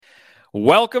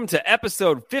Welcome to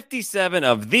episode 57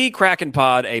 of The Kraken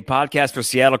Pod, a podcast for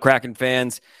Seattle Kraken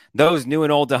fans, those new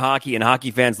and old to hockey, and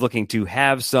hockey fans looking to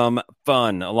have some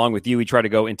fun. Along with you, we try to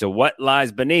go into what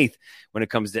lies beneath when it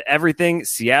comes to everything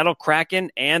Seattle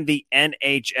Kraken and the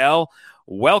NHL.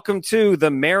 Welcome to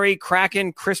the Merry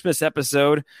Kraken Christmas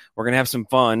episode. We're going to have some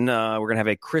fun. We're going to have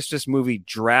a Christmas movie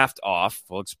draft off.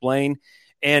 We'll explain.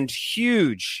 And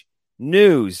huge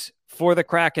news for the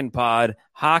Kraken Pod.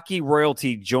 Hockey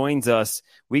royalty joins us.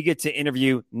 We get to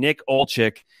interview Nick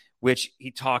Olczyk, which he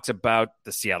talks about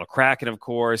the Seattle Kraken, of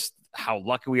course, how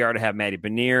lucky we are to have Matty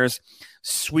Beniers,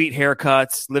 sweet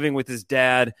haircuts, living with his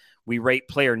dad. We rate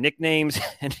player nicknames,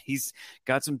 and he's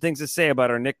got some things to say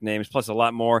about our nicknames, plus a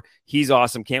lot more. He's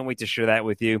awesome. Can't wait to share that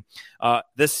with you.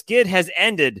 The skid has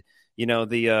ended,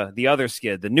 the other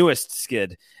skid, the newest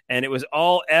skid, and it was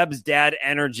all Ebb's dad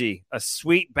energy, a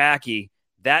sweet backy.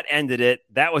 That ended it.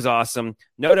 That was awesome.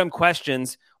 No dumb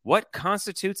questions. What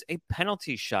constitutes a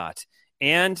penalty shot?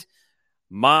 And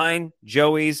mine,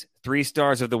 Joey's 3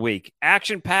 stars of the week.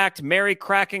 Action-packed Merry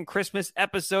Kraken Christmas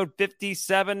episode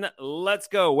 57. Let's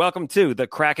go. Welcome to the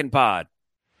Kraken Pod.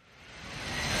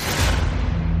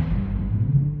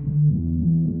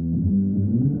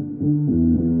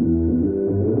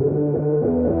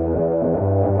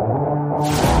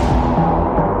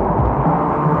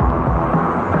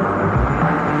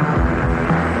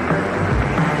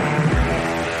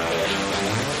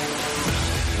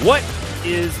 What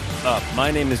is up? My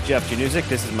name is Jeff Januzik.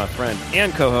 This is my friend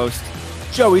and co-host,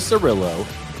 Joey Cirillo.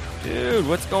 Dude,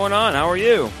 what's going on? How are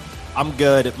you? I'm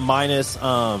good, minus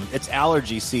it's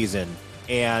allergy season.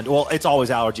 And, well, it's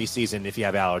always allergy season if you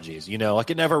have allergies.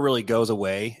 It never really goes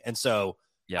away. And so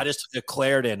I just took a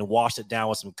Claritin and washed it down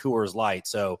with some Coors Light.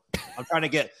 So I'm trying to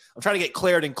get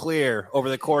Claritin clear over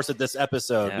the course of this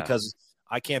episode because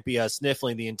I can't be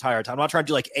sniffling the entire time. I'm not trying to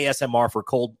do like ASMR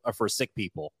for sick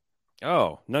people.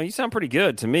 Oh, no, you sound pretty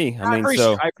good to me. I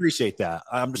appreciate that.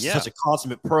 I'm just such a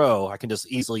consummate pro. I can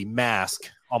just easily mask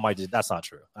all my. That's not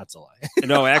true. That's a lie.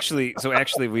 No, actually,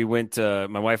 we went.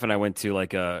 My wife and I went to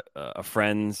like a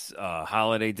friend's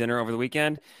holiday dinner over the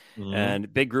weekend,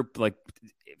 and big group, like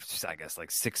I guess like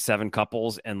 6-7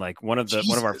 couples, and like one of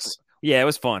our. Yeah, it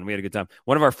was fun. We had a good time.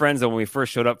 One of our friends, though, when we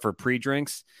first showed up for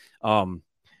pre-drinks,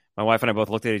 my wife and I both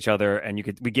looked at each other, and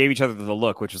we gave each other the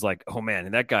look, which was like, oh man,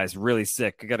 and that guy's really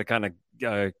sick. You got to kind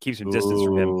of keep some distance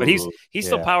from him, but he's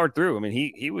still powered through. I mean,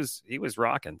 he was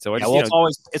rocking. So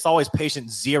it's always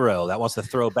patient zero that wants to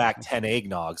throw back 10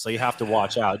 eggnog. So you have to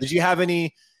watch out. Did you have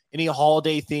any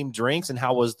holiday themed drinks, and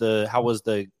how was the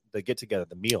get together,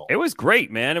 the meal? It was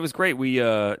great, man. It was great. We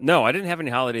no, I didn't have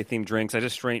any holiday themed drinks. I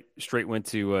just straight went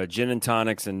to gin and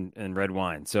tonics and red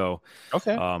wine. So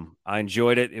okay, I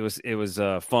enjoyed it. It was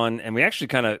fun, and we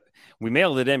actually we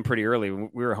mailed it in pretty early.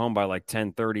 We were home by like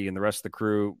 10:30, and the rest of the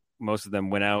crew, most of them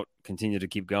went out, continued to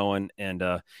keep going, and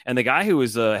the guy who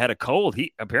was had a cold,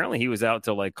 he was out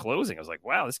till like closing. I was like,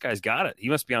 wow, this guy's got it. He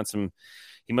must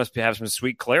have some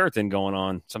sweet Claritin going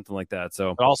on, something like that. So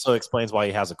it also explains why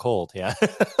he has a cold. Yeah.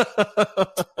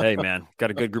 Hey man,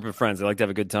 got a good group of friends. They like to have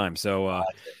a good time. So,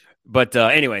 but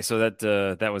anyway, so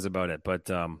that was about it. But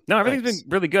no, everything's been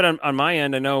really good on my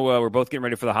end. I know we're both getting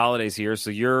ready for the holidays here.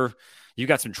 So you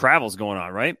got some travels going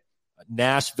on, right?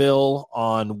 Nashville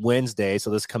on Wednesday. So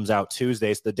this comes out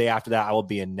Tuesday. So the day after that, I will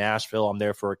be in Nashville. I'm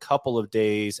there for a couple of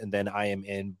days, and then I am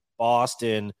in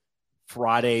Boston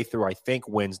Friday through I think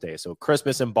Wednesday. So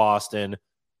Christmas in Boston,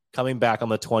 coming back on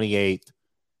the 28th,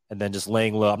 and then just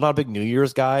laying low. I'm not a big New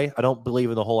Year's guy. I don't believe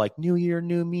in the whole like New Year,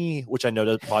 new me, which I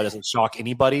know probably doesn't shock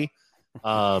anybody. So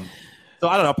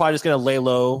I don't know. Probably just gonna lay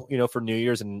low, for New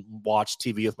Year's and watch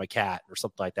TV with my cat or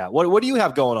something like that. What do you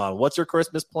have going on? What's your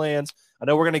Christmas plans? I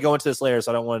know we're gonna go into this later,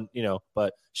 so I don't want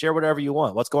but share whatever you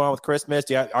want. What's going on with Christmas?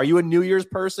 Are you a New Year's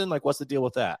person? Like, what's the deal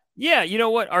with that? Yeah, you know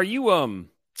what? Are you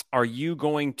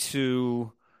going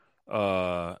to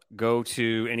go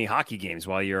to any hockey games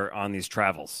while you're on these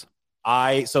travels?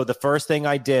 So the first thing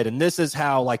I did, and this is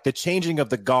how like the changing of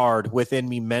the guard within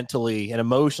me mentally and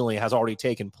emotionally has already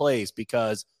taken place,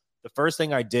 because the first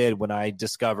thing I did when I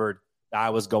discovered that I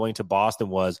was going to Boston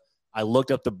was I looked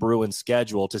up the Bruins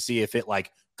schedule to see if it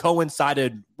like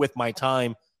coincided with my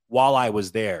time while I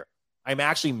was there. I'm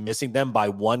actually missing them by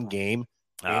one game.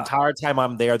 The entire time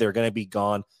I'm there, they're going to be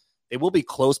gone. They will be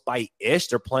close by-ish.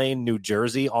 They're playing New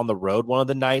Jersey on the road one of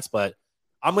the nights, but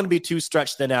I'm going to be too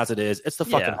stretched thin as it is. It's the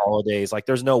fucking holidays. Like,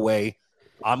 there's no way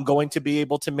I'm going to be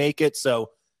able to make it. So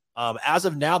as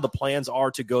of now, the plans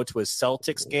are to go to a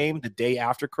Celtics game the day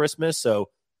after Christmas. So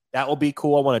that will be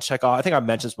cool. I want to check off. I think I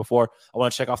mentioned this before. I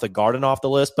want to check off the Garden off the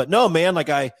list. But no, man, like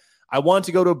I wanted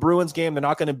to go to a Bruins game. They're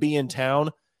not going to be in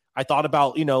town. I thought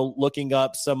about, looking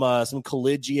up some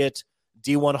collegiate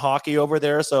D1 hockey over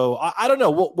there. So I don't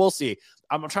know. We'll see.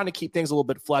 I'm trying to keep things a little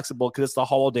bit flexible because it's the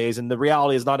holidays, and the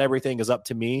reality is not everything is up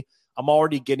to me. I'm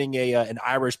already getting an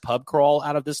Irish pub crawl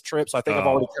out of this trip, so I think I've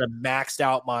already kind of maxed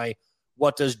out my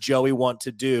what does Joey want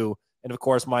to do, and of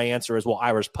course my answer is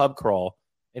Irish pub crawl.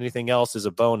 Anything else is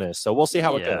a bonus, so we'll see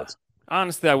how it goes.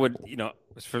 Honestly, I would,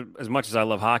 for as much as I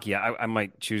love hockey, I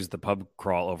might choose the pub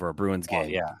crawl over a Bruins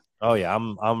game. Oh yeah,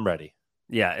 I'm ready.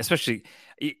 Yeah, especially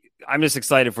I'm just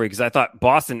excited for you because I thought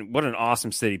Boston, what an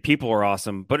awesome city. People are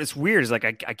awesome, but it's weird. It's like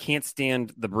I can't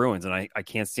stand the Bruins and I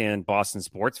can't stand Boston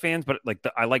sports fans, but like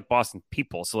I like Boston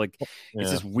people. So like it's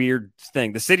this weird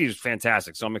thing. The city is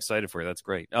fantastic, so I'm excited for you. That's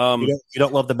great. You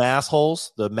don't love the mass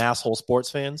holes sports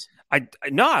fans? I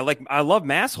love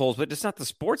mass holes, but it's not the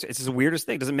sports. It's just the weirdest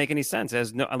thing. It doesn't make any sense. I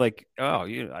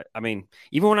mean,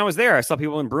 even when I was there, I saw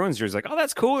people in Bruins jerseys like, oh,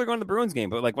 that's cool. They're going to the Bruins game.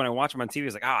 But like when I watch them on TV,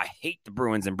 it's like, oh, I hate the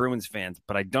Bruins and Bruins fans,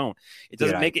 but I don't. It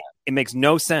doesn't it makes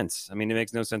no sense. I mean, it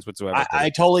makes no sense whatsoever. I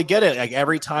totally get it. Like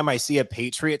every time I see a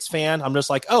Patriots fan, I'm just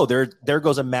like, oh, there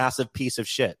goes a massive piece of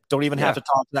shit. Don't even have to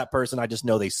talk to that person. I just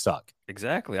know they suck.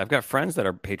 Exactly. I've got friends that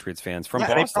are Patriots fans from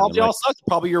Boston. They probably all suck.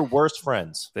 Probably your worst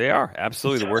friends. They are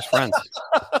absolutely the worst friends.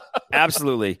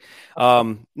 Absolutely.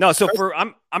 No. So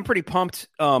I'm pretty pumped.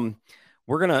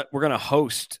 We're gonna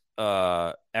host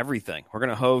everything. We're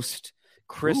gonna host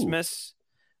Christmas.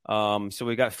 So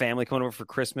we got family coming over for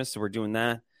Christmas, so we're doing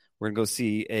that. We're gonna go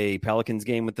see a Pelicans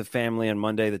game with the family on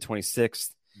Monday, the 26th.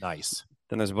 Nice.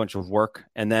 Then there's a bunch of work,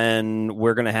 and then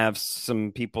we're gonna have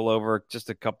some people over, just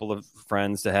a couple of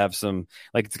friends to have some.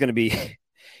 Like it's gonna be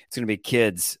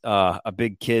kids, a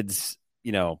big kids,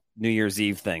 New Year's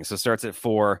Eve thing. So it starts at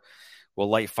 4:00. We'll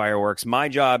light fireworks. My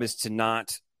job is to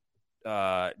not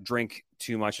drink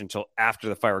too much until after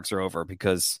the fireworks are over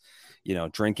because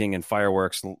drinking and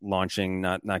fireworks launching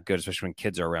not good, especially when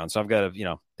kids are around. So I've got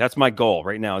to, that's my goal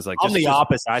right now. Is like I'm the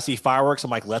opposite. I see fireworks, I'm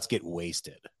like, let's get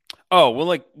wasted. Oh well,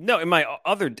 like no. In my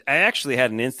I actually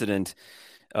had an incident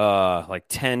like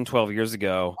 10, 12 years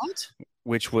ago,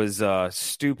 which was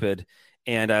stupid.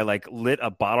 And I like lit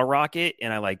a bottle rocket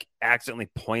and I like accidentally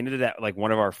pointed it at like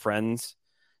one of our friends.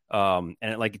 And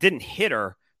it like didn't hit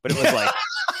her, but it was like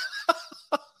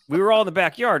we were all in the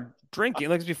backyard drinking,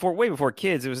 like way before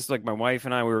kids. It was just like my wife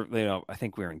and I were, I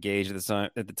think we were engaged at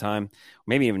the time,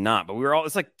 maybe even not, but we were all,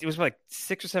 it was like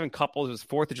 6 or 7 couples. It was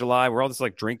 4th of July. We're all just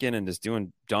like drinking and just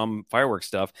doing dumb fireworks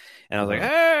stuff. And I was like,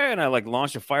 hey, and I like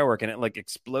launched a firework and it like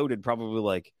exploded probably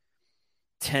like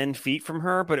 10 feet from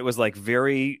her, but it was like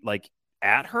very like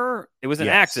at her. It was an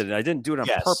accident. I didn't do it on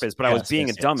purpose, but I was being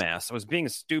a dumbass. I was being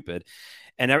stupid.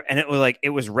 And it was like, it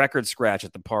was record scratch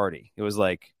at the party. It was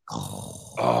like,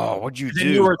 oh, what'd you do?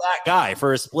 You were that guy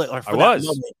for a split. Or for I was.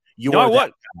 Moment, you were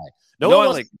that guy. No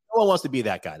one wants to be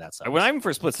that guy. That's when I'm for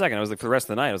a split second. I was like, for the rest of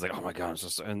the night, I was like, oh my god,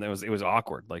 and it was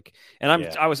awkward. Like, and I'm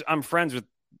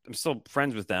still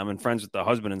friends with them and friends with the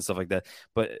husband and stuff like that.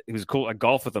 But it was cool. I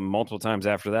golfed with them multiple times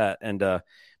after that, and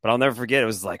but I'll never forget. It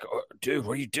was like, oh, dude,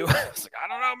 what are you doing? I was like, I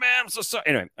don't know, man. I'm so sorry.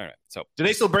 Anyway, all right. So, do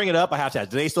they still bring it up? I have to ask.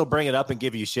 Do they still bring it up and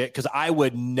give you shit? Because I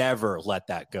would never let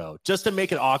that go, just to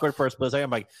make it awkward for a split second.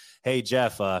 I'm like, hey,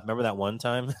 Jeff, remember that one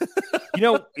time?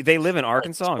 They live in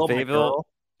Arkansas in Fayetteville.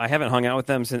 I haven't hung out with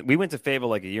them since we went to Fayetteville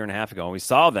like a year and a half ago, and we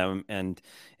saw them, and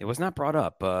it was not brought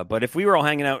up. But if we were all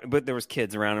hanging out, but there was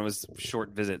kids around, it was a short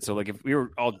visit. So like if we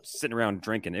were all sitting around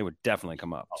drinking, it would definitely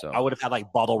come up. So I would have had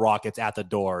like bottle rockets at the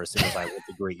door as soon as I went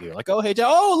to greet you. Like, oh hey,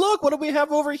 oh look, what do we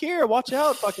have over here? Watch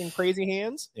out, fucking crazy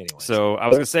hands. Anyway, so I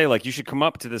was gonna say like you should come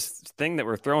up to this thing that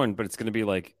we're throwing, but it's gonna be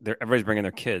like everybody's bringing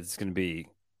their kids. It's gonna be.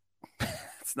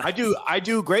 I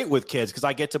do great with kids because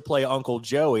I get to play Uncle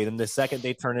Joey. And the second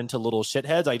they turn into little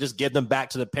shitheads, I just give them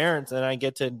back to the parents and I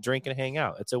get to drink and hang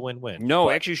out. It's a win-win. No,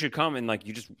 actually you should come and like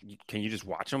can you just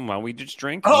watch them while we just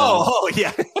drink? Oh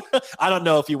yeah. I don't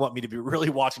know if you want me to be really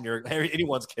watching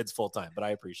anyone's kids full time, but I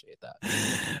appreciate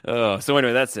that. So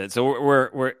anyway, that's it.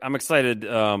 So I'm excited.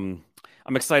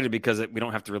 I'm excited because we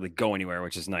don't have to really go anywhere,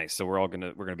 which is nice. So we're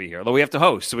gonna be here. Although we have to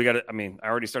host, so we got to. I mean, I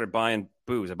already started buying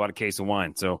booze. I bought a case of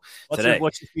wine. So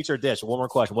what's your feature dish? One more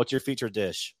question. What's your feature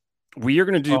dish? We are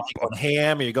gonna do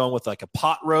ham. Are you going with like a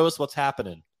pot roast? What's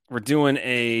happening? We're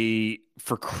doing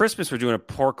for Christmas. We're doing a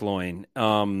pork loin.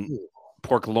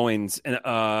 Pork loins, and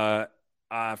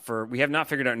we have not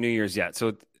figured out New Year's yet.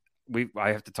 So I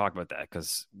have to talk about that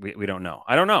because we don't know.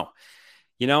 I don't know.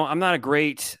 I'm not a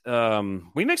great.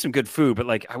 We make some good food, but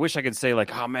like, I wish I could say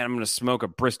like, oh man, I'm going to smoke a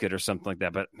brisket or something like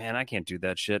that. But man, I can't do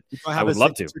that shit. You don't I have would a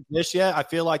love to. dish yet. I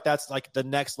feel like that's like the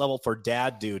next level for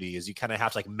dad duty is you kind of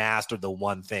have to like master the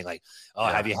one thing. Like,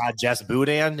 have you had Jeff's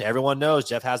boudin? Everyone knows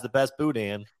Jeff has the best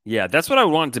boudin. Yeah, that's what I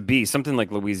want it to be. Something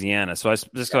like Louisiana. So I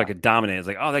just feel like it dominates.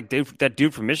 Like, oh, that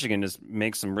dude from Michigan just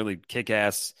makes some really kick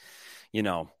ass.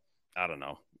 I don't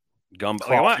know. Gumbo.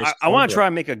 Like, I want to try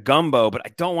and make a gumbo, but I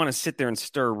don't want to sit there and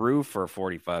stir roux for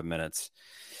 45 minutes.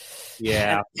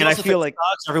 Yeah. And I feel like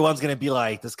everyone's going to be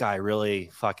like, this guy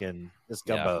really fucking, this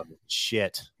gumbo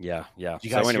shit. Yeah. Did you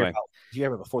guys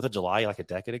hear about the 4th of July like a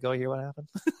decade ago? Hear what happened?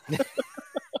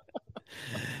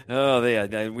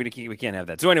 We can't have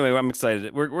that. So anyway, I'm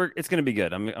excited. It's going to be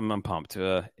good. I'm pumped.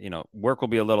 Work will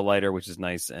be a little lighter, which is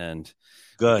nice, and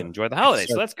good. Enjoy the holidays.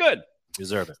 So that's good.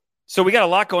 Deserve it. So we got a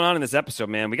lot going on in this episode,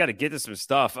 man. We got to get to some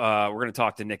stuff. We're going to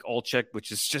talk to Nick Olczyk,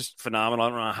 which is just phenomenal. I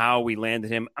don't know how we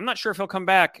landed him. I'm not sure if he'll come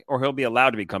back or he'll be allowed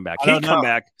to come back. He'll come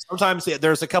back. Sometimes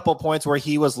there's a couple of points where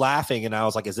he was laughing, and I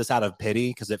was like, "Is this out of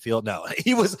pity?" Because he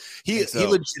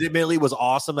legitimately was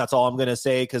awesome. That's all I'm going to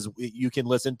say because you can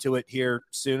listen to it here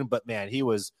soon. But man, he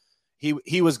was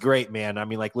great, man. I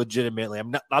mean, like legitimately.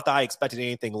 I'm not that I expected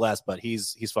anything less, but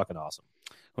he's fucking awesome.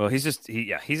 Well, he's just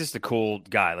a cool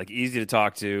guy, like easy to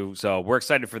talk to. So we're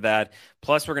excited for that.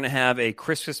 Plus, we're going to have a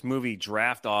Christmas movie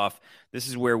draft off. This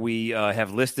is where we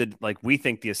have listed, like, we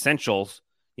think the essentials,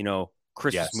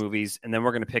 Christmas movies, and then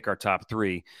we're going to pick our top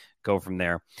 3, go from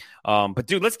there. But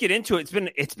dude, let's get into it.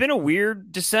 It's been a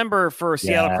weird December for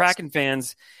Seattle Kraken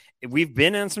fans. We've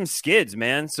been on some skids,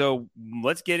 man. So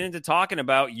let's get into talking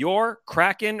about your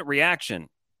Kraken reaction.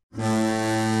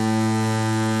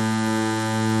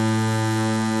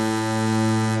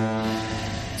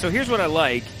 So here's what I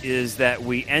like is that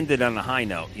we ended on a high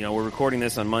note. We're recording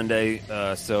this on Monday.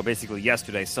 So basically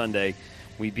yesterday, Sunday,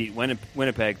 we beat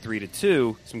Winnipeg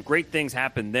 3-2. Some great things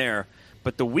happened there.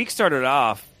 But the week started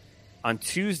off on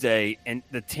Tuesday, and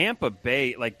the Tampa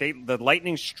Bay, like the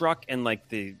lightning struck and like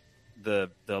the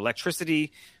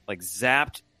electricity like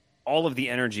zapped all of the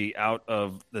energy out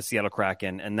of the Seattle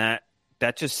Kraken. And that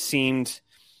just seemed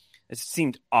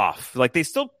off. Like they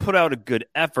still put out a good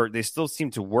effort. They still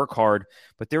seemed to work hard,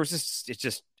 but there was a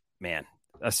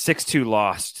 6-2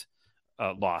 lost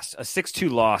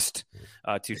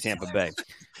to Tampa Bay.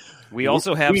 We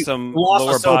also have some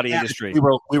lower body industry.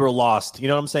 We were lost. You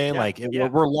know what I'm saying?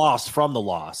 We're lost from the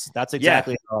loss. That's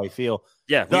exactly how I feel.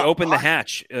 Yeah, we opened the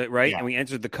hatch, right? Yeah. And we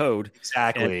entered the code.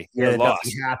 Exactly. And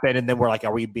nothing happened, and then we're like,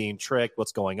 are we being tricked?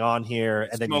 What's going on here?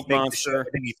 And then you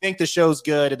think the show's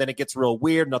good, and then it gets real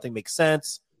weird. Nothing makes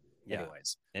sense. Yeah.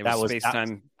 Anyways, that was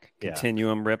space-time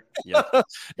continuum rip. Yeah.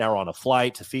 Now we're on a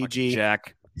flight to Fiji.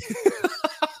 Jack.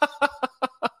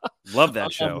 Love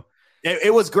that show.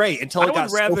 It was great until it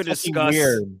got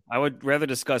weird. I would rather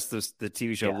discuss the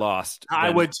TV show Lost. I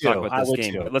would too. Talk about this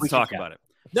game, but let's talk about it.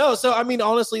 No, so I mean,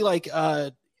 honestly, like,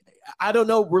 I don't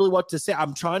know really what to say.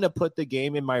 I'm trying to put the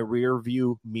game in my rear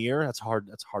view mirror. That's hard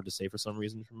to say for some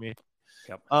reason for me.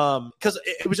 Yep. Because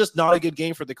it was just not a good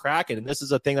game for the Kraken, and this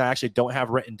is a thing I actually don't have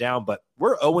written down. But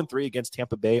we're 0-3 against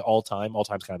Tampa Bay all time. All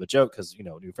time's kind of a joke because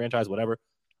new franchise, whatever.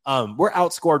 We're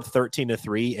outscored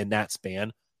 13-3 in that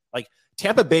span. Like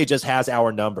Tampa Bay just has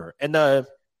our number, and the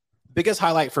biggest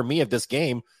highlight for me of this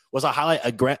game was a highlight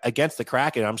against the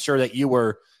Kraken. I'm sure that you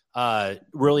were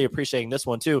really appreciating this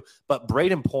one too. But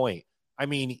Brayden Point, I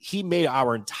mean, he made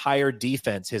our entire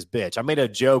defense his bitch. I made a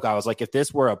joke. I was like, if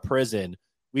this were a prison,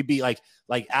 we'd be like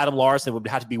Adam Larson would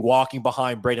have to be walking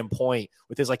behind Brayden Point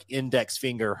with his like index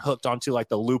finger hooked onto like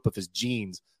the loop of his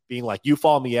jeans, being like, you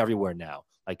follow me everywhere now.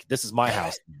 Like, this is my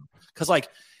house. Because like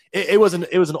it was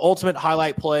an ultimate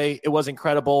highlight play. It was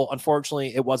incredible.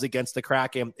 Unfortunately, it was against the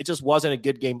Kraken. It just wasn't a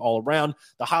good game all around.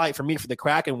 The highlight for me for the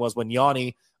Kraken was when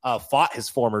Yanni fought his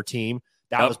former team.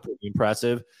 That was pretty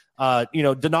impressive.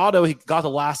 Donato, he got the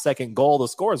last second goal. The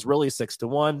score is really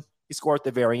 6-1. He scored at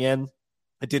the very end.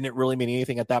 It didn't really mean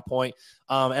anything at that point.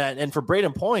 And for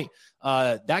Brayden Point,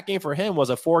 that game for him was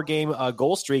a 4-game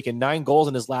goal streak and 9 goals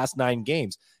in his last 9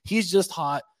 games. He's just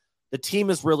hot. The team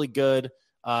is really good.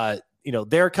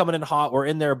 They're coming in hot. We're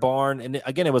in their barn. And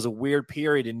again, it was a weird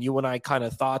period. And you and I kind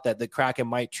of thought that the Kraken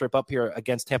might trip up here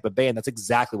against Tampa Bay. And that's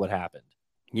exactly what happened.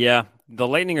 Yeah. The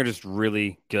Lightning are just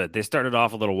really good. They started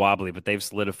off a little wobbly, but they've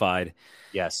solidified.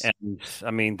 Yes. And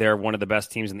I mean, they're one of the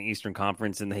best teams in the Eastern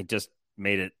Conference, and they just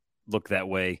made it look that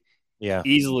way. Yeah.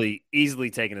 Easily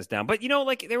taking us down. But,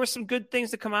 there were some good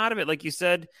things to come out of it. Like you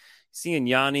said, seeing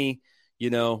Yanni,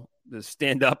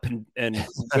 stand up and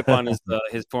whip on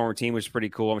his former team was pretty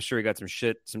cool. I'm sure he got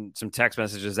some text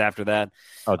messages after that.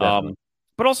 Oh, definitely.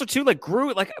 But also too, like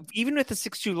Grew, like even with the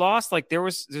 6-2 loss, like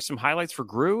there's some highlights for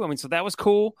Grew. I mean, so that was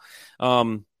cool.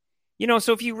 So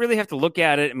if you really have to look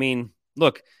at it, I mean,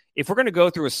 look, if we're going to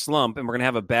go through a slump and we're going to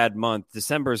have a bad month,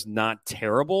 December's not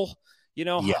terrible.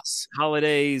 Yes.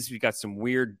 Holidays, we got some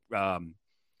weird, some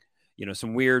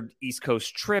weird East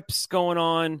Coast trips going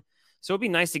on. So it'd be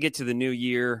nice to get to the new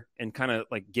year and kind of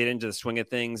like get into the swing of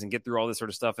things and get through all this sort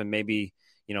of stuff and maybe,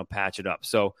 patch it up.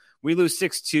 So we lose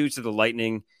 6-2 to the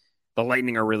Lightning. The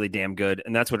Lightning are really damn good.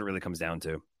 And that's what it really comes down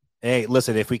to. Hey,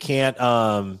 listen, if we can't,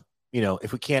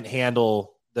 if we can't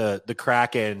handle the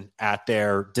Kraken at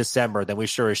their December, then we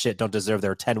sure as shit don't deserve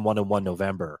their 10-1-1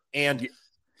 November. And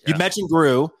you mentioned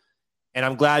Grew, and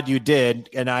I'm glad you did.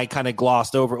 And I kind of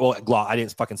glossed over. Well, I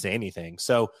didn't fucking say anything.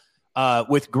 So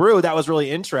with Grew, that was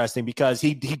really interesting because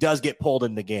he does get pulled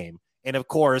in the game. And of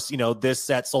course, this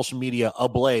set social media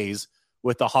ablaze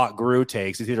with the hot Grew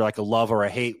takes. It's either like a love or a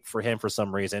hate for him for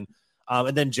some reason.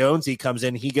 And then Jonesy comes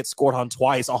in, he gets scored on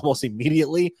twice almost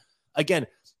immediately. Again,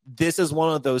 this is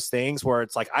one of those things where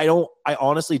it's like, I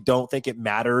honestly don't think it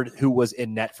mattered who was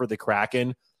in net for the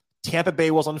Kraken. Tampa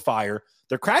Bay was on fire.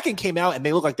 The Kraken came out and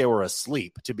they looked like they were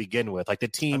asleep to begin with, like the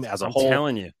team as a whole. I'm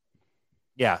telling you.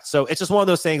 Yeah. So it's just one of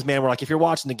those things, man, where like, if you're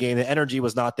watching the game, the energy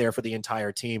was not there for the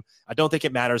entire team. I don't think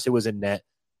it matters who was in net.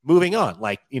 Moving on,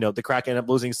 the Kraken ended up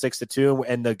losing 6-2.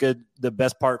 And the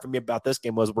best part for me about this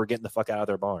game was we're getting the fuck out of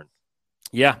their barn.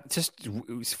 Yeah,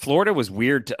 Florida was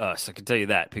weird to us. I can tell you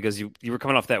that because you were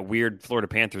coming off that weird Florida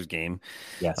Panthers game.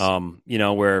 Yes.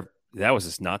 Where that was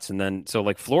just nuts. And then, so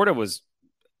like Florida was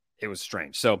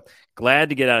strange. So glad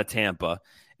to get out of Tampa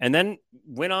and then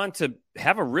went on to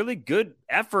have a really good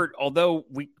effort. Although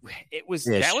that was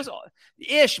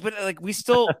ish, but like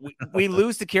we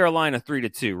lose to Carolina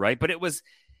 3-2. Right. But it was,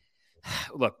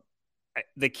 look,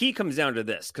 the key comes down to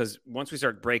this, because once we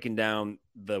start breaking down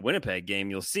the Winnipeg game,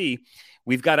 you'll see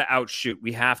we've got to outshoot.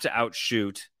 We have to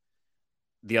outshoot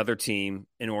the other team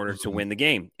in order to win the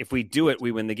game. If we do it,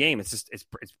 we win the game. It's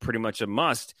pretty much a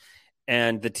must.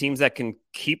 And the teams that can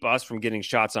keep us from getting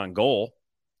shots on goal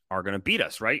are going to beat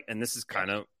us, right? And this is kind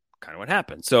of what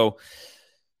happened. So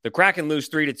the Kraken lose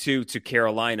 3-2 to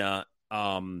Carolina.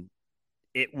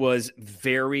 It was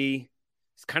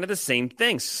it's kind of the same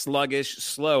thing, sluggish,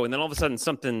 slow. And then all of a sudden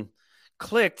something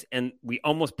clicked and we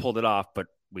almost pulled it off, but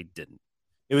we didn't.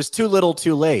 It was too little,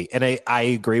 too late. And I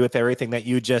agree with everything that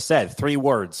you just said. 3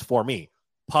 words for me: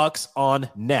 pucks on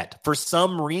net. For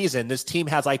some reason, this team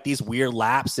has like these weird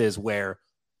lapses where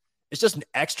it's just an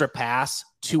extra pass,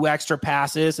 2 extra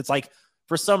passes. It's like,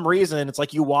 for some reason, it's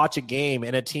like you watch a game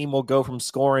and a team will go from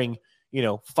scoring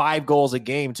 5 goals a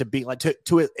game to be like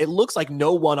to it. It looks like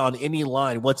no one on any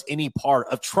line wants any part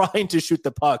of trying to shoot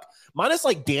the puck. Minus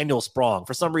like Daniel Sprong.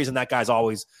 For some reason, that guy's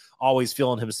always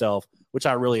feeling himself, which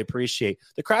I really appreciate.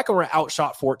 The Kraken were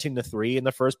outshot 14-3 in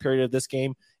the first period of this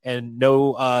game, and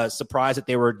no surprise that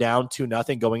they were down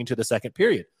 2-0 going into the second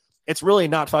period. It's really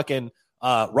not fucking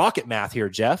rocket math here,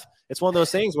 Jeff. It's one of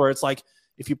those things where it's like,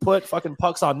 if you put fucking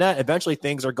pucks on net, eventually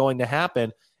things are going to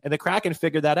happen. And the Kraken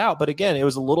figured that out. But again, it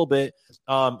was a little bit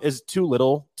is too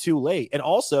little, too late. And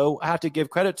also, I have to give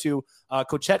credit to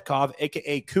Kochetkov,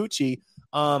 a.k.a. Coochie.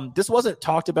 This wasn't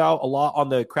talked about a lot on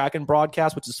the Kraken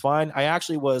broadcast, which is fine. I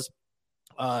actually was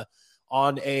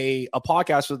on a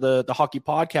podcast for the Hockey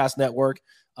Podcast Network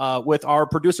with our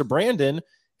producer, Brandon.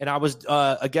 And I was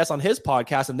a guest on his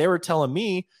podcast, and they were telling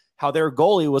me how their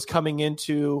goalie was coming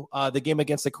into the game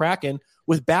against the Kraken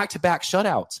with back-to-back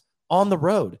shutouts on the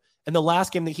road. And the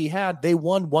last game that he had, they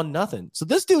won 1-0. So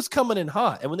this dude's coming in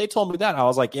hot. And when they told me that, I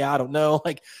was like, yeah, I don't know.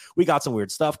 Like, we got some weird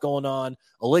stuff going on.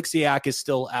 Alexiak is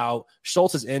still out.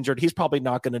 Schultz is injured. He's probably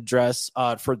not going to dress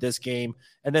for this game.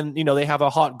 And then, they have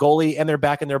a hot goalie and they're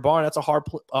back in their barn. That's a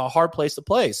hard place to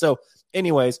play. So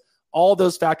anyways, all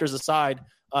those factors aside,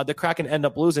 the Kraken end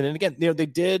up losing. And again, they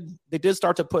did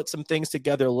start to put some things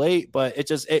together late, but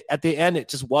at the end, it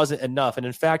just wasn't enough. And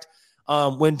in fact,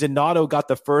 when Donato got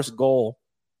the first goal,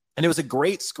 and it was a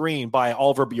great screen by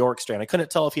Oliver Bjorkstrand. I couldn't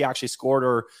tell if he actually scored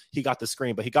or he got the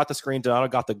screen, but he got the screen. Donato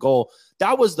got the goal.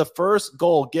 That was the first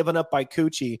goal given up by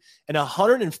Coochie in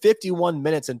 151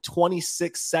 minutes and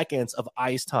 26 seconds of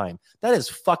ice time. That is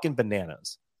fucking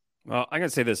bananas. Well, I'm going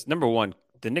to say this. Number one,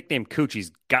 the nickname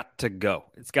Coochie's got to go.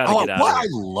 It's got to get out of here. I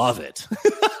love it.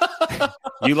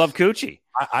 You love Coochie?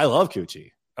 I love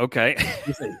Coochie. Okay.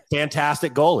 He's a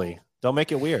fantastic goalie. Don't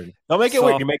make it weird. Don't make it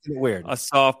weird. You're making it weird. A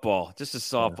softball, just a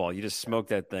softball. Yeah. You just smoked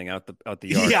that thing out the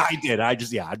yard. Yeah, I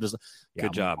did.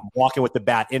 Good job. I'm walking with the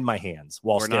bat in my hands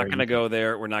while we're not going to go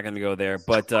there. We're not going to go there.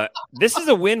 But this is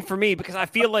a win for me because I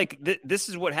feel like this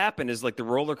is what happened is like the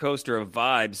roller coaster of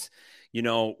vibes.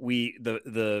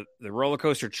 the roller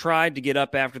coaster tried to get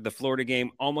up after the Florida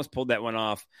game, almost pulled that one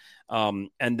off. And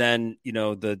then,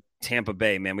 the Tampa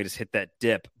Bay, man, we just hit that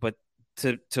dip. But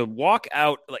to walk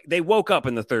out, like they woke up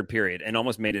in the third period and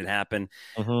almost made it happen.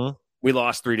 Mm-hmm. We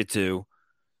lost 3-2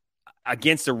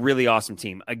 against a really awesome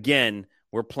team. Again,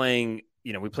 we're playing,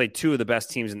 we played two of the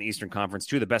best teams in the Eastern Conference,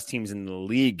 two of the best teams in the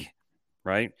league,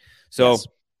 right? So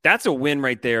That's a win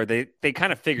right there. They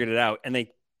kind of figured it out, and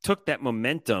they took that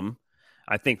momentum,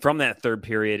 I think, from that third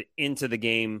period into the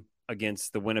game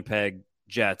against the Winnipeg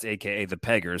Jets, aka the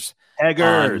Peggers.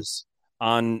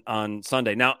 On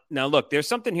Sunday. Now look, there's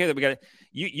something here that we got.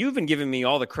 You've been giving me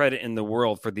all the credit in the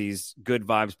world for these good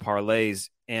vibes parlays,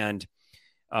 and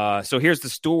so here's the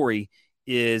story: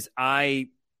 is I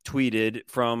tweeted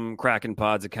from Kraken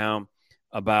Pod's account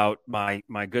about my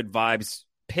good vibes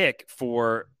pick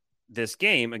for this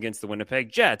game against the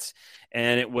Winnipeg Jets,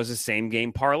 and it was a same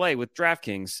game parlay with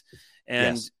DraftKings,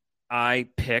 and I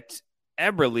picked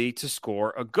Eberle to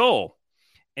score a goal,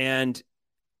 and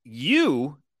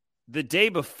you. The day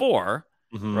before,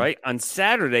 right, on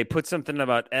Saturday, put something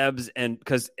about Ebbs, and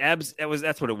because Ebbs,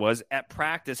 that's what it was, at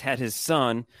practice had his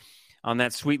son on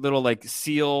that sweet little like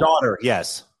seal daughter.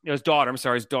 Yes, his daughter. I'm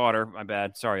sorry, his daughter. My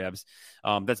bad. Sorry, Ebbs.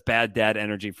 That's bad dad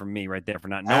energy from me right there for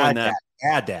not knowing that.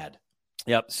 Bad dad.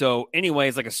 Yep. So,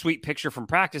 anyways, like a sweet picture from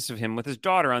practice of him with his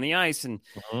daughter on the ice, and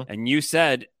you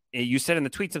said in the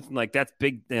tweet something like that's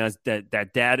big,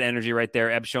 that dad energy right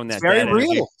there. Eb showing that it's very dad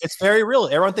real. Energy. It's very real.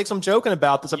 Everyone thinks I'm joking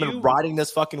about this. I've been riding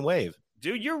this fucking wave,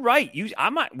 dude. You're right. I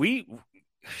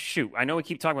know we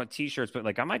keep talking about t-shirts, but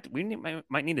like we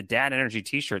might need a dad energy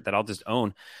t-shirt that I'll just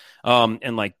own,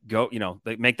 and like go,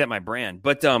 like make that my brand.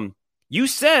 But you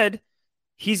said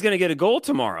he's gonna get a goal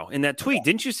tomorrow in that tweet,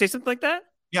 didn't you say something like that?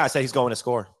 Yeah, I said he's going to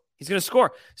score. He's going to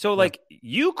score. So, like,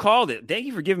 you called it. Thank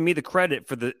you for giving me the credit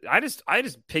for the. I just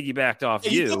piggybacked off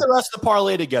you. You put the rest of the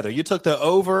parlay together. You took the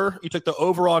over. You took the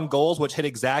over on goals, which hit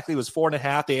exactly. It was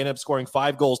 4.5. They ended up scoring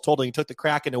 5 goals total. You took the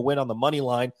Kraken to win on the money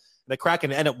line. The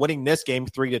Kraken ended up winning this game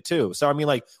 3-2. So, I mean,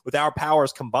 like, with our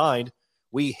powers combined,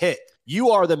 we hit.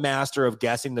 You are the master of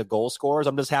guessing the goal scorers.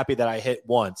 I'm just happy that I hit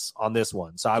once on this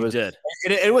one. So I was. You did.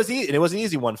 It was easy. And it was an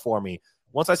easy one for me.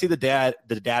 Once I see the dad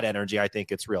energy, I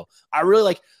think it's real.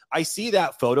 I see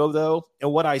that photo though,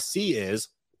 and what I see is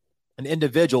an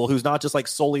individual who's not just like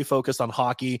solely focused on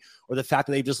hockey or the fact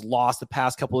that they've just lost the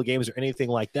past couple of games or anything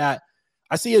like that.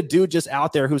 I see a dude just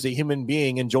out there who's a human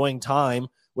being enjoying time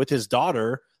with his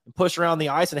daughter and pushing around the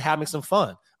ice and having some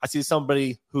fun. I see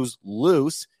somebody who's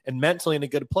loose and mentally in a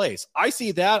good place. I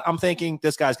see that. I'm thinking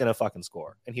this guy's going to fucking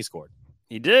score, and he scored.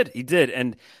 He did.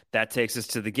 And that takes us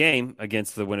to the game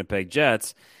against the Winnipeg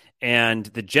Jets. And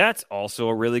the Jets, also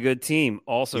a really good team,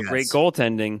 also great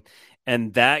goaltending.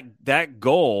 And that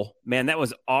goal, man, that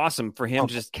was awesome for him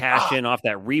to just cash in off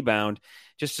that rebound.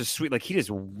 Just a sweet, like he just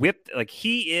whipped, like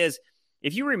he is.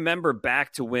 If you remember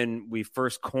back to when we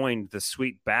first coined the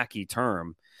sweet backy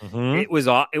term, it was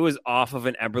off of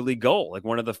an Eberle goal. Like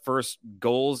one of the first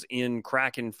goals in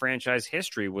Kraken franchise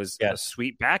history was a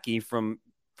sweet backy from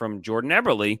Jordan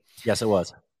Eberle. Yes, it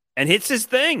was. And it's his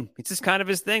thing. It's just kind of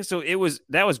his thing. So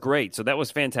that was great. So that was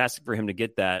fantastic for him to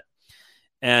get that.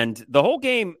 And the whole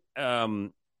game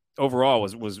overall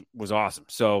was awesome.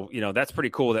 So, that's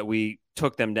pretty cool that we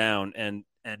took them down. And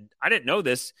I didn't know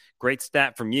this great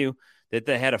stat from you that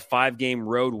they had a 5-game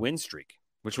road win streak,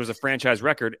 which was a franchise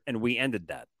record. And we ended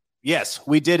that. Yes,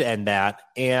 we did end that.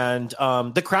 And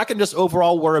the Kraken just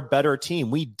overall were a better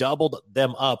team. We doubled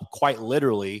them up quite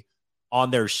literally on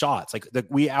their shots.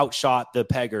 We outshot the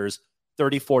Peggers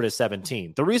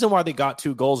 34-17. The reason why they got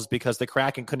 2 goals is because the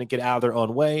Kraken couldn't get out of their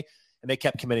own way, and they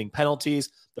kept committing penalties.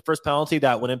 The first penalty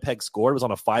that Winnipeg scored was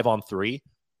on a 5-on-3.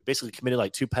 Basically committed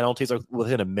like 2 penalties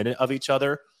within a minute of each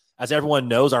other. As everyone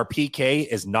knows, our PK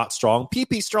is not strong.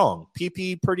 PP strong.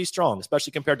 PP pretty strong,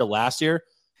 especially compared to last year.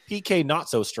 PK not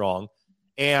so strong.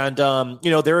 And,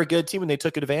 they're a good team, and they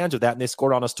took advantage of that, and they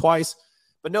scored on us twice.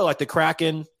 But no, like the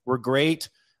Kraken were great.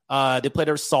 They played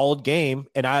a solid game.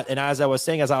 And as I was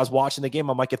saying, as I was watching the game,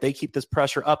 I'm like, if they keep this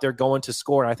pressure up, they're going to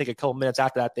score. And I think a couple minutes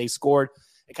after that, they scored.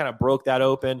 It kind of broke that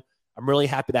open. I'm really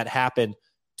happy that happened.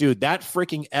 Dude, that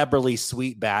freaking Eberle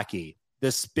sweet backy,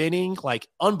 the spinning, like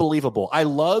unbelievable. I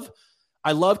love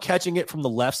catching it from the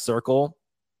left circle,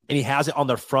 and he has it on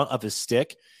the front of his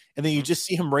stick. And then you just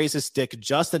see him raise his stick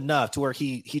just enough to where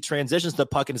he transitions the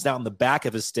puck and it's down in the back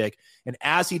of his stick. And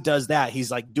as he does that,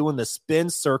 he's like doing the spin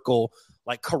circle,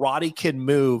 like Karate Kid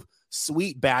move,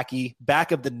 sweet backy,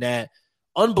 back of the net.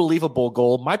 Unbelievable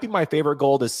goal. Might be my favorite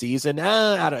goal this season.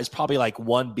 It's probably like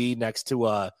 1B next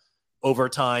to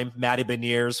overtime. Matty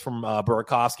Beniers from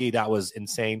Burakovsky. That was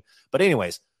insane. But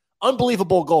anyways,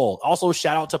 Unbelievable goal. Also,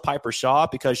 shout out to Piper Shaw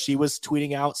because she was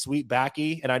tweeting out Sweet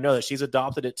Backy, and I know that she's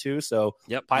adopted it too. So,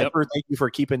 Piper, thank you for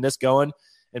keeping this going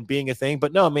and being a thing.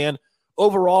 But no, man,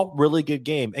 overall, really good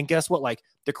game. And guess what? Like,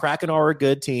 the Kraken are a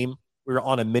good team. We were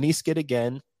on a mini skid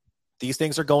again. These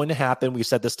things are going to happen. We've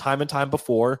said this time and time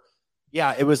before.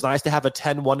 Yeah, it was nice to have a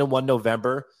 10-1-1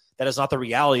 November. That is not the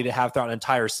reality to have throughout an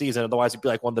entire season. Otherwise, it'd be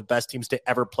like one of the best teams to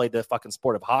ever play the fucking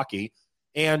sport of hockey.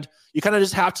 And you kind of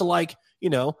just have to, like,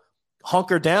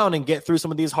 hunker down and get through some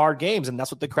of these hard games. And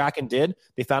that's what the Kraken did.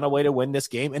 They found a way to win this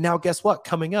game. And now guess what?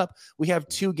 Coming up, we have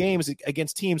 2 games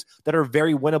against teams that are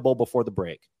very winnable before the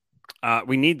break.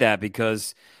 We need that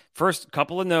because first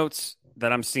couple of notes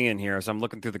that I'm seeing here as I'm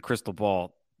looking through the crystal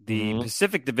ball, the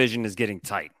Pacific Division is getting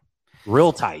tight.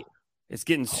 Real tight. It's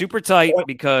getting super tight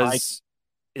because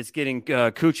it's getting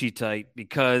coochie tight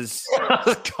because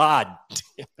God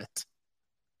damn it.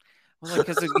 Well,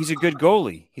 because he's a good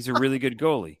goalie. He's a really good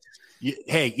goalie.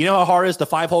 Hey, you know how hard it is to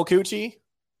 5-hole coochie?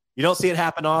 You don't see it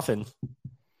happen often.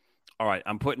 All right,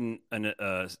 I'm putting an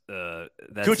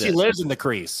coochie lives in the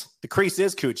crease. The crease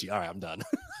is coochie. All right, I'm done.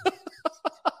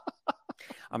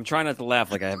 I'm trying not to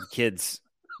laugh like I have kids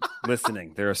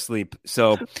listening. They're asleep.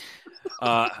 So,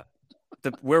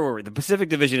 where were we? The Pacific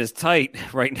Division is tight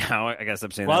right now. I guess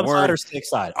I'm saying that word. Side or stick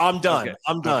side? I'm done. Okay.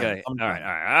 I'm done. Okay. All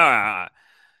right.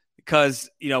 Because,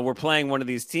 we're playing one of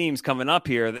these teams coming up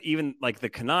here that even like the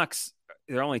Canucks,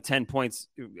 they're only 10 points.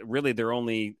 Really, they're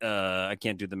only, I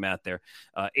can't do the math there,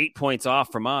 8 points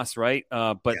off from us, right?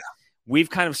 But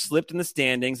we've kind of slipped in the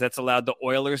standings. That's allowed the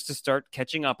Oilers to start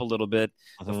catching up a little bit.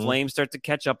 The Flames start to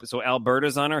catch up. So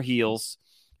Alberta's on our heels.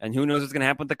 And who knows what's going to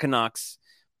happen with the Canucks.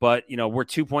 But, we're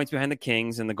 2 points behind the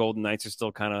Kings, and the Golden Knights are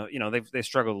still kind of, they've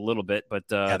struggled a little bit, but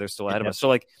they're still ahead of us. So,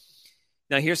 like,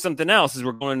 now here's something else as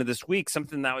we're going into this week.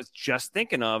 Something that I was just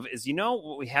thinking of is,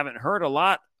 what we haven't heard a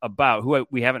lot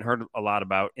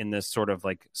about, in this sort of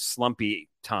like slumpy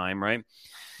time, right,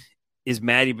 is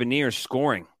Matty Beniers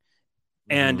scoring.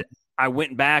 And I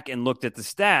went back and looked at the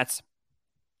stats.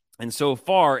 And so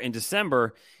far in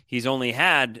December, he's only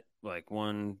had like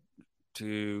 1,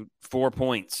 2, 4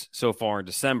 points so far in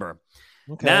December.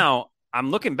 Okay. Now I'm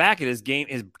looking back at his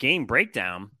game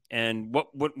breakdown, and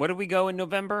what did we go in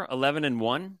November?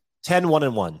 11-1,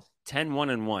 10-1-1,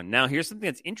 10-1-1. Now here's something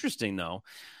that's interesting though.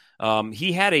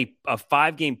 He had a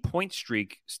 5-game point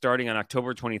streak starting on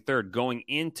October 23rd, going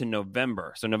into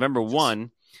November. So November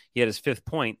 1, he had his 5th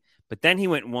point, but then he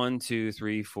went 1, 2,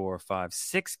 3, 4, 5,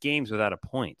 6 games without a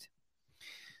point.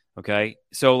 Okay.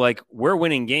 So like we're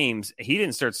winning games. He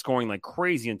didn't start scoring like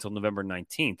crazy until November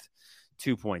 19th,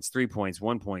 2 points, 3 points,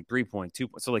 1 point, 3 point, 2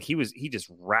 points. So like he just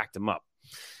racked them up.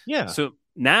 Yeah. So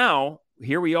now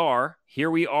here we are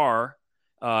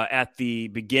at the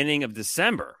beginning of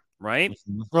December, right?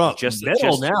 Well, just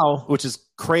now, which is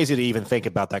crazy to even think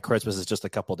about that Christmas is just a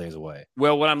couple days away.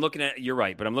 Well, what I'm looking at, you're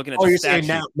right, but I'm looking at you're saying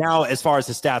now as far as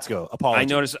the stats go.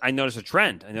 Apologies. I notice a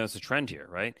trend. I notice a trend here,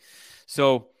 right?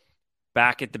 So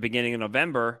back at the beginning of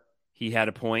November, he had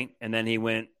a point, and then he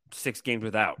went 6 games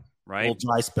without, right? Little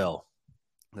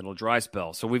dry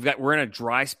spell. So we're in a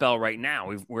dry spell right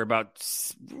now. We're about,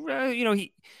 so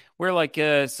he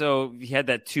had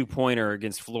that 2-pointer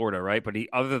against Florida, right? But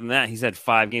other than that, he's had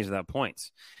 5 games without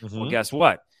points. Well, guess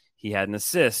what? He had an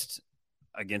assist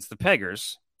against the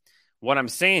Peggers. What I'm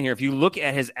saying here, if you look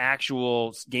at his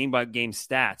actual game-by-game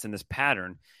stats in this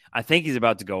pattern, I think he's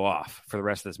about to go off for the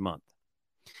rest of this month.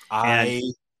 I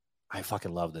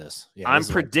fucking love this. Yeah, I'm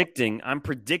predicting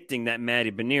that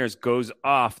Matty Beniers goes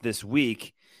off this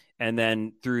week and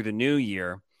then through the new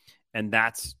year, and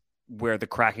that's where the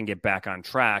Kraken get back on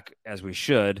track as we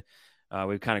should.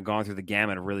 We've kind of gone through the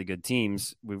gamut of really good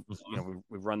teams. We've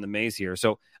run the maze here.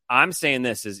 So I'm saying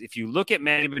this is if you look at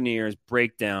Matty Beniers'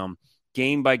 breakdown,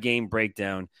 game by game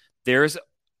breakdown, there's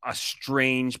a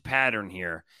strange pattern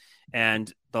here.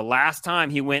 And the last time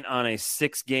he went on a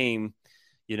 6-game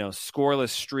scoreless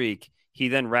streak, he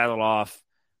then rattled off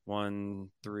 1,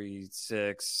 3,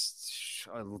 6,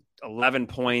 11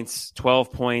 points,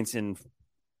 12 points in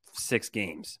 6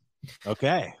 games.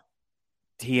 Okay.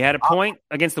 He had a point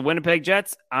against the Winnipeg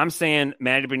Jets. I'm saying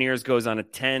Matty Beniers goes on a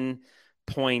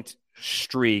 10-point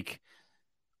streak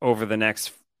over the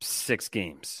next 6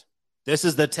 games. This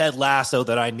is the Ted Lasso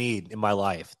that I need in my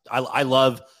life. I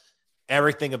love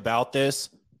everything about this.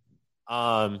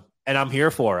 And I'm here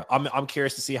for it. I'm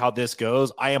curious to see how this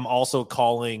goes. I am also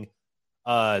calling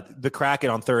the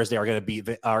Kraken on Thursday are going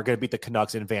to beat the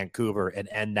Canucks in Vancouver and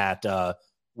end that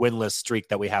winless streak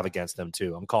that we have against them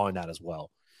too. I'm calling that as well.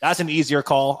 That's an easier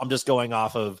call. I'm just going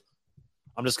off of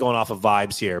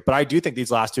vibes here. But I do think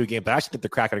these last 2 games, but I actually think the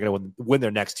Kraken are going to win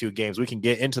their next 2 games. We can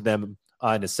get into them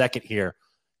in a second here.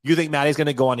 You think Maddie's going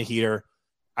to go on a heater?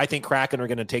 I think Kraken are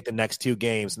going to take the next 2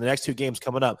 games. And the next 2 games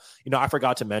coming up, I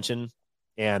forgot to mention,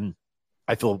 and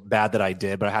I feel bad that I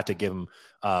did, but I have to give him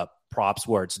props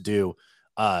where it's due.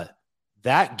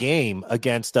 That game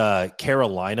against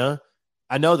Carolina,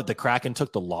 I know that the Kraken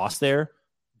took the loss there.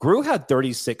 Gru had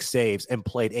 36 saves and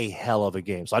played a hell of a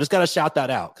game. So I just got to shout that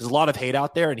out because a lot of hate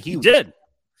out there, and he did.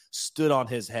 Stood on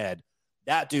his head.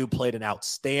 That dude played an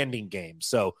outstanding game.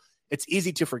 So it's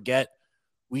easy to forget.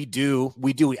 We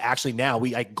actually now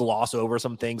we gloss over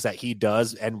some things that he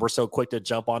does, and we're so quick to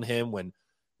jump on him when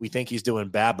we think he's doing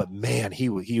bad. But man, he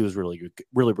was really good,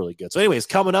 really, really good. So anyways,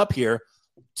 coming up here,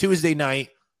 Tuesday night,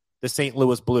 the St.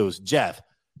 Louis Blues. Jeff,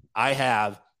 I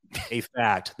have a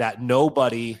fact that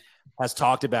nobody has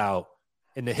talked about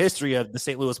in the history of the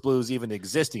St. Louis Blues even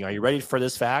existing. Are you ready for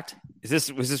this fact? Was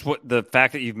this what the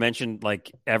fact that you've mentioned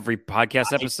like every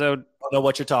podcast episode? I don't know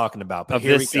what you're talking about, but of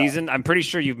this season. I'm pretty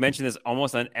sure you've mentioned this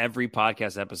almost on every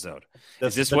podcast episode.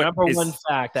 Is this the number one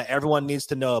fact that everyone needs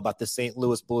to know about the St.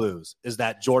 Louis Blues is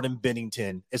that Jordan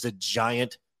Binnington is a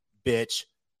giant bitch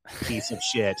piece of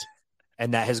shit,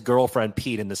 and that his girlfriend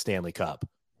peed in the Stanley Cup.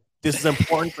 This is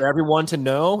important for everyone to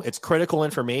know. It's critical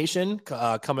information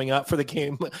coming up for the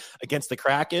game against the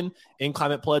Kraken in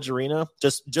Climate Pledge Arena.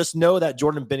 Just know that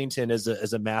Jordan Binnington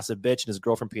is a massive bitch and his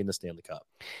girlfriend peed in the Stanley Cup.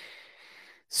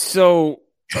 So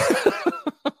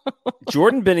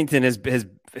Jordan Binnington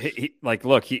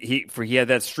he had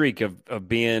that streak of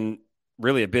being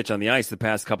really a bitch on the ice the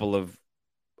past couple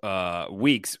of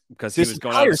weeks because he was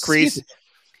going out of his crease.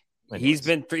 He's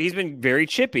been very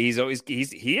chippy.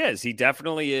 He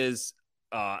definitely is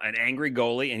an angry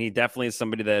goalie, and he definitely is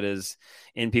somebody that is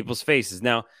in people's faces.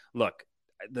 Now, look,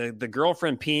 the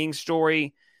girlfriend peeing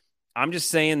story. I'm just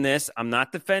saying this. I'm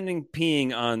not defending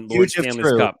peeing on Lord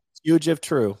Stanley's Cup. Huge if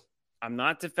true. I'm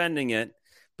not defending it,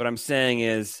 but I'm saying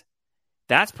is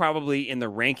that's probably in the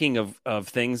ranking of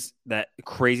things that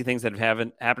crazy things that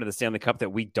have happened to the Stanley Cup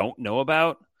that we don't know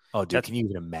about. Oh, dude, can you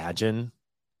even imagine?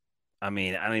 I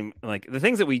mean, like the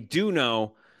things that we do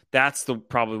know, that's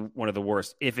probably one of the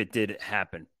worst if it did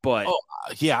happen. But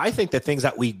I think the things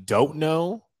that we don't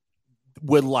know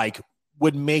would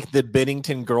make the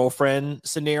Binnington girlfriend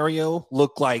scenario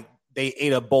look like they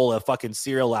ate a bowl of fucking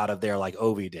cereal out of there like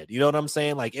Ovi did. You know what I'm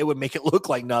saying? Like it would make it look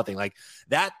like nothing. Like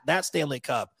that Stanley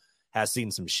Cup has seen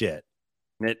some shit.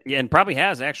 And probably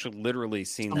has actually literally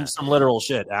seen some literal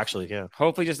shit, actually, yeah.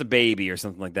 Hopefully just a baby or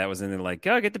something like that was in there like,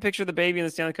 oh, get the picture of the baby in the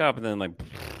Stanley Cup and then like,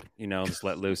 just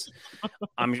let loose.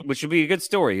 Which would be a good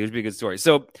story. It would be a good story.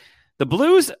 So the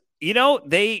Blues,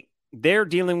 they're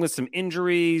dealing with some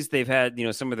injuries. They've had,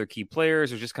 some of their key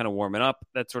players are just kind of warming up,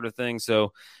 that sort of thing.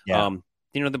 So, yeah.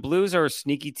 The Blues are a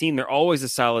sneaky team. They're always a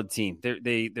solid team.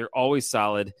 They're always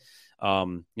solid.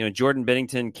 Jordan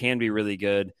Binnington can be really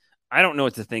good. I don't know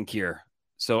what to think here.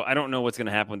 So I don't know what's going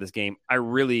to happen with this game. I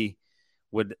really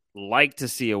would like to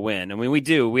see a win. I mean, we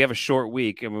do. We have a short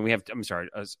week. I mean, we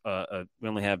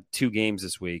only have 2 games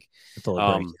this week. Until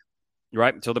the break.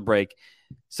 Right, until the break.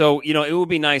 So, it would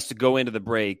be nice to go into the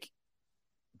break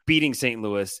beating St.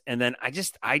 Louis. And then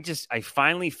I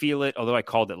finally feel it, although I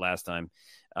called it last time.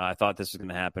 I thought this was going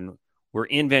to happen. We're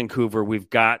in Vancouver. We've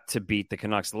got to beat the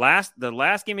Canucks. The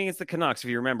last game against the Canucks,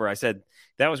 if you remember, I said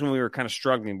that was when we were kind of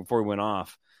struggling before we went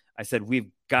off. I said, we've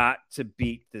got to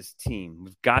beat this team.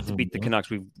 We've got to beat the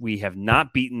Canucks. We have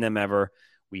not beaten them ever.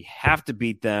 We have to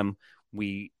beat them.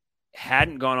 We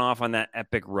hadn't gone off on that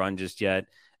epic run just yet.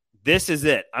 This is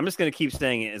it. I'm just going to keep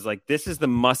saying it. Is like, this is the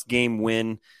must-game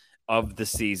win of the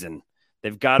season.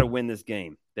 They've got to win this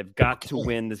game. They've got to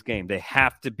win this game. They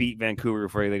have to beat Vancouver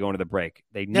before they go into the break.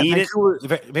 They need it.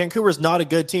 Vancouver's not a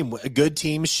good team. A good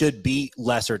team should beat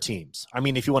lesser teams. I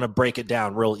mean, if you want to break it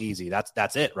down real easy,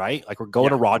 that's it, right? Like we're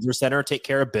going to Rogers Center, take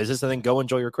care of business, and then go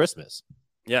enjoy your Christmas.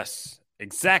 Yes,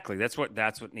 exactly. That's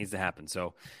what needs to happen.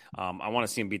 So I want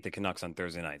to see them beat the Canucks on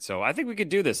Thursday night. So I think we could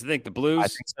do this. I think the Blues. I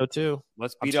think so too.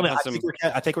 Let's beat up on some.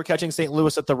 I think we're catching St.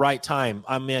 Louis at the right time.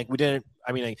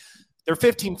 They're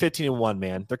 15-1,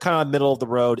 man. They're kind of middle of the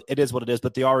road. It is what it is,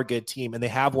 but they are a good team, and they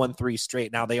have won 3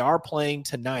 straight. Now, they are playing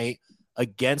tonight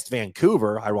against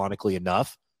Vancouver, ironically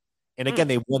enough. And again,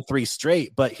 they won 3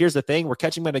 straight. But here's the thing. We're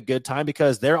catching them at a good time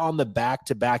because they're on the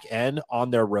back-to-back end on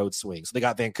their road swing. So they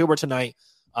got Vancouver tonight,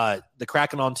 the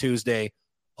Kraken on Tuesday.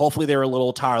 Hopefully they're a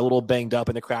little tired, a little banged up,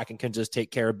 and the Kraken can just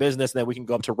take care of business, and then we can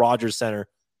go up to Rogers Center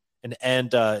and end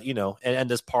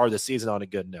this part of the season on a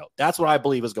good note. That's what I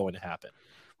believe is going to happen.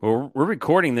 Well, we're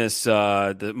recording this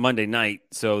the Monday night,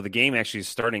 so the game actually is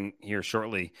starting here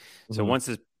shortly. So once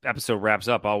this episode wraps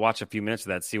up, I'll watch a few minutes of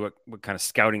that, see what kind of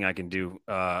scouting I can do.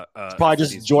 It's probably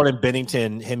just Jordan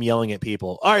Binnington, him yelling at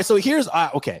people. All right, so here's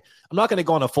okay. I'm not going to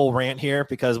go on a full rant here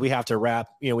because we have to wrap.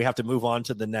 We have to move on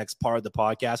to the next part of the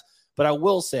podcast. But I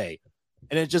will say,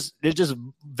 and it just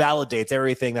validates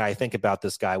everything that I think about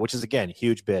this guy, which is again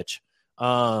huge bitch.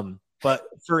 But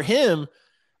for him,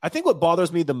 I think what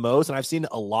bothers me the most, and I've seen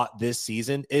a lot this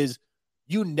season, is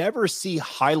you never see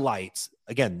highlights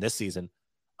again this season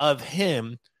of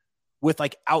him with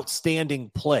like outstanding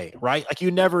play, right? Like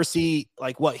you never see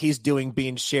like what he's doing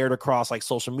being shared across like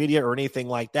social media or anything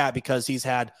like that because he's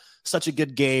had such a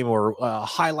good game or a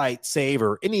highlight save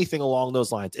or anything along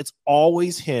those lines. It's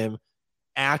always him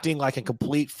acting like a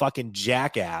complete fucking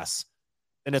jackass.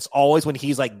 And it's always when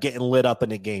he's like getting lit up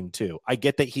in a game too. I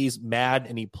get that he's mad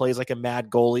and he plays like a mad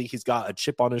goalie. He's got a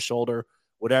chip on his shoulder,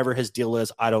 whatever his deal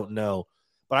is. I don't know.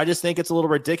 But I just think it's a little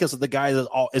ridiculous that the guy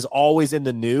is always in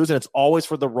the news and it's always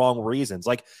for the wrong reasons.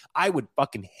 Like I would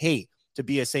fucking hate to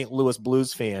be a St. Louis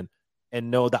Blues fan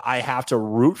and know that I have to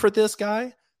root for this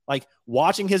guy. Like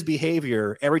watching his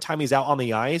behavior every time he's out on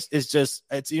the ice is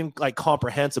it's even like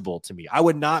comprehensible to me. I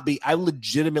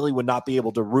legitimately would not be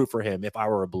able to root for him if I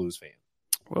were a Blues fan.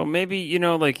 Well, maybe,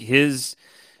 like his,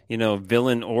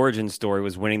 villain origin story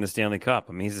was winning the Stanley Cup.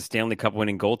 I mean, he's a Stanley Cup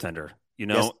winning goaltender.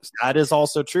 Yes, that is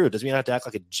also true. Doesn't mean I have to act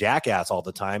like a jackass all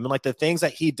the time. And like the things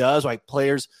that he does, like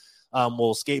players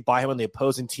will skate by him on the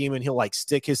opposing team and he'll like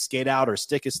stick his skate out or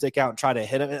stick his stick out and try to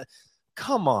hit him.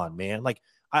 Come on, man. Like,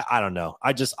 I don't know.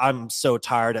 I'm so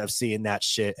tired of seeing that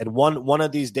shit. And one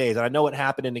of these days, and I know it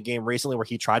happened in a game recently where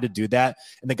he tried to do that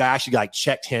and the guy actually like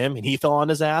checked him and he fell on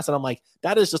his ass. And I'm like,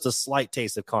 that is just a slight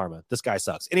taste of karma. This guy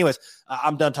sucks. Anyways,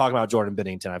 I'm done talking about Jordan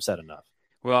Binnington. I've said enough.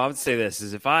 Well, I would say this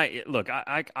is if I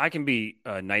can be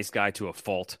a nice guy to a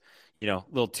fault, a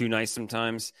little too nice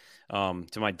sometimes,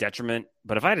 to my detriment.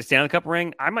 But if I had a Stanley Cup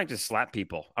ring, I might just slap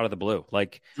people out of the blue.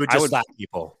 Like you would just slap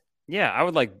people. Yeah, I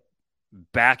would like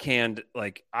backhand.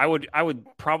 Like I would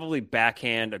probably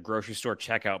backhand a grocery store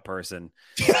checkout person.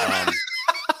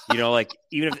 Like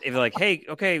even if they're like, hey,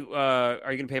 okay,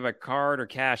 are you gonna pay by card or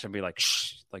cash? I'd be like,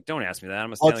 shh, like don't ask me that.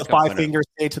 I'm a Stanley Cup winner. 5 finger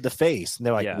say to the face, and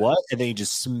they're like, what? And then you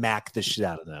just smack the shit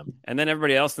out of them. And then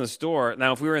everybody else in the store.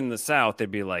 Now, if we were in the South, they'd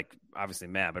be like obviously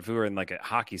mad. But if we were in like a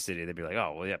hockey city, they'd be like,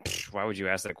 oh well, yeah. Why would you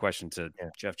ask that question to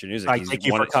Jeff Januzak? Thank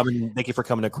you for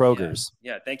coming to Kroger's.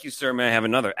 Yeah, thank you, sir. May I have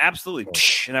another? Absolutely.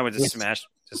 And I would just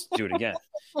just do it again.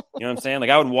 You know what I'm saying? Like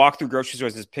I would walk through grocery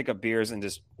stores, just pick up beers and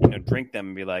just drink them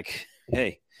and be like,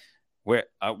 hey. Where?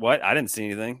 What? I didn't see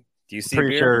anything. Do you see?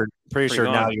 Pretty sure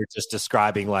now you're just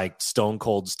describing like Stone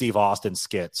Cold Steve Austin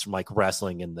skits from like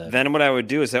wrestling in the. Then what I would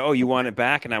do is say, "Oh, you want it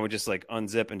back?" And I would just like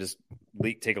unzip and just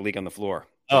take a leak on the floor.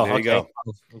 So there you go.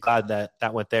 I'm glad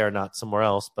that went there, not somewhere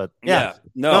else. But yeah,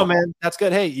 no, man, that's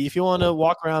good. Hey, if you want to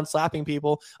walk around slapping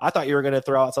people, I thought you were going to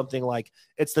throw out something like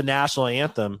it's the national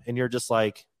anthem, and you're just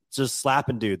like. Just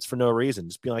slapping dudes for no reason.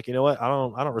 Just being like, you know what? I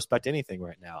don't respect anything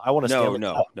right now. I want to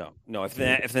no. If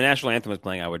the national anthem was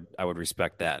playing, I would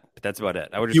respect that. But that's about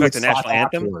it. I would respect the national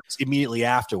anthem immediately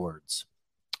afterwards.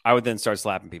 I would then start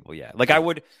slapping people. Yeah, like I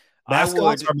would.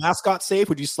 Mascots are mascots safe?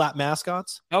 Would you slap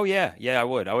mascots? Oh yeah, I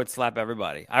would. I would slap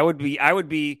everybody. I would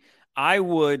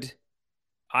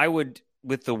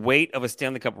with the weight of a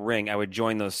Stanley Cup ring, I would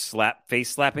join those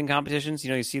face slapping competitions.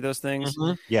 You see those things?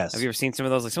 Mm-hmm. Yes. Have you ever seen some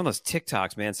of those? Like some of those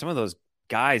TikToks, man. Some of those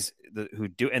guys who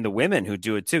do, and the women who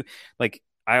do it too. Like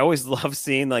I always love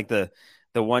seeing like the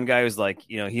one guy who's like,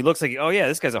 he looks like, oh yeah,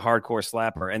 this guy's a hardcore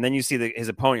slapper, and then you see his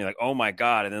opponent, you're like, oh my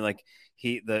god, and then like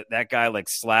that guy like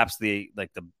slaps the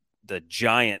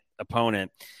giant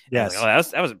opponent. Yes. Like, oh,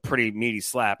 that was a pretty meaty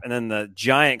slap, and then the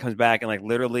giant comes back and like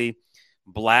literally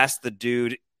blasts the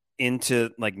dude into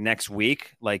like next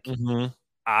week, like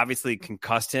obviously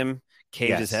concussed him,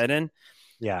 caved his head in.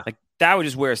 Yeah. Like that would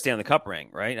just wear a Stanley Cup ring,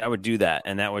 right? I would do that.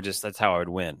 And that's how I would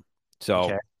win.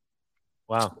 So,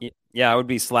 wow. Yeah, I would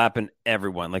be slapping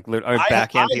everyone. Like I would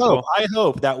backhand people. I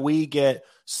hope that we get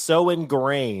so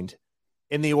ingrained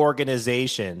in the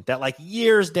organization that like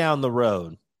years down the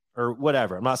road or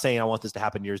whatever, I'm not saying I want this to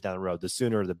happen years down the road, the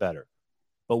sooner the better.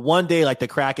 But one day, like the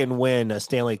Kraken win a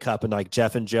Stanley Cup and like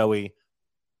Jeff and Joey,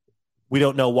 we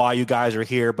don't know why you guys are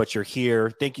here, but you're here.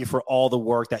 Thank you for all the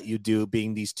work that you do,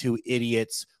 being these two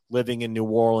idiots living in New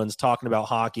Orleans, talking about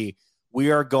hockey.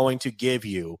 We are going to give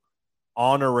you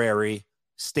honorary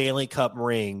Stanley Cup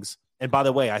rings. And by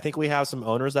the way, I think we have some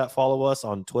owners that follow us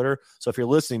on Twitter. So if you're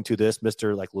listening to this,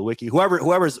 Mr. like Lewicki,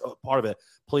 whoever's part of it,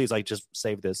 please like just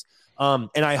save this. And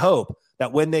I hope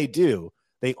that when they do,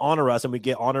 they honor us and we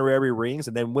get honorary rings.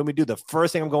 And then when we do, the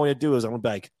first thing I'm going to do is I'm going to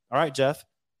be like, all right, Jeff,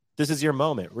 This is your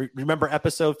moment. Remember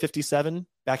episode 57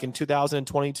 back in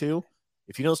 2022?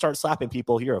 If you don't start slapping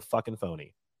people, you're a fucking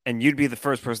phony. And you'd be the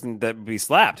first person that would be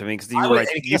slapped. I mean, because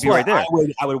you'd be right there.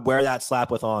 I would wear that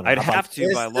slap with honor. I'd have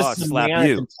to, by law, slap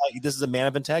you. This is a man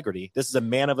of integrity. This is a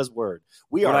man of his word.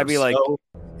 Would I be so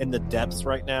in the depths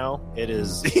right now? It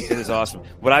is. It is awesome.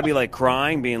 Would I be like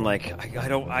crying, being like,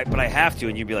 but I have to,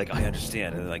 and you'd be like, I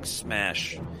understand, and like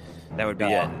smash. That would be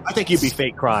it. I think you'd be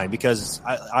fake crying because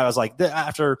I was like,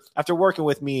 after working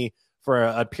with me for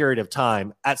a period of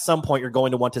time, at some point you're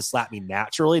going to want to slap me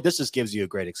naturally. This just gives you a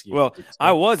great excuse. Well,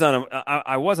 I was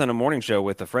on a morning show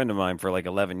with a friend of mine for like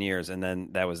 11 years, and then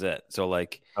that was it. So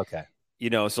like, okay,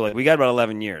 so like we got about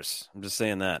 11 years. I'm just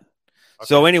saying that. Okay.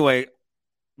 So anyway,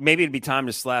 maybe it'd be time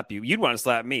to slap you. You'd want to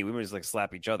slap me. We would just like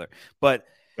slap each other. But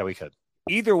yeah, we could.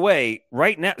 Either way,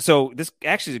 right now. So this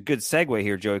actually is a good segue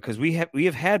here, Joey, because we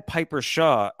have had Piper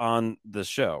Shaw on the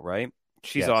show, right?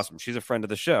 She's awesome. She's a friend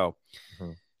of the show.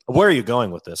 Mm-hmm. Where are you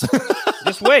going with this?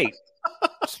 Just wait.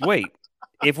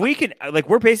 If we could, like,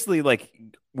 we're basically like,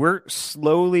 we're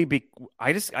slowly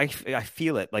I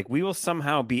feel it. Like we will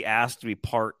somehow be asked to be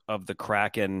part of the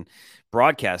Kraken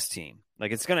broadcast team.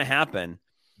 Like it's going to happen.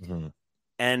 Mm-hmm.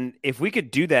 And if we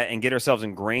could do that and get ourselves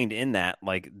ingrained in that,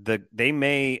 like they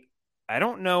may, I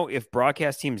don't know if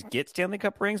broadcast teams get Stanley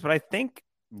Cup rings, but I think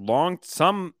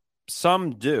some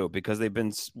do because they've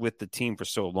been with the team for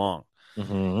so long.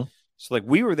 Mm-hmm. So like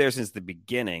we were there since the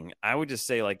beginning. I would just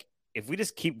say like if we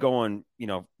just keep going,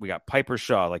 we got Piper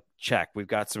Shaw, like check. We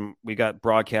got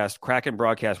broadcast, Kraken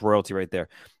broadcast royalty right there.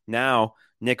 Now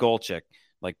Nick Olczyk,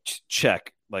 like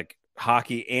check, like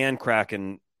hockey and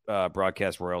Kraken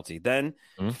broadcast royalty. Then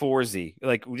Forsey,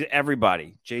 like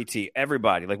everybody, JT,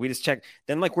 everybody. Like we just check.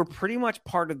 Then like we're pretty much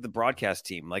part of the broadcast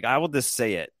team. Like I will just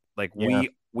say it. Like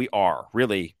we are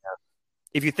really. Yeah.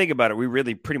 If you think about it, we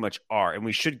really pretty much are. And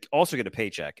we should also get a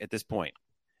paycheck at this point.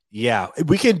 Yeah.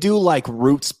 We can do like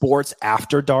Root Sports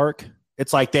After Dark.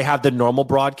 It's like they have the normal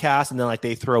broadcast and then like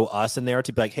they throw us in there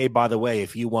to be like, hey, by the way,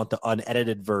 if you want the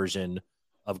unedited version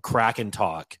of Kraken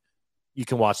Talk, you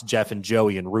can watch Jeff and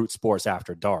Joey in Root Sports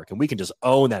After Dark. And we can just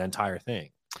own that entire thing.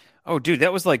 Oh, dude,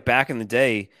 that was like back in the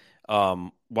day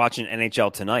watching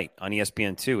NHL Tonight on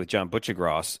ESPN2 with John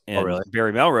Butchergross and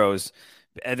Barry Melrose.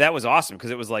 And that was awesome because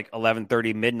it was like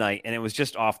 11:30 midnight and it was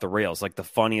just off the rails, like the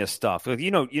funniest stuff. Like, you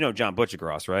know John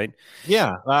Butchergross, right?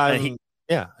 Yeah.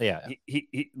 Yeah.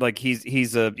 He like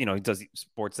he's a he does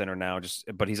Sports Center now,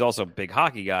 but he's also a big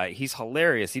hockey guy. He's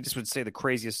hilarious. He just would say the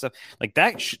craziest stuff like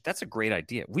that. That's a great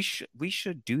idea. We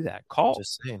should do that.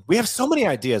 Just saying. We have so many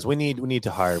ideas. We need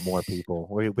to hire more people.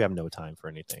 We have no time for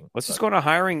anything. Just go to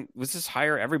hiring. Let's just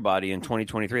hire everybody in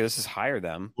 2023. Let's just hire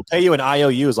them. We'll pay you an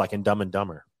IOUs like in Dumb and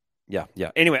Dumber. Yeah.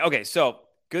 Anyway, okay, so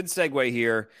good segue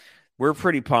here. We're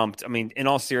pretty pumped. I mean, in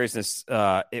all seriousness,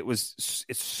 it's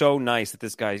so nice that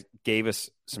this guy gave us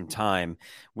some time.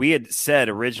 We had said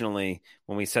originally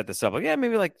when we set this up, like, yeah,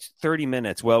 maybe like 30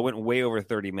 minutes. Well, it went way over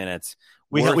 30 minutes.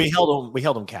 We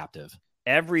held him captive.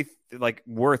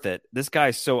 Worth it. This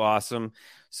guy's so awesome.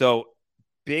 So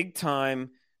big time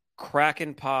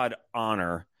Kraken Pod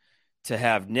honor to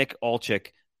have Nick Olczyk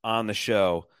on the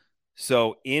show.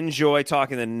 So enjoy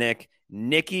talking to Nick.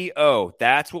 Nicky O,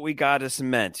 that's what we got to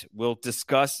cement. We'll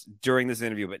discuss during this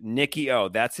interview, but Nicky O,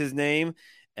 that's his name,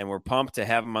 and we're pumped to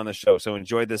have him on the show. So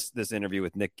enjoy this interview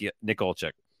with Nick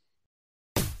Olczyk.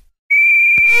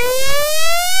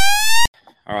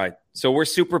 All right, so we're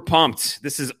super pumped.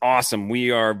 This is awesome.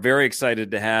 We are very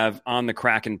excited to have on the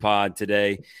Kraken Pod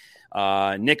today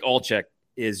Nick Olczyk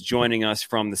is joining us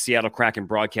from the Seattle Kraken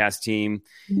broadcast team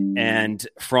and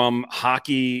from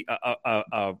hockey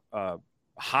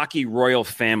royal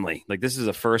family. Like this is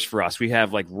a first for us. We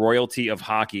have like royalty of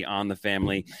hockey on the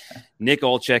family. Nick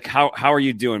Olczyk, how are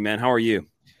you doing, man? How are you?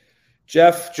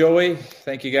 Jeff, Joey,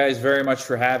 thank you guys very much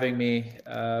for having me.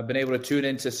 Been able to tune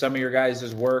into some of your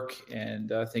guys' work,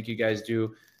 and I think you guys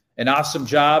do an awesome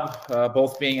job,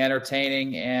 both being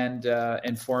entertaining and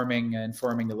informing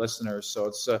the listeners. So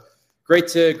it's great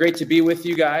to be with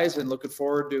you guys, and looking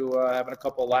forward to having a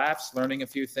couple laughs, learning a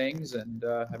few things, and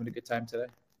having a good time today.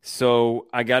 So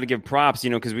I got to give props,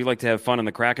 because we like to have fun in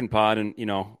the Kraken Pod, and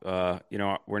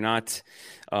we're not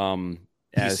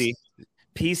as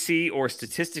PC or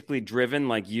statistically driven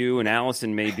like you and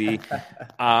Allison may be.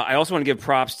 I also want to give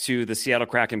props to the Seattle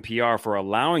Kraken PR for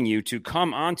allowing you to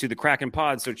come onto the Kraken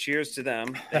Pod. So cheers to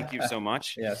them. Thank you so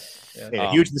much. Yes.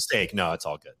 Yeah, huge mistake. No, it's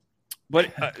all good.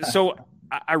 But so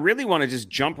I really want to just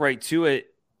jump right to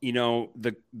it.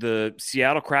 the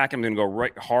Seattle Kraken, I'm going to go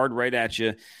right at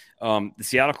you. The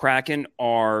Seattle Kraken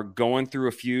are going through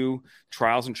a few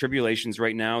trials and tribulations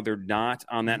right now. They're not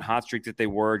on that hot streak that they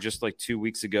were just like 2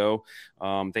 weeks ago.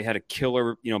 They had a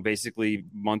killer, basically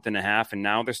month and a half, and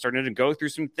now they're starting to go through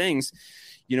some things.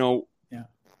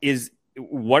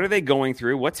 What are they going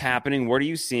through? What's happening? What are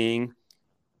you seeing?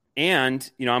 And,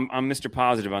 I'm Mr.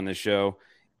 Positive on this show.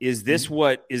 Is this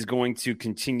what is going to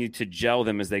continue to gel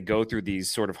them as they go through these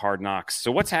sort of hard knocks?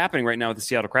 So what's happening right now with the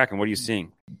Seattle Kraken? What are you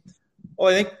seeing?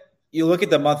 Well, I think you look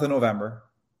at the month of November,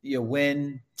 you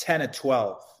win 10 of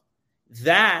 12.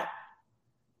 That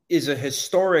is a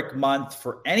historic month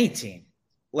for any team,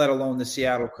 let alone the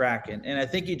Seattle Kraken. And I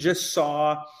think you just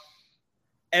saw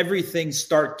everything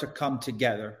start to come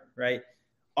together, right?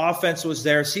 Offense was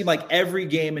there. It seemed like every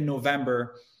game in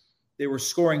November, they were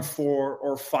scoring 4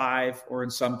 or 5, or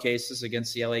in some cases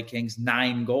against the LA Kings,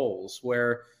 9 goals,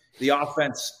 where the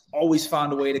offense always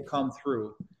found a way to come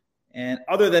through. And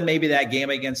other than maybe that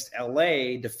game against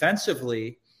LA,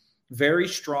 defensively, very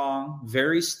strong,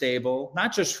 very stable,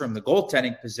 not just from the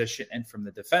goaltending position and from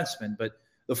the defensemen, but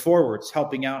the forwards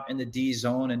helping out in the D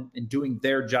zone and doing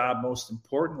their job most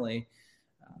importantly.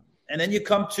 And then you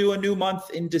come to a new month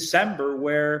in December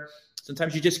where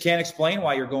sometimes you just can't explain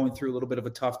why you're going through a little bit of a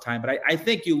tough time. But I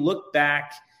think you look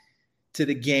back to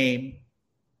the game,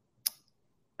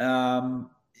 the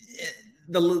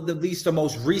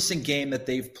most recent game that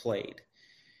they've played.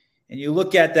 And you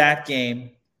look at that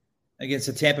game against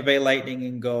the Tampa Bay Lightning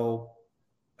and go,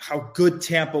 how good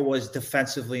Tampa was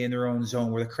defensively in their own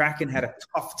zone, where the Kraken had a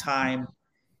tough time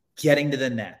getting to the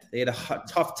net. They had a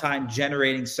tough time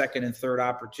generating second and third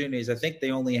opportunities. I think they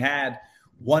only had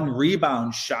 1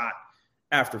 rebound shot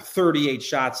after 38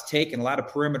 shots taken, a lot of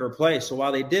perimeter play. So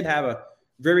while they did have a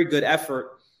very good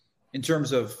effort in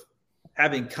terms of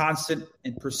having constant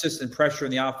and persistent pressure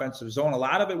in the offensive zone, a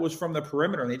lot of it was from the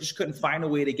perimeter, and they just couldn't find a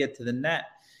way to get to the net.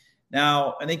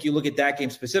 Now, I think you look at that game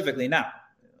specifically. Now,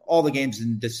 all the games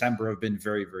in December have been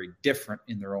very, very different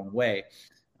in their own way.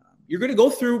 You're going to go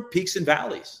through peaks and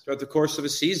valleys throughout the course of a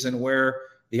season where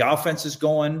the offense is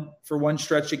going for one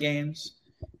stretch of games.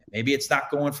 Maybe it's not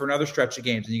going for another stretch of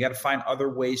games, and you got to find other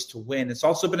ways to win. It's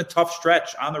also been a tough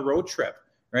stretch on the road trip,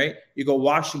 right? You go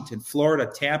Washington,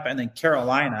 Florida, Tampa, and then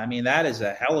Carolina. I mean, that is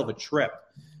a hell of a trip,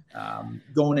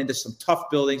 going into some tough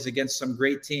buildings against some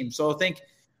great teams. So I think,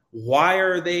 why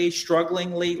are they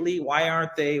struggling lately? Why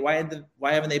haven't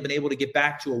they been able to get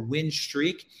back to a win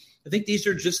streak? I think these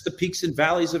are just the peaks and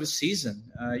valleys of a season.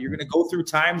 You're going to go through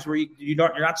times where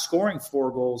you're not scoring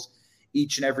 4 goals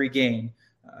each and every game.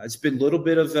 It's been a little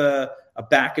bit of a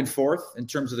back and forth in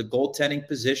terms of the goaltending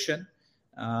position.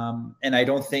 And I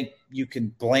don't think you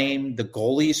can blame the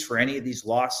goalies for any of these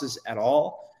losses at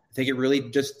all. I think it really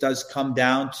just does come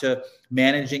down to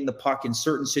managing the puck in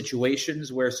certain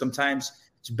situations where sometimes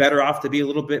it's better off to be a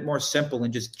little bit more simple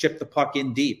and just chip the puck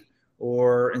in deep.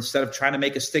 Or instead of trying to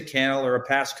make a stick handle or a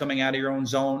pass coming out of your own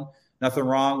zone, nothing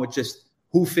wrong with just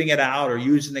hoofing it out or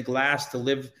using the glass to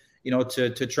live,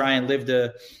 to try and live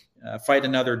to fight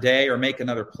another day or make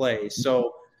another play.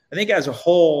 So I think as a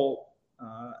whole,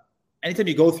 anytime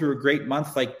you go through a great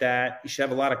month like that, you should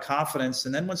have a lot of confidence.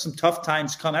 And then when some tough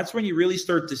times come, that's when you really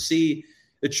start to see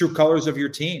the true colors of your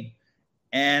team.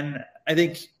 And I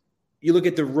think you look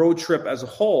at the road trip as a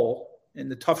whole and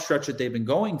the tough stretch that they've been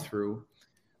going through.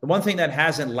 The one thing that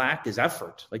hasn't lacked is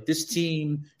effort. Like this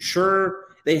team, sure,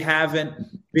 they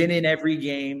haven't been in every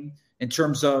game in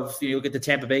terms of, you look at the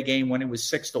Tampa Bay game when it was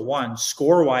 6-1,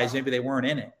 score-wise, maybe they weren't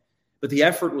in it. But the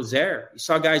effort was there. You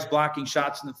saw guys blocking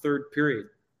shots in the third period.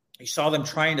 You saw them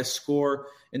trying to score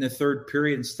in the third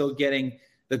period and still getting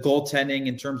the goaltending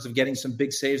in terms of getting some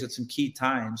big saves at some key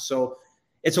times. So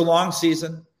it's a long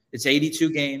season. It's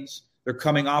 82 games. They're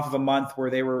coming off of a month where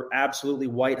they were absolutely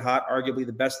white hot, arguably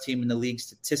the best team in the league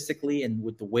statistically and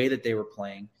with the way that they were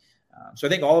playing. So I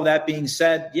think all of that being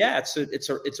said, yeah,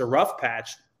 it's a rough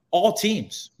patch. All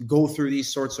teams go through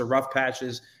these sorts of rough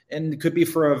patches, and it could be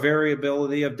for a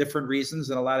variability of different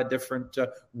reasons and a lot of different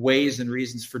ways and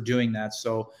reasons for doing that.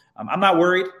 So I'm not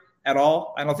worried at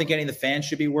all. I don't think any of the fans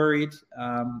should be worried.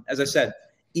 As I said,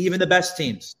 even the best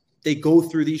teams, they go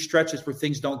through these stretches where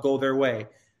things don't go their way.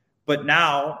 But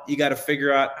now you got to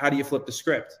figure out, how do you flip the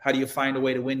script? How do you find a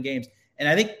way to win games? And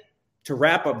I think to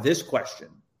wrap up this question,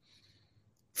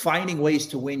 finding ways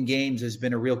to win games has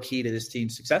been a real key to this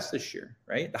team's success this year,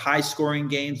 right? The high-scoring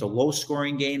games, the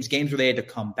low-scoring games where they had to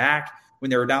come back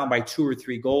when they were down by 2 or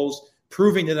 3 goals,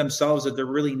 proving to themselves that they're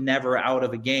really never out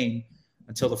of a game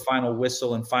until the final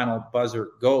whistle and final buzzer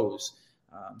goes.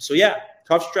 So, yeah,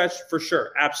 tough stretch for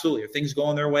sure. Absolutely. Are things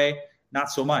going their way?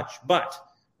 Not so much. But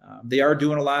They are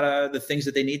doing a lot of the things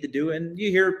that they need to do. And you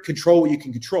hear control what you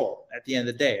can control at the end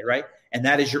of the day, right? And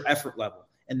that is your effort level.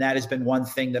 And that has been one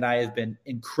thing that I have been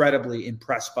incredibly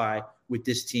impressed by with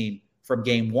this team from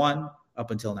game one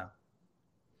up until now.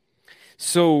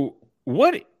 So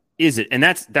what is it? And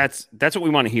that's what we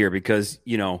want to hear, because,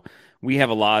 we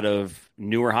have a lot of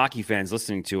newer hockey fans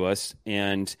listening to us,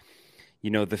 and,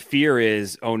 the fear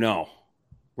is, oh no,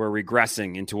 we're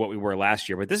regressing into what we were last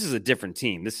year. But this is a different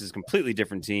team. This is a completely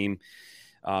different team.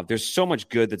 There's so much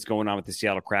good that's going on with the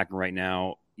Seattle Kraken right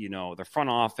now. The front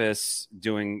office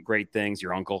doing great things,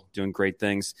 your uncle doing great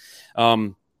things.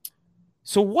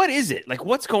 So what is it? Like,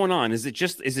 what's going on? Is it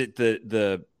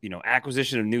the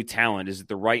acquisition of new talent? Is it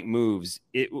the right moves?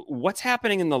 What's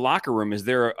happening in the locker room? Is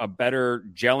there a better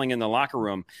gelling in the locker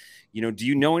room? Do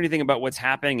you know anything about what's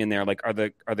happening in there? Like, are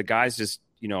the guys just,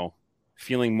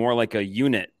 feeling more like a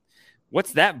unit?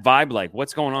 What's that vibe like?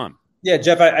 What's going on? Yeah,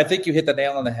 Jeff, I think you hit the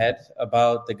nail on the head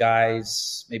about the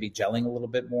guys maybe gelling a little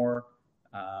bit more.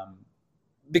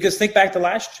 Because think back to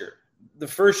last year. The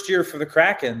first year for the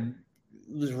Kraken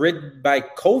was ridden by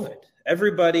COVID.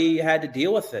 Everybody had to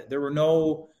deal with it. There were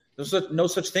no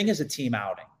such thing as a team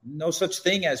outing, no such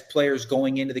thing as players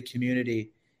going into the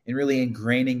community and really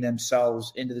ingraining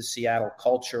themselves into the Seattle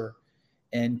culture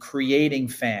and creating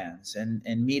fans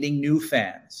and meeting new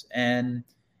fans. And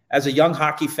as a young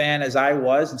hockey fan, as I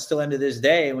was, and still into this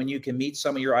day, when you can meet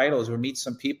some of your idols or meet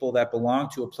some people that belong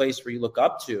to a place where you look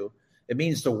up to, it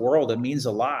means the world. It means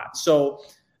a lot. So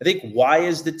I think, why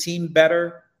is the team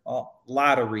better? Well, a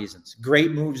lot of reasons.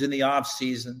 Great moves in the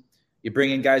offseason. You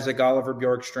bring in guys like Oliver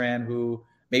Bjorkstrand, who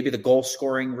maybe the goal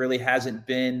scoring really hasn't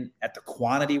been at the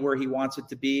quantity where he wants it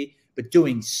to be, but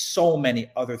doing so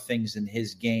many other things in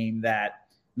his game that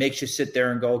makes you sit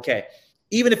there and go, okay,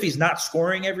 even if he's not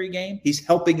scoring every game, he's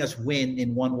helping us win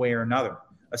in one way or another,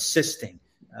 assisting,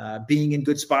 being in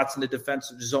good spots in the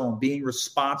defensive zone, being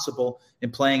responsible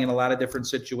and playing in a lot of different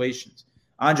situations.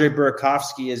 Andre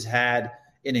Burakovsky has had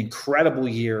an incredible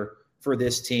year for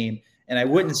this team. And I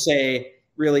wouldn't say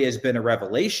really has been a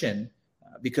revelation,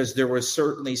 because there was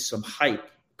certainly some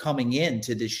hype coming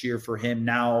into this year for him.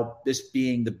 Now, this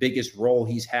being the biggest role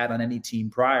he's had on any team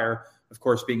prior, of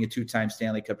course, being a two-time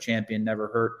Stanley Cup champion never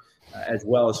hurt as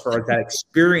well as far as that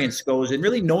experience goes and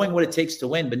really knowing what it takes to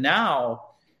win. But now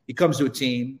he comes to a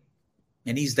team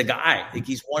and he's the guy. I think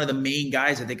he's one of the main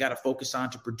guys that they got to focus on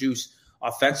to produce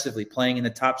offensively, playing in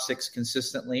the top six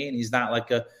consistently. And he's not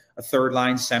like a third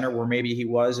line center where maybe he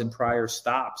was in prior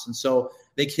stops. And so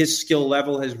I think his skill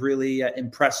level has really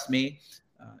impressed me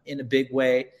in a big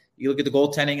way. You look at the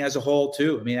goaltending as a whole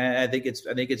too. I mean, I think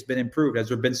it's been improved. Has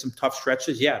there been some tough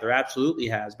stretches? Yeah, there absolutely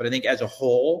has. But I think as a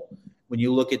whole, when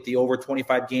you look at the over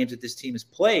 25 games that this team has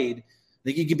played, I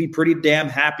think you can be pretty damn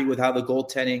happy with how the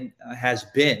goaltending has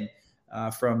been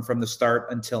from the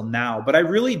start until now. But I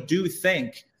really do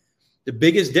think the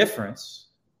biggest difference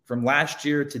from last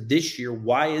year to this year,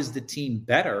 why is the team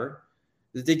better,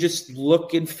 is they just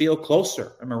look and feel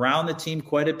closer. I'm around the team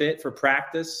quite a bit for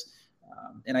practice.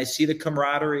 And I see the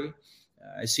camaraderie.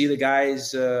 I see the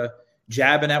guys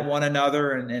jabbing at one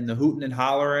another and the hooting and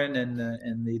hollering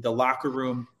and the locker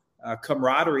room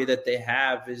camaraderie that they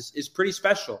have is pretty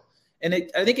special. And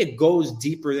I think it goes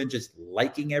deeper than just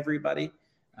liking everybody.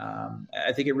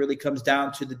 I think it really comes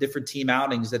down to the different team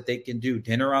outings that they can do,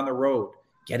 dinner on the road,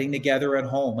 getting together at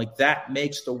home. Like, that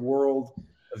makes the world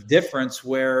of difference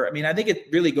where, I mean, I think it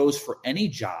really goes for any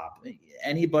job.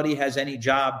 Anybody has any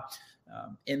job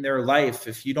in their life.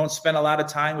 If you don't spend a lot of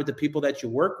time with the people that you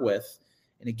work with,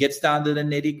 and it gets down to the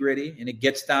nitty gritty, and it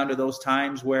gets down to those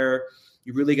times where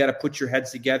you really got to put your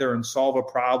heads together and solve a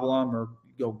problem, or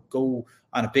go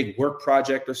on a big work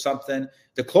project or something,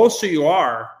 the closer you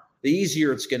are, the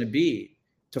easier it's going to be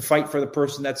to fight for the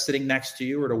person that's sitting next to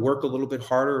you, or to work a little bit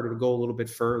harder, or to go a little bit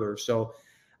further. So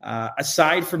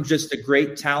aside from just a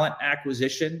great talent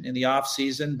acquisition in the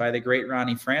offseason by the great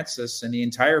Ronnie Francis and the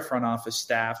entire front office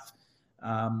staff,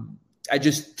 I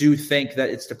just do think that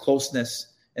it's the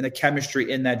closeness and the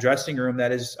chemistry in that dressing room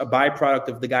that is a byproduct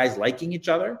of the guys liking each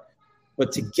other.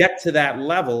 But to get to that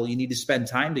level, you need to spend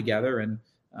time together. And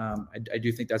I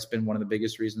do think that's been one of the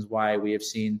biggest reasons why we have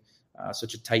seen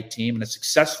such a tight team and a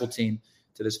successful team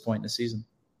to this point in the season.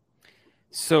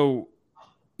 So,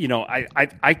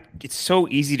 I it's so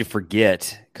easy to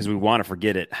forget, because we want to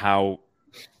forget it, how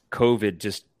COVID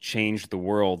just changed the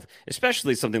world,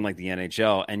 especially something like the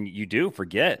NHL. And you do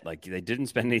forget, like, they didn't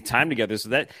spend any time together. So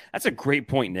that's a great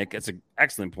point, Nick. That's an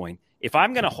excellent point. If I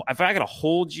got to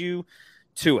hold you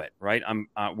to it, right?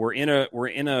 We're in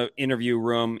a interview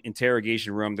room,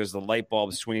 interrogation room. There's the light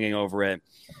bulb swinging over it.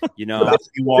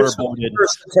 Waterboarded.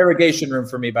 First interrogation room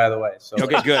for me, by the way. So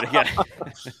okay, good. Yeah,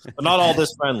 but not all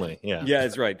this friendly. Yeah,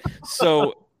 that's right.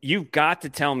 So you've got to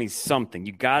tell me something.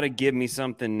 You got to give me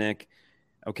something, Nick.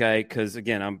 Okay, because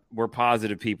again, we're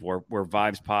positive people. We're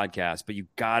Vibes Podcast, but you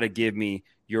got to give me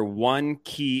your one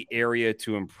key area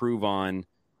to improve on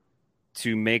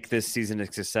to make this season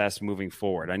a success moving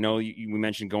forward. I know we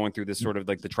mentioned going through this sort of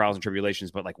like the trials and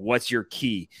tribulations, but like, what's your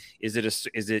key? Is it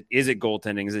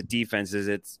goaltending? Is it defense? Is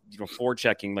it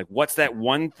forechecking? Like, what's that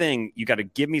one thing? You got to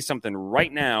give me something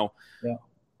right now,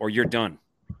 or you're done.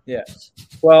 Yeah.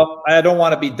 Well, I don't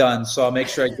want to be done, so I'll make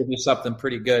sure I give you something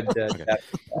pretty good, okay.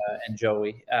 and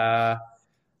Joey. I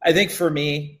think for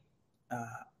me,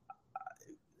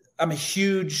 I'm a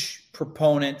huge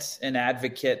proponent and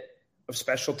advocate of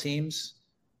special teams.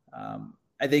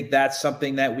 I think that's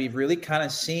something that we've really kind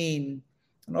of seen.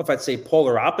 I don't know if I'd say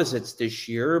polar opposites this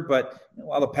year, but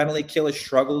while the penalty kill has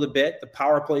struggled a bit, the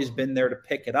power play has been there to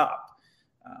pick it up.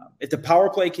 If the power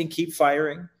play can keep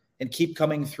firing and keep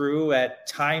coming through at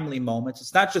timely moments,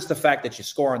 it's not just the fact that you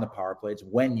score on the power play, it's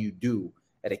when you do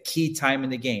at a key time in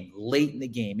the game, late in the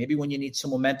game, maybe when you need some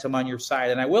momentum on your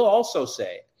side. And I will also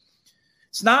say,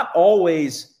 it's not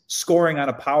always scoring on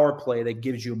a power play that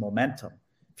gives you momentum.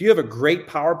 If you have a great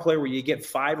power play where you get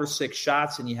 5 or 6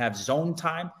 shots and you have zone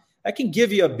time, that can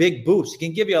give you a big boost. It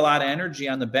can give you a lot of energy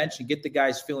on the bench and get the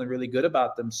guys feeling really good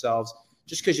about themselves.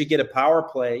 Just because you get a power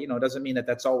play, doesn't mean that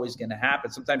that's always going to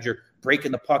happen. Sometimes you're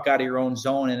breaking the puck out of your own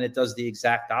zone and it does the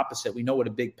exact opposite. We know what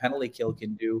a big penalty kill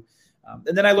can do.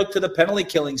 And then I look to the penalty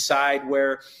killing side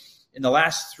where in the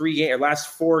last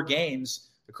 4 games,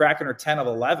 the Kraken are 10 of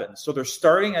 11. So they're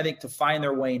starting, I think, to find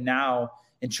their way now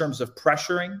in terms of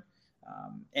pressuring.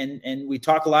 And we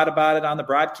talk a lot about it on the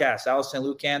broadcast. Alison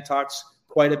Lucan talks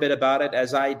quite a bit about it,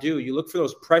 as I do. You look for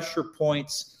those pressure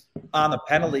points on the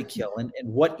penalty kill. And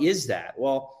what is that?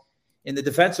 Well, in the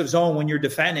defensive zone, when you're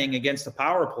defending against the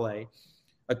power play,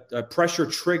 a pressure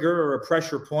trigger or a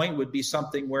pressure point would be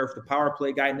something where if the power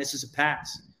play guy misses a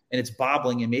pass and it's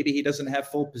bobbling and maybe he doesn't have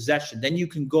full possession, then you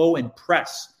can go and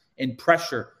press and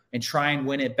pressure and try and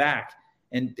win it back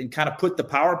and kind of put the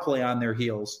power play on their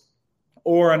heels.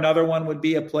 Or another one would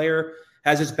be a player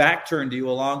has his back turned to you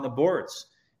along the boards.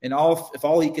 And if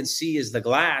all he can see is the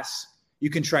glass, you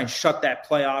can try and shut that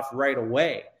play off right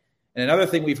away. And another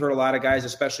thing we've heard a lot of guys,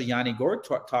 especially Yanni Gourde,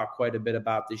 talk quite a bit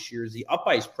about this year is the up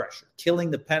ice pressure,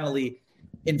 killing the penalty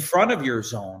in front of your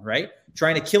zone, right?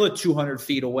 Trying to kill it 200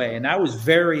 feet away. And I was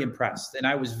very impressed and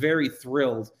I was very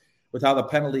thrilled with how the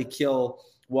penalty kill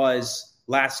was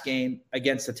last game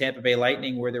against the Tampa Bay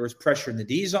Lightning, where there was pressure in the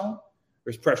D zone,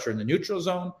 there's pressure in the neutral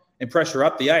zone, and pressure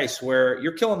up the ice, where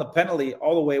you're killing the penalty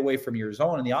all the way away from your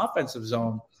zone. In the offensive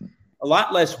zone, a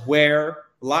lot less wear,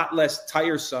 a lot less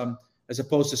tiresome, as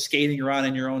opposed to skating around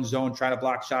in your own zone, trying to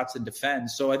block shots and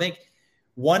defend. So I think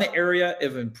one area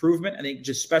of improvement, I think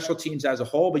just special teams as a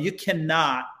whole, but you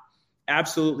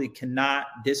absolutely cannot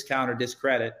discount or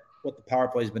discredit what the power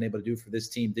play has been able to do for this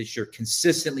team this year.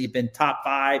 Consistently been top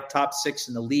 5, top 6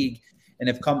 in the league and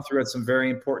have come through at some very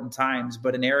important times.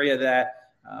 But an area that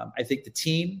I think the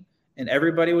team and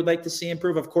everybody would like to see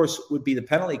improve, of course, would be the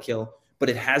penalty kill, but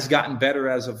it has gotten better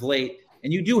as of late.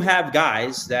 And you do have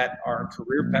guys that are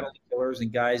career penalty killers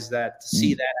and guys that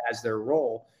see that as their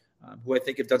role, who I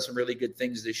think have done some really good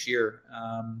things this year.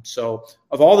 So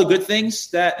of all the good things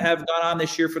that have gone on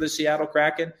this year for the Seattle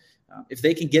Kraken, if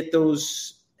they can get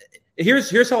those,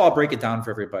 here's how I'll break it down for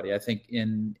everybody, I think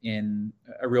in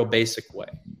a real basic way.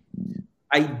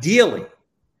 Ideally,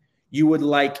 you would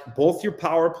like both your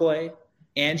power play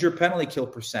and your penalty kill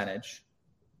percentage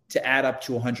to add up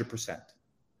to 100%.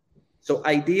 So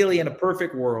ideally, in a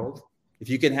perfect world, if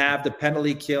you can have the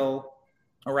penalty kill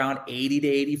around 80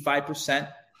 to 85%,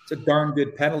 it's a darn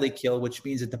good penalty kill, which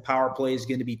means that the power play is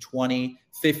going to be 20,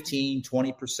 15,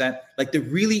 20%. Like the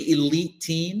really elite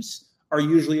teams are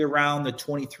usually around the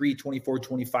 23, 24,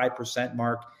 25%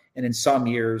 mark. And in some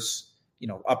years,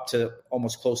 up to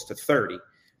almost close to 30.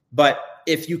 But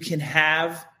if you can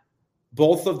have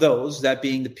both of those, that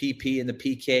being the PP and the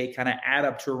PK, kind of add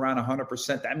up to around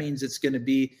 100%, that means it's going to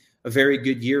be a very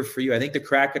good year for you. I think the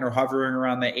Kraken are hovering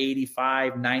around the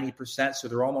 85, 90%, so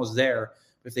they're almost there.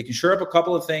 But if they can shore up a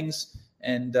couple of things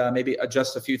and maybe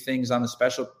adjust a few things on the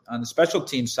special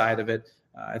team side of it,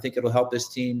 I think it'll help this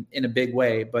team in a big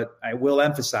way. But I will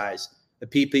emphasize the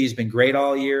PP has been great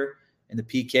all year, and the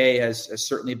PK has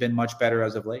certainly been much better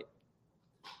as of late.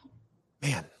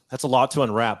 Man, That's a lot to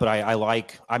unwrap, but I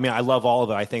love all of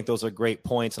it. I think those are great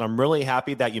points. And I'm really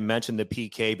happy that you mentioned the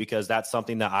PK, because that's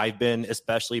something that I've been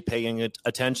especially paying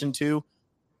attention to.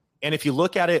 And if you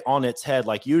look at it on its head,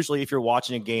 like usually if you're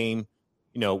watching a game,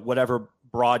 whatever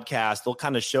broadcast, they'll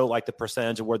kind of show like the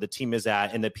percentage of where the team is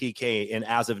at in the PK. And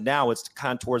as of now, it's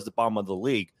kind of towards the bottom of the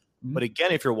league. Mm-hmm. But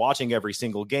again, if you're watching every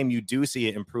single game, you do see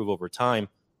it improve over time.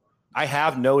 I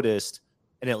have noticed,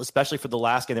 and especially for the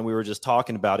last game that we were just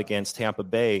talking about against Tampa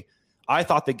Bay, I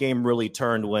thought the game really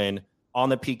turned when on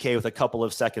the PK with a couple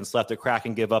of seconds left, the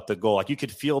Kraken give up the goal. Like you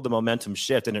could feel the momentum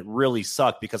shift, and it really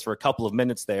sucked because for a couple of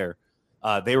minutes there,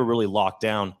 they were really locked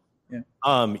down.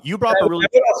 Yeah. You brought I would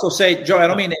also say, Joe, I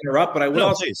don't mean to interrupt, but I would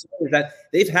also say that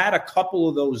they've had a couple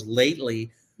of those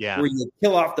lately where you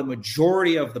kill off the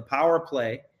majority of the power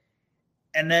play,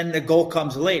 and then the goal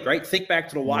comes late, right? Think back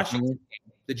to the Washington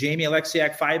game, the Jamie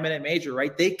Alexiak 5-minute major,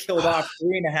 right? They killed off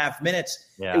 3.5 minutes.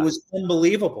 Yeah. It was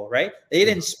unbelievable, right? They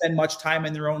didn't spend much time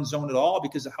in their own zone at all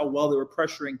because of how well they were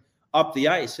pressuring up the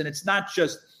ice. And it's not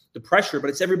just the pressure, but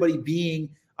it's everybody being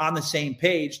on the same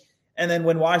page. And then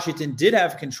when Washington did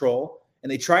have control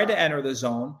and they tried to enter the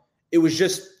zone, it was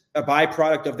just a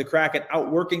byproduct of the Kraken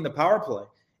outworking the power play.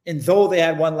 And though they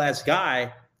had one less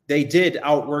guy, they did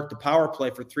outwork the power play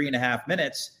for 3.5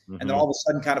 minutes. Mm-hmm. And then all of a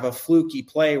sudden kind of a fluky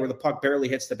play where the puck barely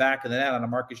hits the back of the net on a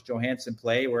Marcus Johansson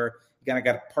play where you kind of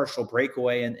got a partial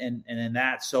breakaway and in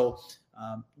that. So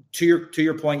to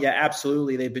your point, yeah,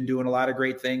 absolutely. They've been doing a lot of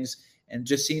great things, and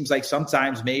just seems like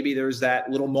sometimes maybe there's that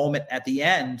little moment at the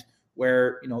end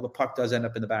where, the puck does end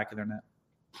up in the back of their net.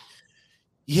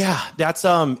 Yeah, that's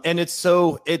and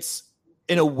it's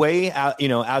in a way,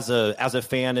 as a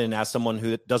fan and as someone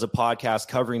who does a podcast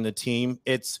covering the team,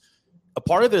 it's a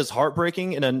part of it is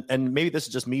heartbreaking. And maybe this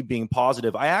is just me being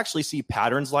positive. I actually see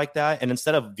patterns like that. And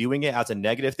instead of viewing it as a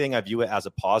negative thing, I view it as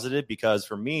a positive, because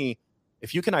for me,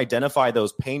 if you can identify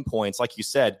those pain points, like you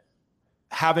said,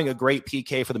 having a great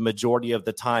PK for the majority of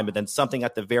the time, but then something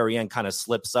at the very end kind of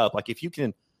slips up. Like if you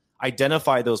can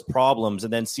identify those problems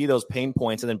and then see those pain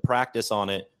points and then practice on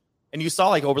it. And you saw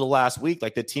like over the last week,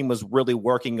 like the team was really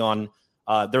working on,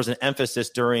 there's an emphasis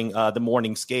during the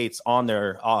morning skates on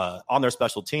their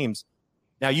special teams.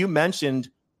 Now you mentioned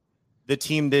the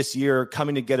team this year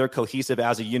coming together cohesive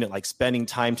as a unit, like spending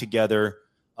time together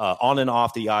on and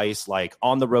off the ice, like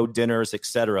on the road dinners,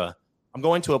 etc. I'm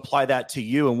going to apply that to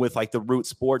you and with like the Root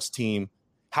Sports team.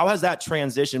 How has that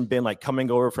transition been like coming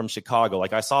over from Chicago?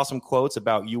 Like I saw some quotes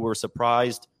about you were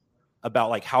surprised about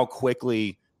like how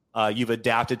quickly you've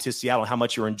adapted to Seattle and how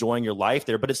much you're enjoying your life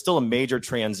there, but it's still a major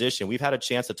transition. We've had a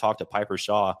chance to talk to Piper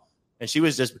Shaw, and she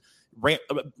was just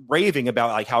raving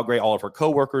about like how great all of her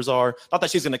coworkers are. Not that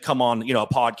she's going to come on, a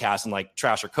podcast and like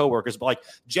trash her coworkers, but like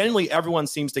generally everyone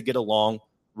seems to get along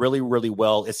really, really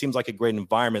well. It seems like a great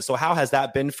environment. So how has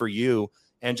that been for you?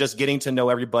 And just getting to know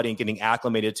everybody and getting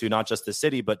acclimated to not just the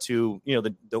city, but to,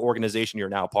 the organization you're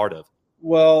now a part of?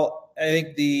 Well, I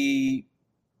think the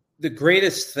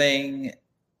greatest thing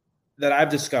that I've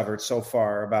discovered so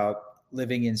far about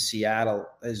living in Seattle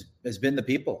has been the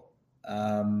people.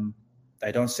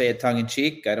 I don't say it tongue in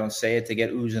cheek. I don't say it to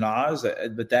get oohs and ahs,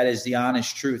 but that is the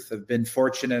honest truth. I've been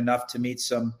fortunate enough to meet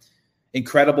some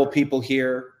incredible people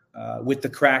here with the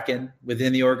Kraken,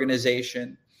 within the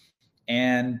organization,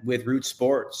 and with Root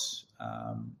Sports.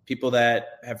 People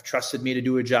that have trusted me to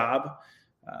do a job,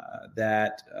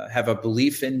 that have a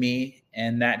belief in me,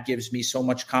 and that gives me so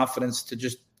much confidence to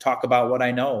just talk about what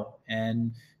I know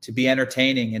and to be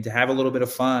entertaining and to have a little bit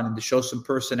of fun and to show some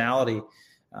personality,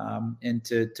 and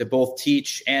to both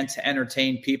teach and to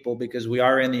entertain people, because we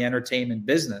are in the entertainment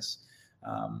business.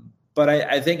 But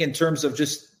I think in terms of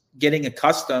just getting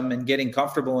accustomed and getting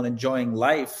comfortable and enjoying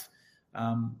life,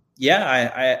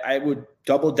 I would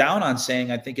double down on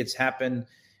saying I think it's happened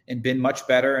and been much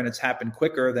better, and it's happened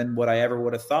quicker than what I ever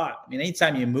would have thought. I mean,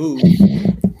 anytime you move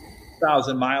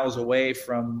 1,000 miles away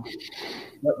from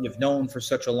what you've known for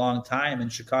such a long time,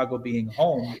 and Chicago being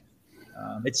home,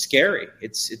 it's scary.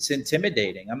 It's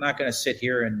intimidating. I'm not going to sit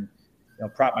here and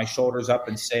prop my shoulders up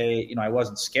and say I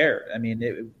wasn't scared. I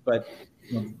mean, but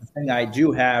the thing I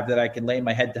do have that I can lay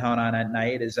my head down on at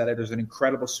night is that there's an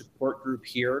incredible support group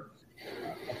here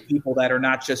of people that are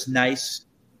not just nice,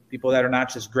 people that are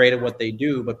not just great at what they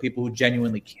do, but people who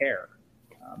genuinely care,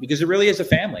 because it really is a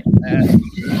family. I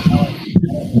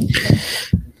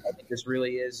think this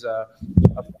really is a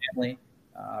family,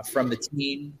 from the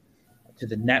team to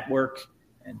the network,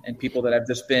 and people that have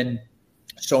just been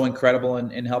so incredible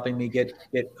in helping me get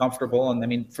comfortable. And I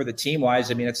mean, for the team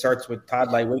wise, I mean, it starts with Todd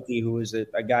Leiweke, who is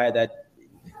a guy that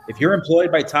if you're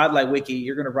employed by Todd Leiweke,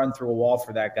 you're going to run through a wall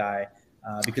for that guy.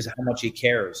 because of how much he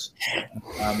cares.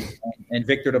 And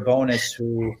Victor DeBonis,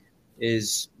 who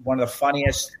is one of the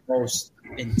funniest, most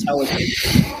intelligent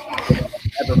I've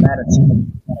ever met.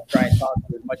 And try and talk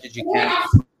to as much as you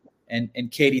can.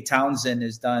 And Katie Townsend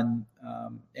has done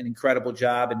an incredible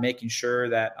job in making sure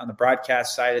that on the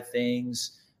broadcast side of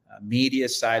things, media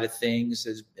side of things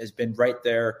has been right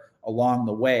there along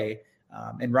the way.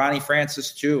 And Ronnie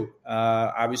Francis too,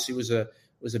 obviously was a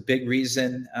big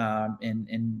reason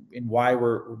in why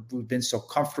we've been so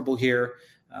comfortable here,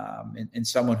 and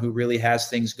someone who really has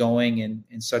things going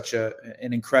in such an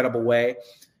incredible way.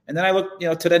 And then I look,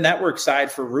 to the network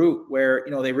side for Root, where,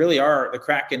 they really are, the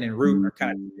Kraken and Root are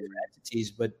kind of different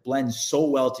entities, but blend so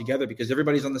well together because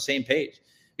everybody's on the same page,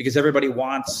 because everybody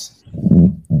wants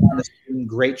a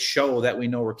great show that we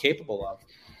know we're capable of.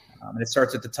 And it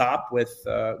starts at the top with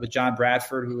John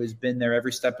Bradford, who has been there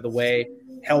every step of the way,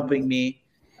 helping me,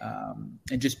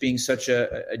 and just being such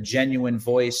a genuine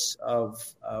voice of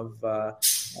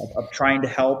trying to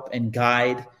help and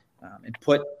guide, and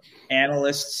put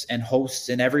analysts and hosts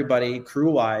and everybody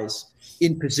crew-wise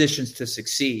in positions to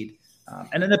succeed.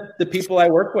 And then the people I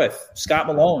work with, Scott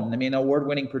Malone,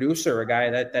 award-winning producer, a guy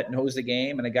that knows the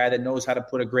game and a guy that knows how to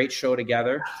put a great show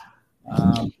together.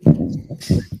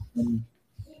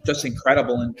 Just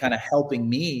incredible and kind of helping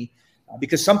me,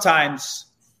 because sometimes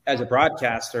as a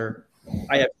broadcaster,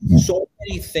 I have so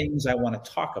many things I want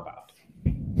to talk about.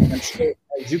 I'm sure,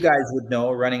 as you guys would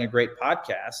know, running a great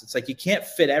podcast, it's like you can't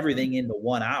fit everything into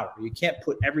 1 hour. You can't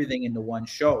put everything into one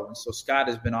show. And so Scott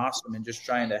has been awesome in just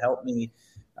trying to help me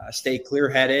stay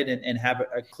clear-headed and have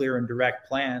a clear and direct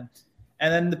plan.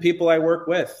 And then the people I work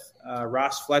with,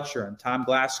 Ross Fletcher and Tom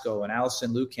Glasgow and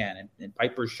Allison Lucan and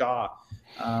Piper Shaw,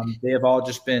 they have all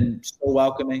just been so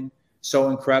welcoming,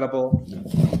 so incredible.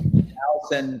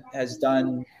 Allison has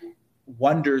done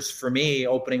wonders for me,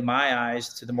 opening my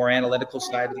eyes to the more analytical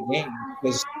side of the game,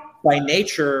 because by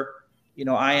nature,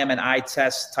 I am an eye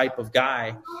test type of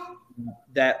guy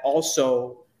that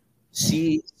also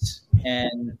sees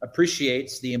and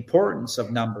appreciates the importance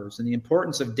of numbers and the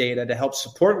importance of data to help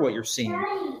support what you're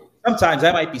seeing. Sometimes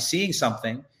I might be seeing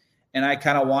something and I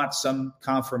kind of want some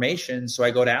confirmation. So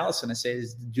I go to Allison and say,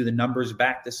 do the numbers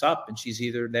back this up? And she's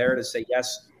either there to say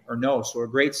yes or no. So a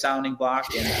great sounding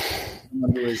block, and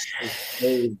someone who has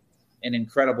made an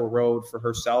incredible road for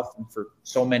herself and for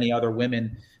so many other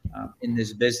women in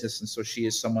this business. And so she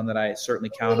is someone that I certainly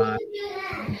count on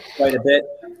quite a bit.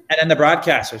 And then the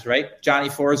broadcasters, right? Johnny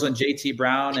Forsland, JT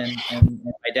Brown, and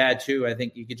my dad too. I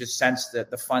think you could just sense that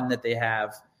the fun that they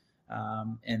have,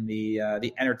 and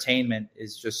the entertainment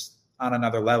is just on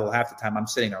another level. Half the time I'm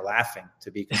sitting there laughing,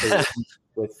 to be completely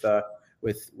with the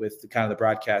kind of the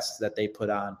broadcasts that they put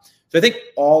on. So I think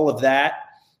all of that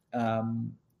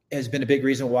has been a big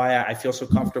reason why I feel so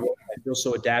comfortable. I feel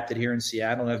so adapted here in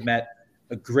Seattle, and I've met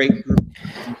a great group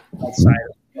outside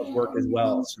of work as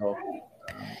well. So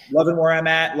loving where I'm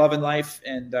at, loving life,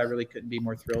 and I really couldn't be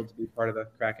more thrilled to be part of the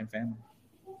Kraken family.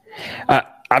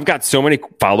 I've got so many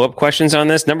follow-up questions on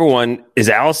this. Number one,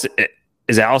 the answer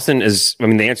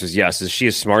is yes. Is she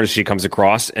as smart as she comes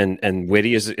across and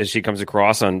witty as she comes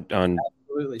across on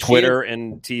Absolutely. Twitter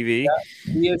and TV? Yeah,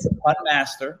 she is a pun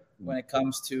master when it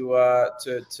comes to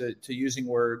using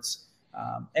words.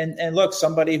 And look,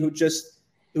 somebody who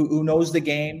knows the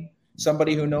game,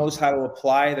 somebody who knows how to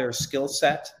apply their skill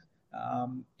set.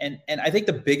 And I think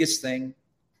the biggest thing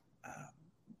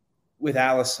with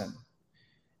Allison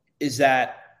is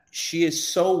that she is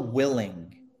so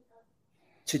willing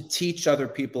to teach other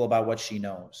people about what she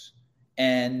knows,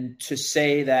 and to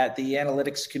say that the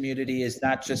analytics community is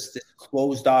not just this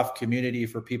closed off community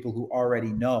for people who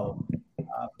already know.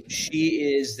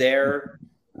 She is there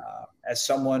as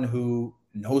someone who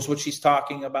knows what she's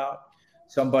talking about,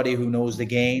 somebody who knows the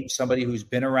game, somebody who's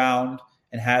been around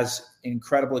and has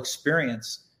incredible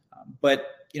experience. But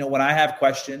when I have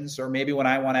questions, or maybe when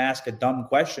I want to ask a dumb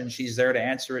question, she's there to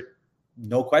answer it,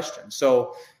 no question.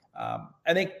 So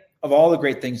I think of all the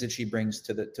great things that she brings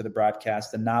to the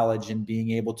broadcast, the knowledge and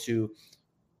being able to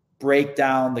break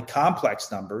down the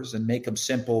complex numbers and make them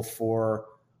simple for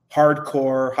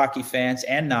hardcore hockey fans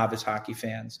and novice hockey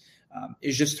fans,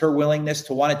 is just her willingness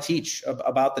to want to teach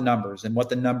about the numbers and what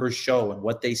the numbers show and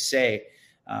what they say,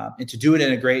 and to do it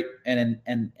in a great and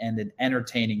an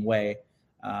entertaining way.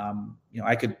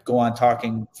 I could go on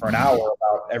talking for an hour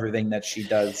about everything that she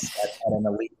does at an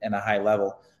elite and a high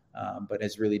level, but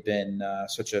has really been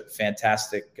such a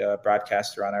fantastic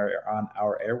broadcaster on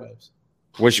our airwaves.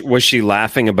 Was she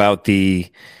laughing about the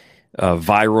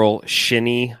viral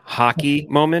shinny hockey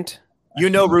moment?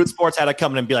 Root Sports had to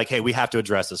come in and be like, hey, we have to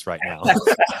address this right now.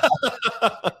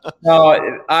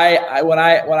 No, I when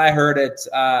I heard it,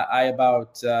 I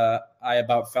about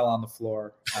fell on the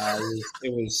floor.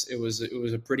 It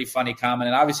was a pretty funny comment,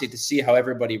 and obviously to see how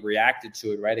everybody reacted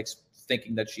to it, right?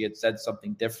 Thinking that she had said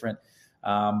something different.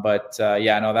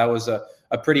 That was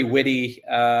a pretty witty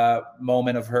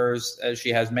moment of hers. She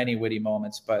has many witty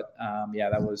moments, but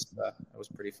that was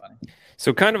pretty funny.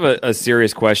 So kind of a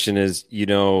serious question is,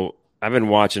 I've been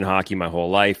watching hockey my whole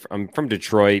life. I'm from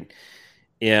Detroit,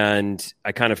 and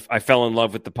I fell in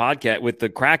love with the podcast with the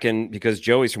Kraken because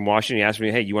Joey's from Washington. He asked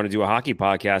me, "Hey, you want to do a hockey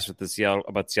podcast with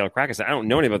about the Seattle Kraken?" I said, "I don't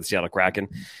know anything about the Seattle Kraken."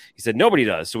 He said, "Nobody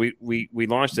does." So we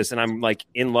launched this, and I'm like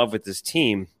in love with this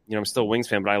team. I'm still a Wings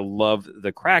fan, but I love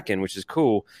the Kraken, which is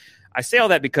cool. I say all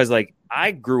that because like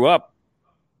I grew up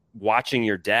watching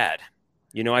your dad.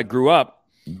 I grew up,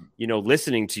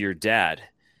 listening to your dad,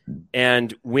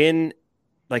 and when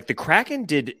like the Kraken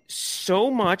did so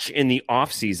much in the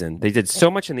offseason. They did so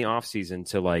much in the offseason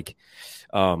to like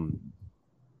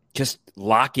just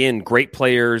lock in great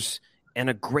players and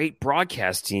a great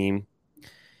broadcast team.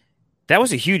 That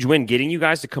was a huge win getting you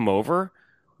guys to come over.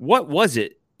 What was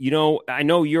it? I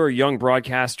know you're a young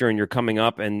broadcaster and you're coming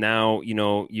up and now,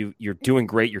 you're doing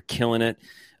great. You're killing it.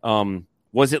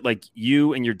 Was it like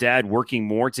you and your dad working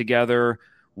more together?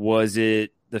 Was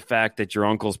it the fact that your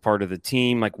uncle's part of the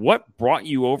team? Like, what brought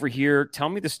you over here? Tell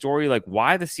me the story. Like,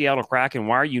 why the Seattle Kraken?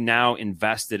 Why are you now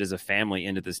invested as a family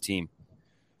into this team?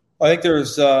 I think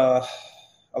there's a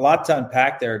lot to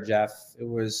unpack there, Jeff. It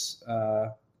was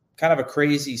kind of a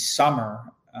crazy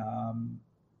summer,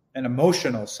 an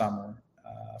emotional summer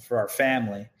for our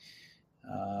family.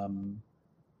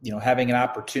 Having an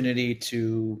opportunity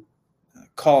to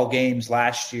call games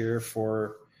last year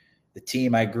for the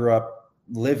team I grew up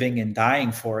living and dying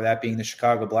for, that being the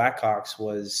Chicago Blackhawks,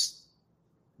 was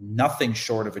nothing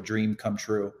short of a dream come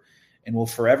true, and we'll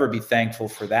forever be thankful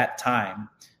for that time,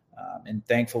 and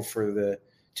thankful to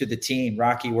the team,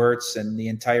 Rocky Wirtz and the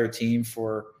entire team,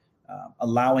 for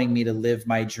allowing me to live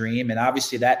my dream. And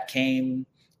obviously that came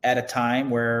at a time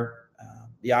where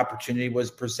the opportunity was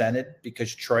presented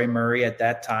because Troy Murray at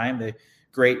that time, the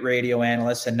great radio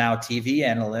analyst and now TV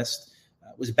analyst,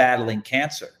 was battling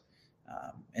cancer.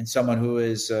 And someone who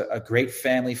is a great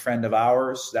family friend of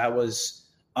ours. That was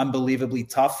unbelievably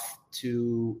tough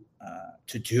to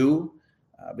do,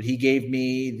 but he gave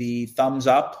me the thumbs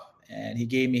up and he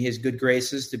gave me his good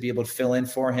graces to be able to fill in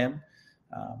for him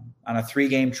on a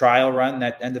 3-game trial run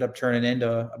that ended up turning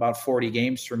into about 40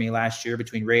 games for me last year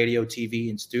between radio, TV,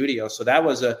 and studio. So that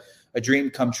was a dream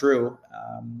come true.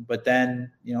 But then,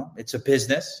 it's a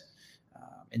business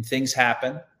and things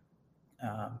happen.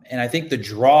 And I think the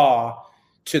draw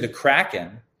to the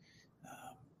Kraken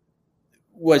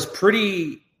was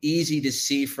pretty easy to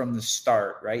see from the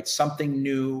start, right? Something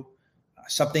new,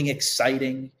 something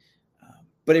exciting.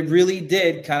 But it really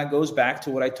did kind of goes back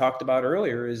to what I talked about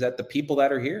earlier, is that the people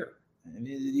that are here, I mean,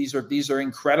 these are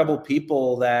incredible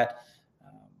people that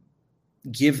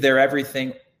give their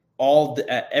everything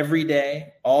every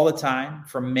day, all the time,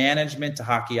 from management to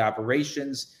hockey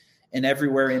operations and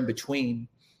everywhere in between.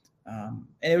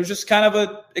 And it was just kind of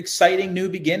an exciting new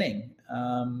beginning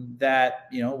that,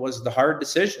 was the hard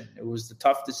decision. It was the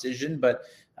tough decision, but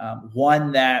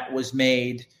one that was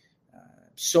made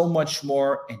so much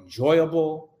more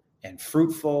enjoyable and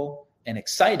fruitful and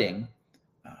exciting,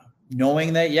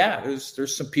 knowing that,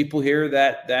 there's some people here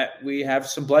that we have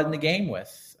some blood in the game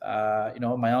with.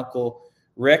 My uncle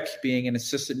Rick being an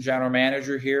assistant general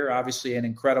manager here, obviously an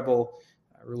incredible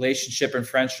relationship and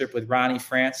friendship with Ronnie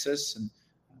Francis, and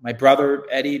my brother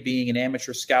Eddie being an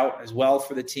amateur scout as well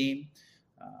for the team.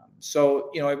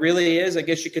 So, it really is, I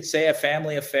guess you could say, a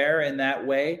family affair in that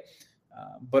way,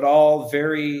 but all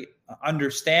very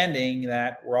understanding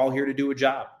that we're all here to do a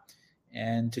job,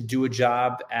 and to do a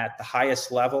job at the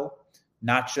highest level,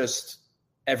 not just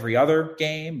every other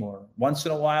game or once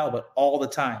in a while, but all the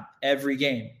time, every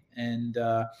game. And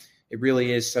it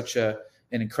really is such an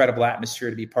incredible atmosphere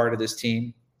to be part of this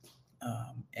team.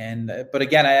 But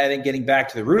again, I think getting back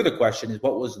to the root of the question is,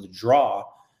 what was the draw?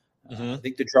 I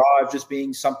think the draw of just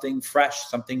being something fresh,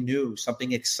 something new,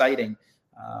 something exciting,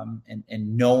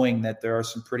 and knowing that there are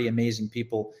some pretty amazing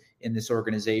people in this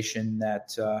organization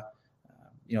that,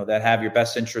 that have your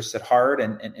best interests at heart,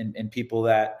 and people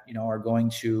that, are going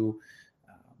to,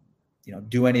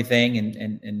 do anything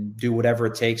and do whatever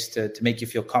it takes to make you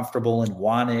feel comfortable and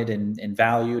wanted and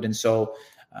valued. And so,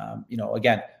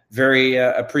 again, very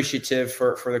appreciative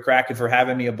for the Kraken for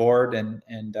having me aboard,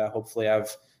 and hopefully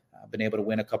I've been able to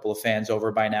win a couple of fans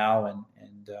over by now,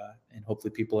 and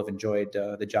hopefully people have enjoyed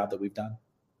the job that we've done.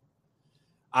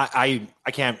 I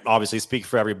can't obviously speak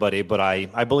for everybody, but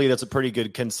I believe that's a pretty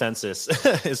good consensus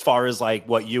as far as like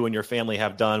what you and your family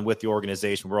have done with the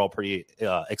organization. We're all pretty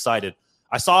excited.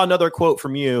 I saw another quote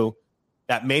from you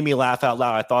that made me laugh out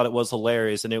loud. I thought it was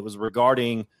hilarious, and it was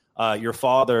regarding your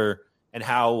father and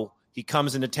how he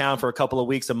comes into town for a couple of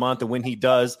weeks a month, and when he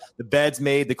does, the bed's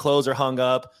made, the clothes are hung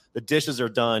up, the dishes are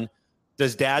done.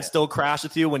 Does dad still crash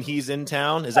with you when he's in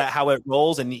town? Is that how it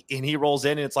rolls? And he rolls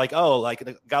in and it's like, oh, like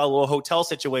got a little hotel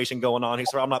situation going on.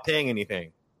 He's like, I'm not paying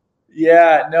anything.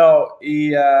 Yeah, no,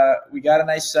 we got a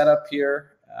nice setup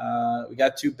here. We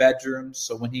got 2 bedrooms.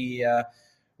 So when he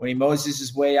moses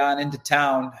his way on into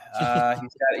town,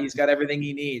 he's got everything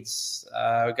he needs.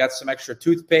 We got some extra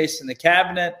toothpaste in the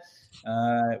cabinet.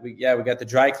 We got the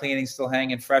dry cleaning still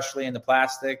hanging freshly in the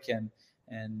plastic, and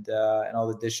all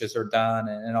the dishes are done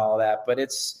and all of that. But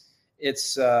it's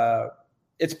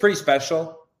pretty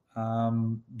special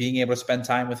being able to spend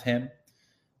time with him.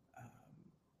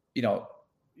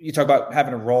 You talk about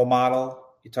having a role model.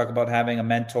 You talk about having a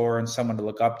mentor and someone to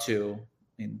look up to.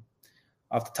 I mean,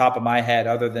 off the top of my head,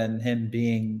 other than him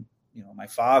being, my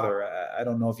father, I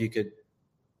don't know if you could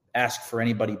ask for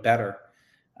anybody better.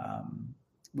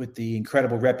 With the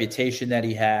incredible reputation that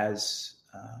he has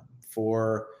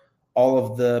for all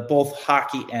of the both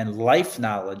hockey and life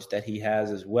knowledge that he has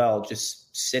as well,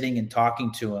 just sitting and talking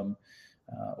to him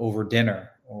over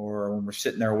dinner or when we're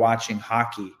sitting there watching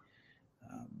hockey,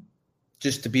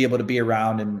 just to be able to be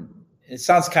around. And it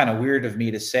sounds kind of weird of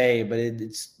me to say, but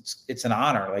it's an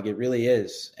honor. Like, it really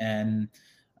is. And,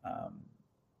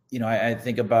 I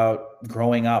think about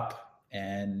growing up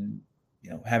and,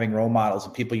 having role models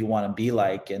and people you want to be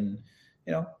like. And,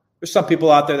 there's some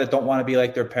people out there that don't want to be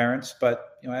like their parents,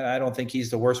 but I don't think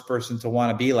he's the worst person to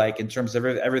want to be like in terms of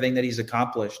everything that he's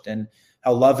accomplished and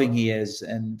how loving he is,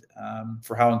 and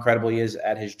for how incredible he is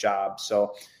at his job.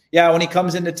 So, yeah, when he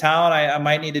comes into town, I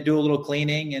might need to do a little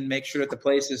cleaning and make sure that the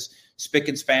place is spick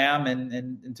and spam,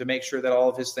 and to make sure that all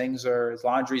of his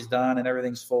laundry's done and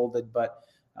everything's folded. But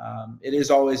it is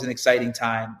always an exciting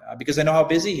time because I know how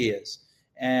busy he is.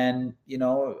 And,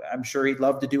 I'm sure he'd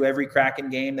love to do every Kraken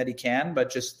game that he can,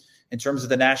 but just in terms of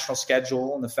the national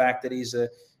schedule and the fact that he's an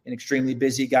extremely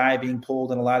busy guy being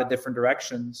pulled in a lot of different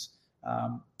directions,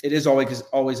 it is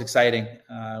always exciting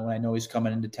when I know he's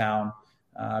coming into town,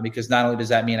 because not only does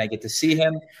that mean I get to see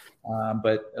him,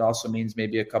 but it also means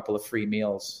maybe a couple of free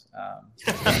meals.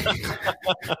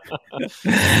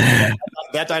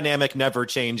 That dynamic never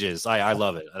changes. I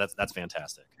love it. That's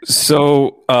fantastic.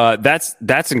 So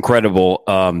that's incredible.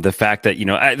 The fact that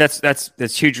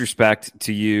that's huge respect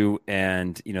to you,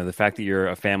 and the fact that you're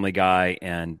a family guy,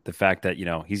 and the fact that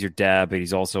he's your dad, but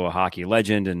he's also a hockey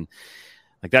legend, and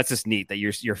like that's just neat that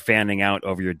you're fanning out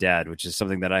over your dad, which is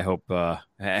something that I hope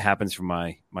happens for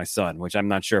my son, which I'm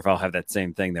not sure if I'll have that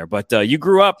same thing there. But you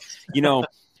grew up, in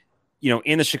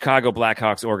the Chicago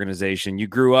Blackhawks organization. You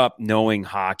grew up knowing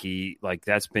hockey, like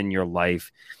that's been your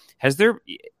life.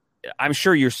 I'm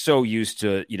sure you're so used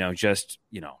to,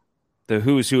 the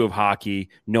who's who of hockey,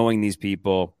 knowing these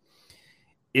people.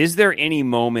 Is there any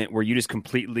moment where you just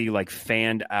completely like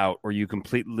fanned out, or you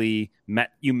completely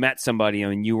met somebody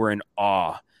and you were in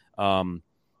awe?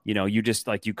 You just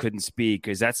like, you couldn't speak.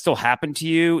 Is that still happen to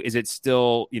you? Is it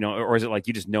still, or is it like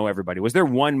you just know everybody? Was there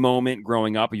one moment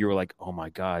growing up where you were like, oh my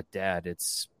God, Dad,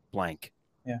 it's blank?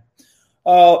 Yeah.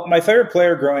 My favorite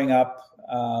player growing up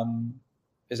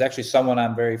is actually someone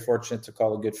I'm very fortunate to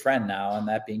call a good friend now, and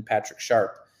that being Patrick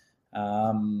Sharp.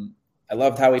 I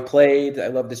loved how he played. I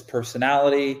loved his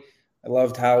personality. I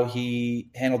loved how he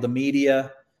handled the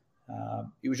media.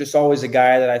 He was just always a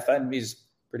guy that I thought he's a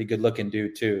pretty good looking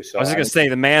dude too. So I was going to say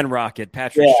the man rocket,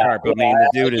 Patrick Sharp. I mean, the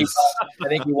dude is. I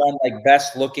think he won like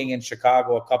best looking in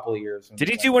Chicago a couple of years. Did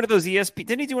he do one of those ESPN?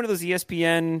 Didn't he do one of those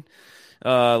ESPN?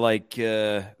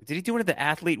 Did he do one of the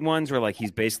athlete ones where like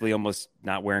he's basically almost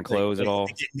not wearing clothes at all?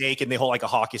 They get naked and they hold like a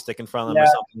hockey stick in front of them or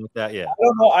something like that. Yeah,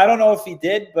 I don't know if he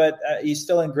did, but he's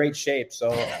still in great shape.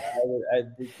 So I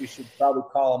think we should probably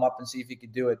call him up and see if he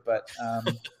could do it. But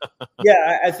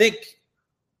I think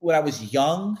when I was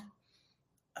young,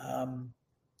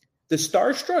 the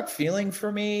starstruck feeling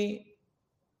for me,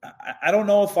 I don't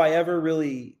know if I ever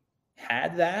really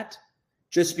had that.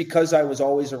 Just because I was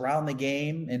always around the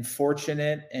game and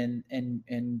fortunate and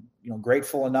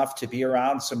grateful enough to be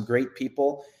around some great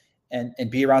people and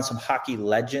be around some hockey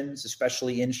legends,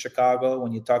 especially in Chicago.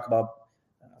 When you talk about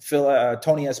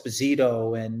Tony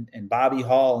Esposito and Bobby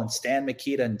Hall and Stan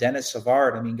Mikita and Dennis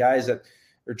Savard, I mean, guys that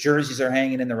their jerseys are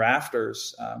hanging in the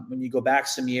rafters. When you go back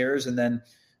some years, and then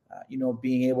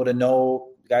being able to know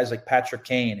guys like Patrick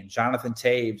Kane and Jonathan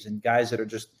Taves and guys that are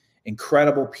just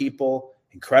incredible people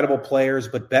incredible players,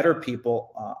 but better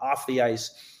people off the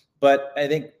ice. But I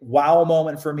think wow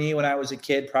moment for me when I was a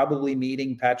kid, probably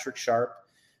meeting Patrick Sharp,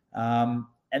 and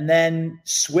then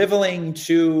swiveling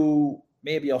to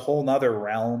maybe a whole nother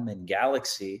realm and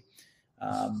galaxy.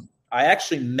 I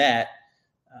actually met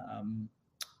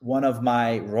one of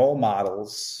my role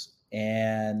models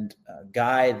and a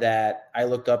guy that I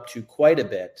looked up to quite a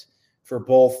bit for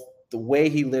both the way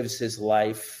he lives his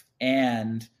life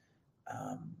and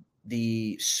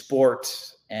the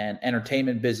sport and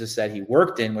entertainment business that he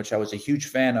worked in, which I was a huge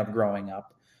fan of growing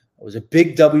up. I was a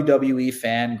big WWE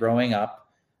fan growing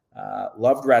up,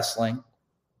 loved wrestling.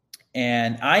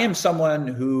 And I am someone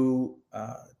who,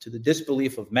 to the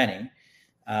disbelief of many,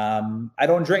 I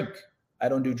don't drink. I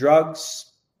don't do drugs.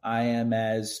 I am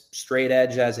as straight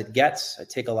edge as it gets. I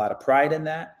take a lot of pride in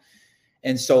that.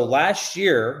 And so last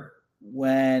year,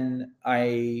 when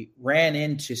I ran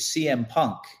into CM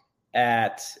Punk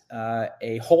at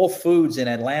a Whole Foods in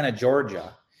Atlanta,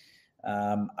 Georgia,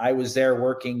 I was there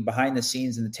working behind the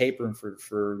scenes in the tape room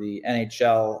for the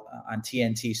NHL on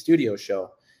TNT studio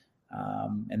show.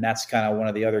 And that's kind of one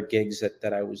of the other gigs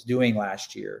that I was doing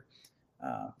last year.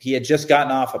 He had just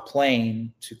gotten off a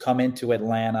plane to come into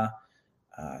Atlanta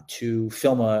to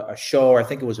film a show, or I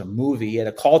think it was a movie. He had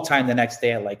a call time the next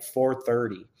day at like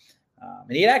 4:30.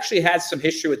 And he had actually had some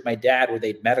history with my dad where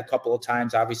they'd met a couple of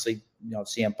times, obviously,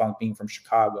 CM Punk being from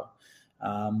Chicago.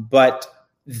 But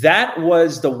that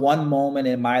was the one moment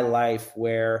in my life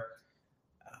where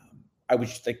I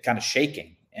was like kind of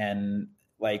shaking and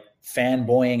like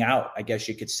fanboying out, I guess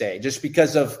you could say, just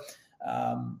because of,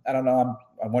 I don't know.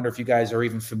 I wonder if you guys are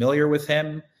even familiar with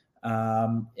him.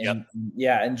 And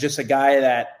just a guy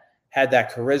that had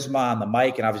that charisma on the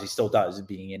mic and obviously still does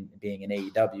being in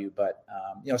AEW, but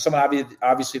someone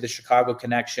obviously the Chicago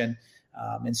connection,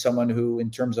 and someone who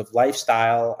in terms of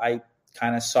lifestyle, I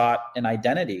kind of sought an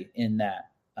identity in that.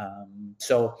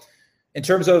 So in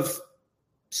terms of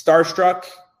starstruck,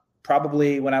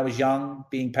 probably when I was young,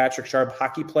 being Patrick Sharp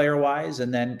hockey player wise,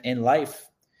 and then in life,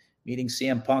 meeting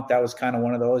CM Punk, that was kind of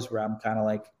one of those where I'm kind of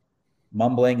like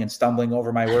mumbling and stumbling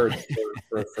over my words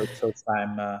for the first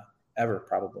time ever,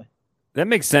 probably. That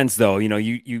makes sense, though.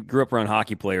 You grew up around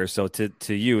hockey players, so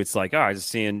to you, it's like, oh, just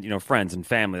seeing friends and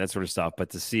family, that sort of stuff.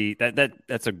 But to see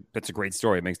that's a great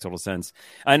story. It makes total sense.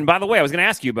 And by the way, I was going to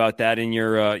ask you about that in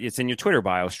your it's in your Twitter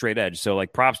bio, Straight Edge. So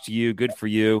like, props to you, good for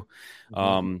you.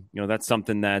 Mm-hmm. That's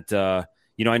something that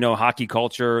I know hockey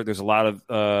culture. There's a lot of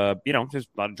there's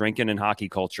a lot of drinking in hockey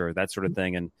culture, that sort of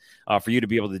thing. And for you to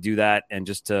be able to do that and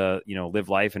just to live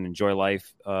life and enjoy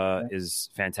life is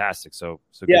fantastic. So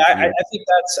yeah,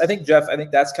 I think Jeff,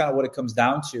 that's kind of what it comes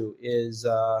down to is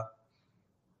I'm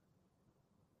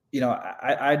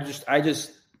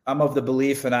of the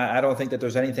belief, and I don't think that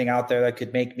there's anything out there that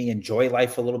could make me enjoy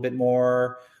life a little bit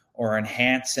more or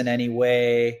enhance in any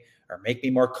way, or make me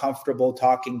more comfortable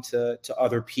talking to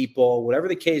other people, whatever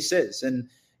the case is. And,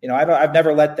 I've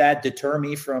never let that deter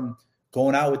me from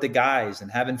going out with the guys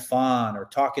and having fun or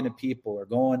talking to people or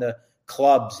going to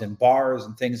clubs and bars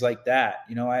and things like that.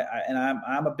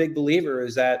 I'm a big believer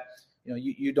is that,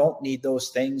 you don't need those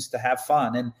things to have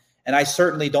fun. And I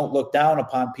certainly don't look down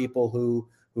upon people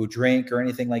who drink or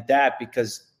anything like that,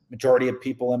 because majority of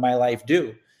people in my life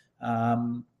do.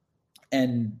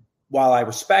 And while I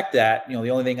respect that, the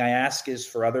only thing I ask is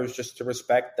for others just to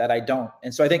respect that I don't.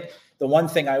 And so I think the one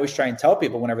thing I always try and tell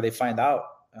people whenever they find that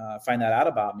out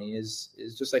about me is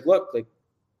just like, look, like,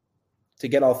 to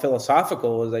get all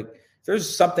philosophical, is like, if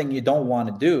there's something you don't want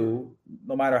to do,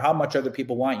 no matter how much other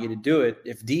people want you to do it,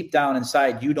 if deep down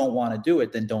inside you don't want to do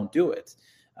it, then don't do it.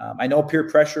 I know peer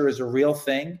pressure is a real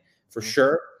thing for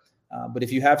sure. But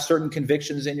if you have certain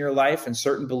convictions in your life and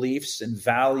certain beliefs and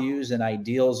values and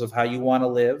ideals of how you want to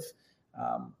live,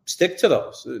 stick to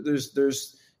those.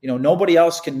 There's nobody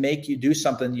else can make you do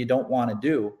something you don't want to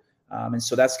do. And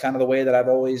so that's kind of the way that I've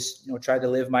always, tried to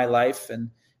live my life.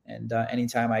 And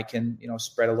anytime I can,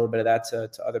 spread a little bit of that to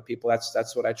other people,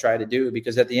 that's what I try to do,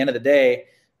 because at the end of the day,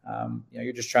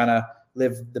 you're just trying to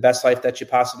live the best life that you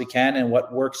possibly can. And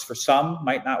what works for some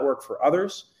might not work for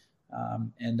others.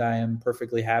 And I am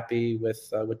perfectly happy with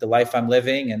the life I'm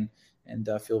living, and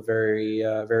feel very,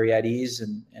 very at ease,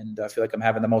 and feel like I'm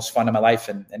having the most fun in my life,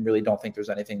 and really don't think there's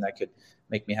anything that could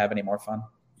make me have any more fun.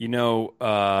 So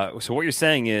what you're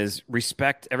saying is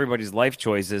respect everybody's life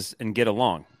choices and get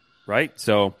along, right?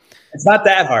 So it's not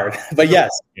that hard, but yes,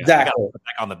 yeah, exactly.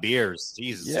 Back on the beers,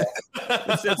 Jesus. Yeah,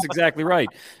 that's exactly right.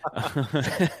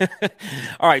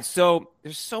 All right, so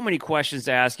there's so many questions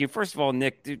to ask you. First of all,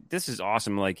 Nick, dude, this is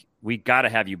awesome. Like, we got to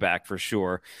have you back for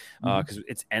sure, because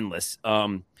it's endless.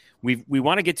 We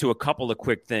want to get to a couple of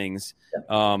quick things.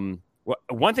 Well,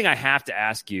 one thing I have to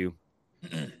ask you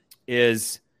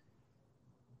is,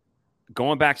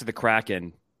 going back to the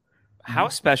Kraken, how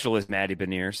special is Matty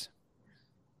Beniers?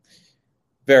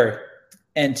 Very.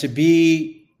 And to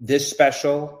be this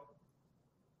special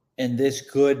and this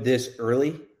good this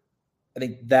early, I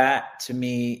think that to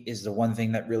me is the one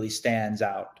thing that really stands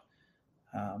out.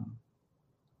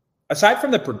 Aside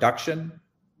from the production,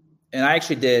 and I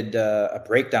actually did a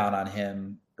breakdown on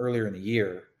him earlier in the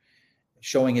year,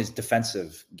 showing his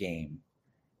defensive game.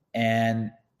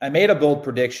 And I made a bold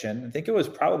prediction. I think it was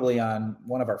probably on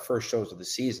one of our first shows of the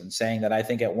season, saying that I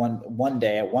think at one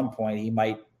day, at one point, he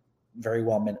might very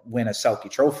well win a Selke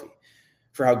Trophy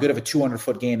for how good of a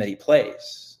 200-foot game that he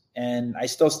plays. And I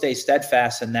still stay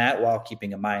steadfast in that, while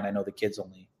keeping in mind, I know the kid's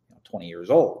only 20 years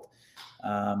old.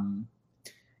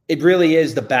 It really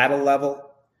is the battle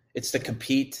level. It's the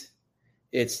compete.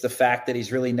 It's the fact that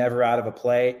he's really never out of a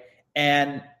play.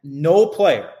 And no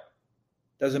player,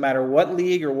 doesn't matter what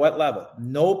league or what level,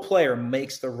 no player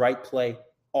makes the right play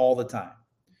all the time.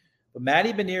 But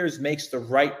Matty Beniers makes the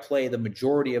right play the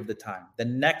majority of the time, the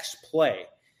next play.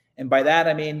 And by that,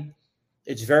 I mean,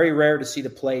 it's very rare to see the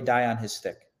play die on his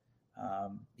stick.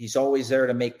 He's always there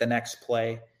to make the next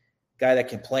play. Guy that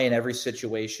can play in every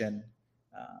situation,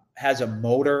 has a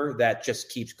motor that just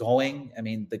keeps going. I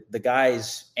mean, the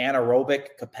guy's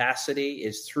anaerobic capacity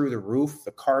is through the roof.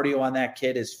 The cardio on that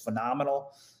kid is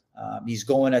phenomenal. He's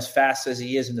going as fast as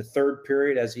he is in the third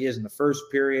period, as he is in the first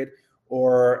period,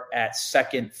 or at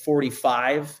second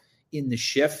 45 in the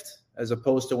shift, as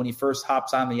opposed to when he first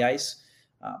hops on the ice.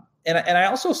 And I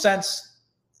also sense,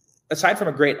 aside from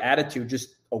a great attitude, just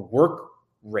a work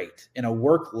rate and a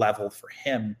work level for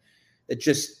him that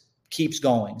just keeps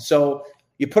going. So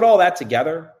you put all that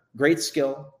together, great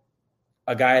skill,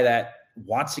 a guy that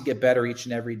wants to get better each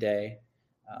and every day,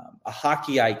 a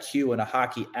hockey IQ and a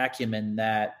hockey acumen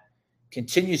that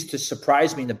continues to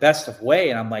surprise me in the best of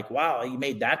way. And I'm like, wow, he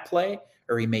made that play,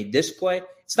 or he made this play.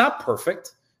 It's not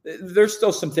perfect. There's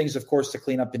still some things, of course, to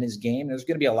clean up in his game. There's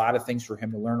going to be a lot of things for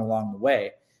him to learn along the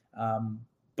way.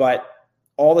 But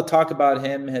all the talk about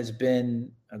him has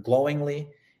been glowingly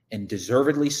and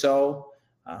deservedly so.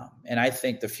 And I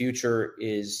think the future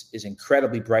is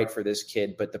incredibly bright for this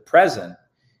kid, but the present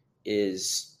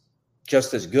is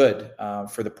just as good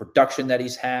for the production that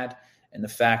he's had and the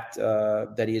fact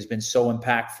that he has been so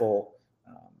impactful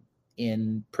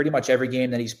in pretty much every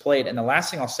game that he's played. And the last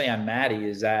thing I'll say on Matty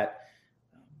is that,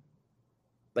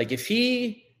 like, if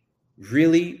he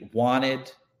really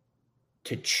wanted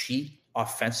to cheat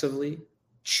offensively,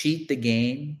 cheat the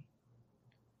game,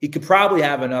 he could probably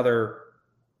have another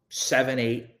 7,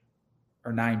 8,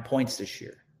 or 9 points this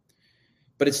year.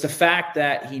 But it's the fact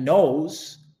that he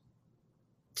knows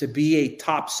to be a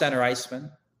top center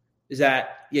iceman is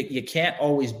that you can't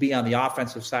always be on the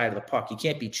offensive side of the puck. You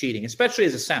can't be cheating, especially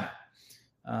as a center.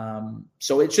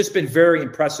 So it's just been very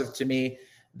impressive to me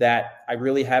that I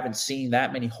really haven't seen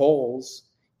that many holes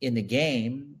in the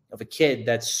game of a kid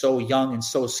that's so young and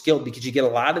so skilled, because you get a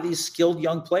lot of these skilled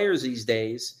young players these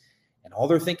days, and all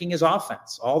they're thinking is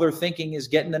offense. All they're thinking is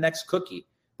getting the next cookie.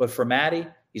 But for Matty,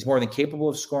 he's more than capable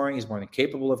of scoring. He's more than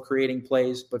capable of creating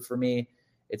plays. But for me,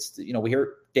 it's, we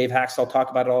hear Dave Haxtell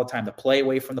talk about it all the time, the play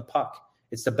away from the puck.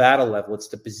 It's the battle level. It's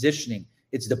the positioning.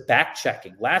 It's the back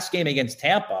checking. Last game against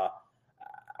Tampa,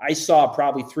 I saw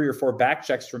probably 3 or 4 back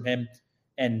checks from him,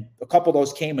 and a couple of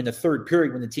those came in the third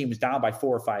period when the team was down by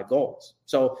 4 or 5 goals.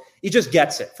 So he just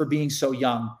gets it for being so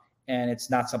young, and it's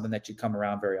not something that you come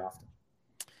around very often.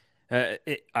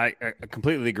 I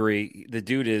completely agree. The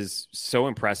dude is so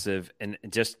impressive, and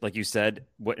just like you said,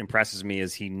 what impresses me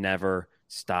is he never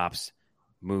stops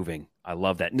moving. I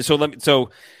love that. And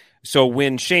so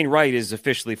when Shane Wright is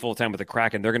officially full-time with the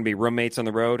Kraken, they're going to be roommates on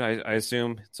the road, I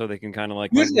assume, so they can kind of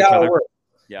like usually how it works.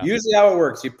 Yeah. Usually how it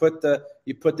works, you put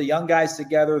the young guys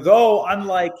together, though,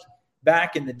 unlike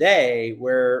back in the day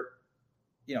where,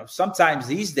 sometimes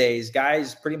these days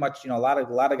guys pretty much, a lot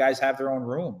of guys have their own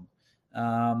room.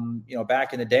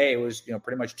 Back in the day it was,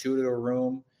 pretty much 2 to a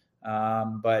room.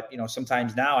 But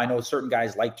sometimes now I know certain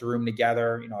guys like to room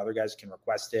together, other guys can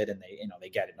request it and they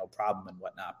get it, no problem and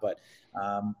whatnot. But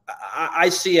I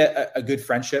see a good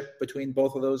friendship between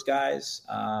both of those guys.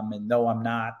 And though I'm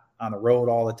not on the road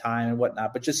all the time and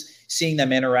whatnot, but just seeing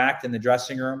them interact in the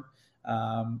dressing room,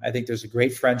 I think there's a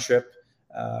great friendship,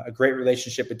 a great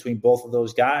relationship between both of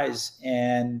those guys.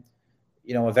 And,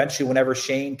 eventually whenever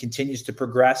Shane continues to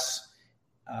progress,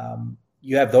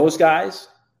 you have those guys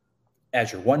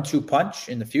as your 1-2 punch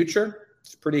in the future.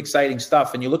 It's pretty exciting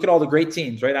stuff. And you look at all the great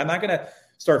teams, right? I'm not going to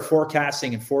start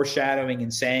forecasting and foreshadowing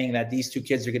and saying that these 2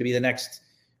 kids are going to be the next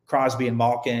Crosby and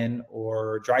Malkin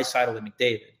or Draisaitl and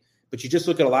McDavid. But you just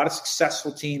look at a lot of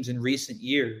successful teams in recent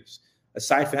years,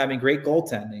 aside from having great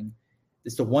goaltending,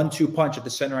 it's the 1-2 punch at the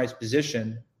center ice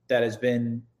position that has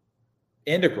been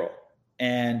integral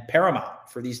and paramount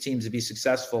for these teams to be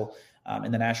successful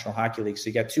in the National Hockey League. So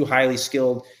you got two highly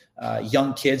skilled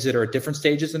young kids that are at different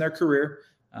stages in their career.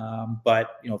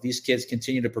 But, if these kids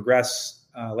continue to progress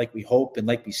like we hope and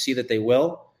like we see that they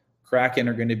will, Kraken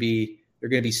are going to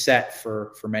be set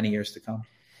for many years to come.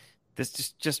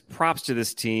 This just props to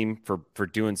this team for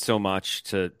doing so much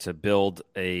to build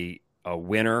a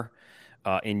winner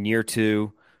in year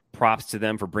 2. Props to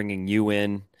them for bringing you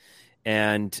in.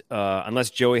 And unless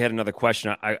Joey had another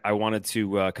question, I wanted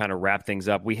to kind of wrap things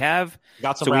up. We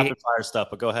got some rapid fire stuff,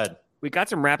 but go ahead. We got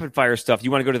some rapid fire stuff. You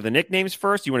want to go to the nicknames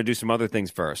first? You want to do some other things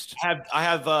first? I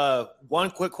have one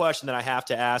quick question that I have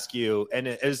to ask you, and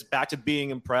it is back to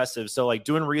being impressive. So, like,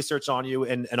 doing research on you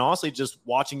and honestly just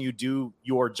watching you do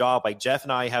your job. Like, Jeff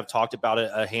and I have talked about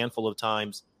it a handful of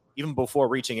times, even before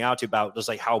reaching out to you, about just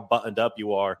like how buttoned up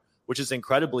you are, which is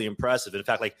incredibly impressive. In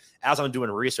fact, like, as I'm doing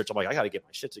research, I'm like, I got to get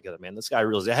my shit together, man. This guy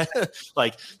really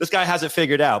like, this guy has it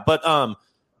figured out. But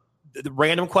the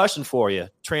random question for you: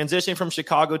 transitioning from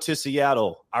Chicago to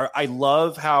Seattle. I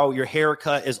love how your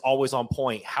haircut is always on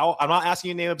point. I'm not asking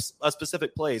you to name a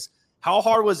specific place. How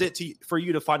hard was it for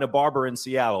you to find a barber in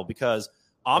Seattle? Because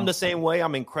I'm the same way.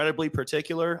 I'm incredibly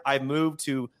particular. I've moved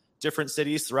to different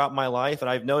cities throughout my life, and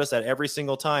I've noticed that every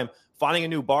single time finding a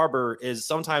new barber is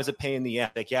sometimes a pain in the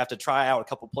ass. Like, you have to try out a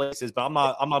couple places, but I'm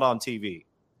not on TV.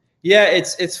 Yeah,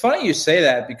 it's funny you say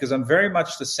that, because I'm very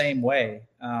much the same way.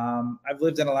 I've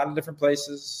lived in a lot of different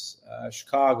places: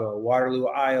 Chicago, Waterloo,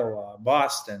 Iowa,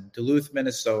 Boston, Duluth,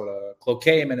 Minnesota,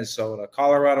 Cloquet, Minnesota,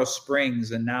 Colorado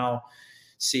Springs, and now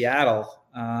Seattle,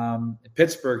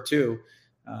 Pittsburgh too.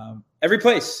 Every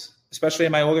place, especially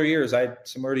in my older years,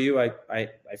 similar to you, I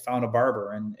found a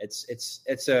barber, and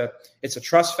it's a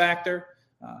trust factor,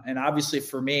 and obviously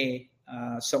for me,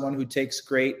 someone who takes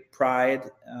great pride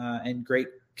and great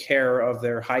care of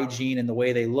their hygiene and the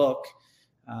way they look,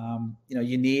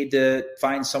 you need to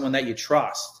find someone that you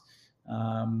trust.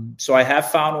 So I have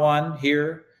found one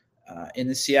here in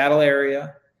the Seattle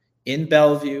area, in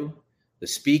Bellevue, the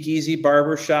Speakeasy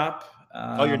Barbershop.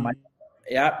 That's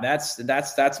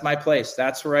my place.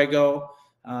 That's where I go.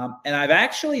 And I've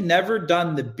actually never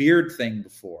done the beard thing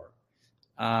before.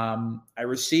 I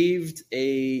received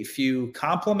a few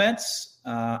compliments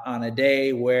on a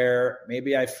day where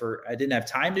maybe I didn't have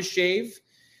time to shave,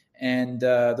 and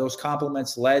those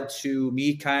compliments led to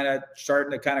me kind of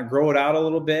starting to kind of grow it out a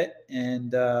little bit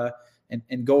and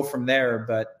go from there.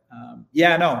 But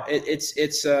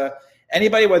it's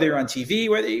anybody, whether you're on TV,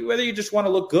 whether you just want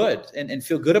to look good and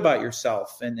feel good about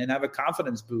yourself and have a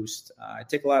confidence boost. I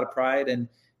take a lot of pride in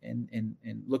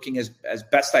looking as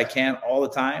best I can all the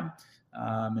time.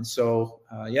 And so,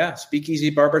 Speakeasy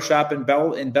Barbershop in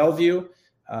Bellevue.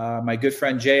 My good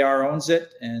friend JR owns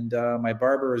it, and my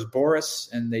barber is Boris,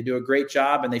 and they do a great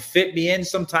job, and they fit me in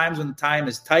sometimes when the time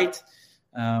is tight.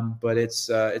 But it's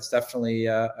definitely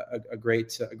a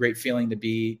great feeling to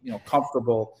be,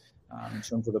 comfortable in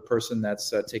terms of the person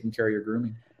that's taking care of your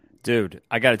grooming. Dude,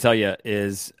 I got to tell you,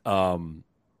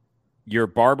 your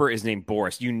barber is named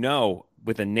Boris.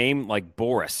 With a name like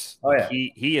Boris,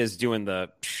 he is doing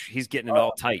he's getting it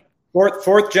all tight.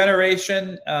 Fourth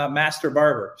generation master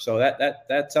barber. So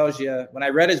that tells you. When I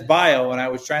read his bio and I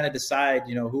was trying to decide,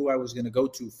 who I was going to go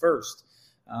to first,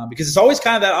 because it's always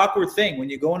kind of that awkward thing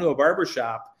when you go into a barber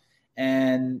shop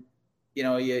and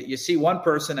you see one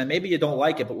person and maybe you don't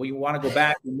like it, but when you want to go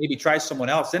back and maybe try someone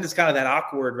else, then it's kind of that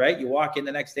awkward, right? You walk in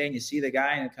the next day and you see the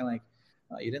guy and it's kind of like,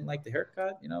 you didn't like the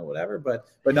haircut, whatever. But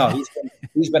no,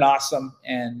 he's been awesome,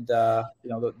 and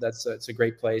it's a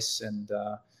great place, and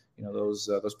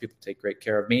those people take great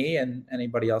care of me and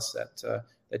anybody else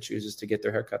that chooses to get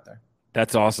their haircut there.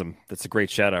 That's awesome. That's a great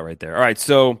shout out right there. All right,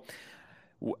 so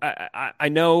I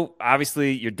know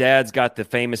obviously your dad's got the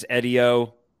famous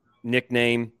Eddie-O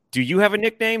nickname. Do you have a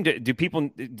nickname? Do people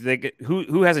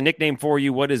who has a nickname for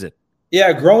you? What is it?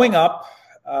 Yeah, growing up,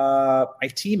 my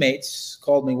teammates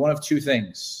called me one of two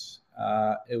things.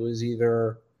 It was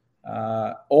either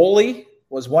Ole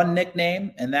was one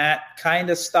nickname, and that kind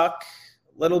of stuck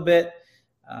a little bit.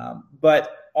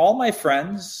 But all my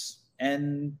friends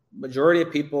and majority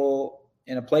of people,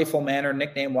 in a playful manner,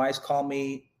 nickname-wise, call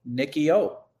me Nicky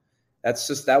O. That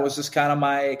was just kind of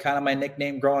my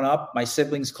nickname growing up. My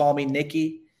siblings call me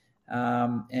Nicky.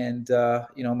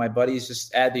 My buddies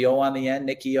just add the O on the end,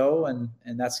 Nicky O, and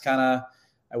that's kind of,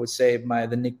 I would say,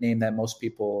 the nickname that most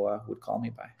people would call me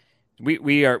by.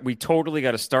 We totally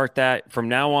got to start that from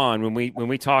now on when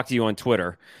we talk to you on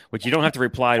Twitter, which you don't have to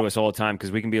reply to us all the time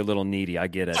because we can be a little needy. I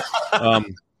get it.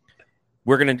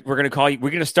 We're gonna call you.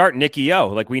 We're gonna start Nicky O.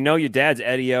 Like, we know your dad's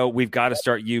Eddie O. We've got to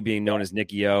start you being known as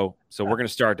Nicky O. So we're gonna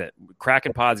start that.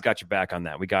 Kraken Pod's got your back on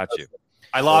that. We got you.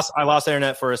 I lost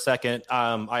internet for a second.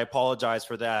 I apologize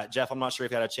for that. Jeff, I'm not sure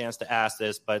if you had a chance to ask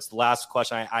this, but it's the last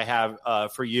question I have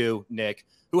for you, Nick.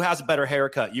 Who has a better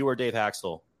haircut, you or Dave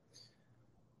Haxtell?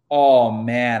 Oh,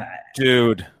 man.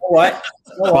 Dude. What?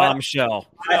 Bombshell.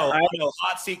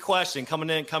 Hot seat question coming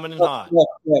in hot.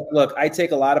 Look, I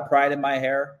take a lot of pride in my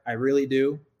hair. I really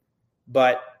do.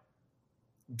 But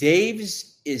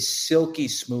Dave's is silky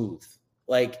smooth.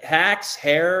 Like, Hack's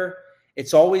hair,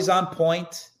 it's always on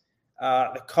point.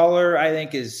 The color, I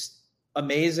think, is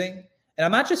amazing. And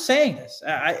I'm not just saying this.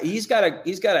 He's got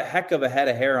a heck of a head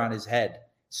of hair on his head.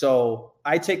 So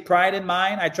I take pride in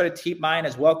mine. I try to keep mine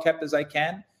as well kept as I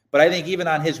can. But I think even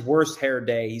on his worst hair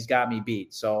day, he's got me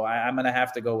beat. So I'm going to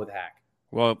have to go with Hack.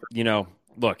 Well,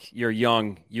 look, you're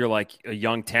young. You're like a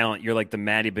young talent. You're like the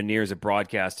Matty Beniers of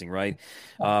broadcasting, right?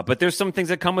 But there's some things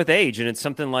that come with age, and it's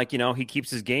something like, he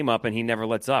keeps his game up and he never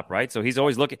lets up, right? So he's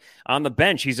always looking on the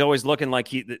bench. He's always looking like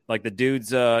the dude's,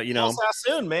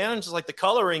 soon, man. Just like the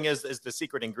coloring is the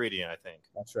secret ingredient, I think.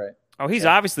 That's right. Oh, he's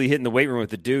obviously hitting the weight room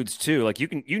with the dudes too. Like,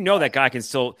 that guy can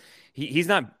still. He's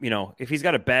not, if he's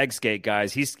got a bag skate,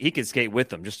 guys, he can skate with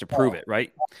them just to prove it,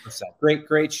 right? 100%.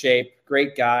 Great shape,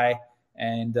 great guy,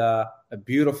 and a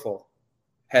beautiful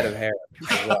head of hair.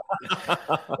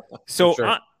 So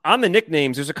sure. On the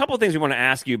nicknames, there's a couple of things we want to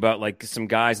ask you about, like some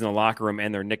guys in the locker room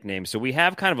and their nicknames. So we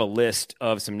have kind of a list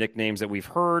of some nicknames that we've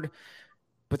heard,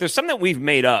 but there's some that we've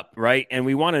made up, right? And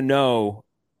we want to know,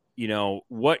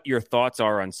 what your thoughts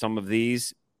are on some of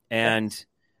these. And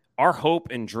our hope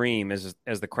and dream as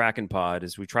the Kraken Pod,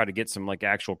 as we try to get some like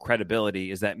actual credibility,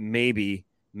 is that maybe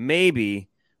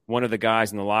one of the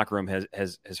guys in the locker room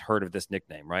has heard of this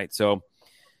nickname, right? So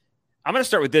I'm going to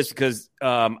start with this because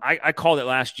I called it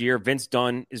last year. Vince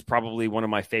Dunn is probably one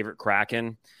of my favorite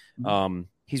Kraken.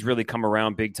 He's really come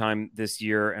around big time this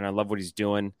year, and I love what he's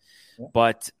doing. Yeah.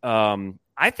 But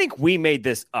I think we made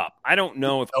this up. I don't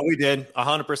know if we did.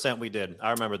 100% we did.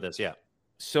 I remember this. Yeah.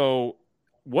 So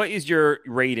what is your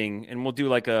rating? And we'll do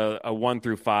like a 1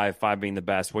 through 5, 5 being the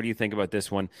best. What do you think about this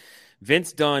one?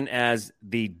 Vince Dunn as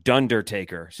the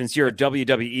Dundertaker. Since you're a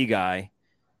WWE guy,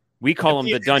 we call him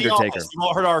the Dundertaker.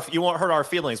 You won't hurt our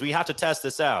feelings. We have to test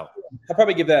this out. I'll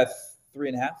probably give that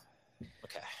 3.5.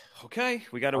 Okay.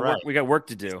 We got work. We got work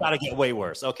to do. It's got to get way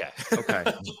worse. Okay.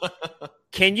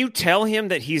 Can you tell him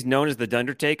that he's known as the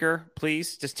Dundertaker,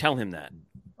 please? Just tell him that.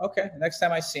 Okay. Next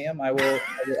time I see him, I will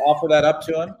offer that up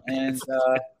to him. And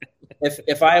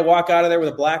if I walk out of there with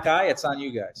a black eye, it's on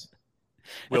you guys.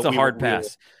 It's a hard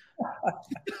pass.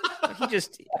 I'm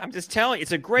just telling you,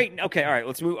 it's a great. Okay. All right.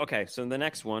 Let's move. Okay. So the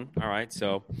next one. All right.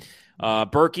 So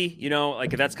Berkey,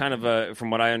 like that's kind of from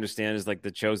what I understand is like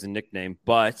the chosen nickname,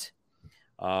 but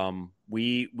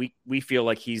we feel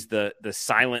like he's the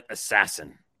silent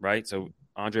assassin, right? So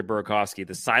Andre Burakovsky,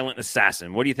 the silent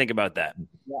assassin. What do you think about that?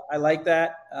 Yeah, I like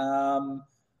that.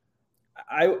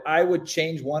 I would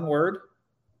change one word.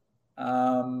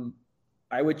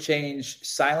 I would change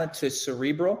silent to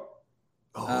cerebral.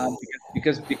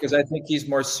 Because I think he's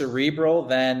more cerebral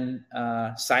than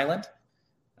silent.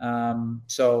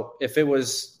 So if it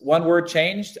was one word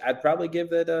changed, I'd probably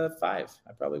give it a 5.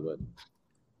 I probably would.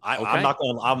 I'm not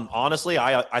going. Honestly,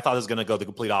 I thought it was going to go the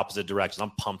complete opposite direction.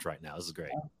 I'm pumped right now. This is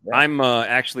great. Yeah. I'm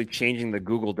actually changing the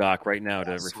Google Doc right now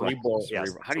to reflect.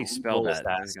 Yes. How do you spell that?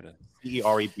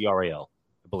 Cerebral,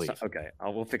 I believe. Okay,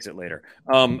 we'll fix it later.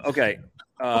 Okay.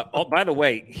 By the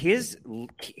way, his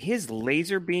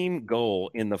laser beam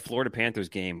goal in the Florida Panthers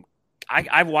game,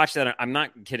 I've watched that. I'm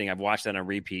not kidding. I've watched that on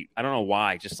repeat. I don't know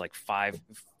why, just like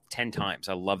 5-10 times.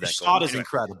 I love that. The shot is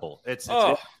incredible. And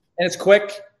it's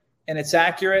quick and it's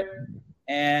accurate,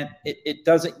 and it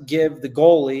doesn't give the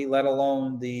goalie, let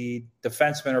alone the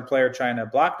defenseman or player trying to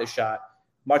block the shot,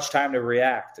 much time to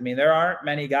react. I mean, there aren't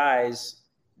many guys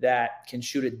that can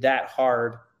shoot it that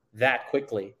hard that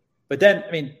quickly. But then,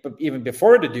 I mean, even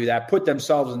before to do that, put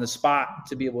themselves in the spot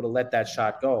to be able to let that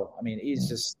shot go. I mean, he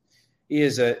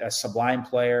is a sublime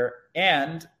player,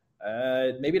 and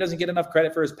maybe doesn't get enough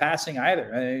credit for his passing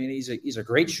either. I mean, he's a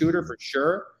great shooter for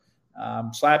sure.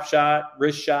 Slap shot,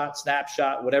 wrist shot, snap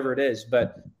shot, whatever it is,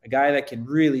 but a guy that can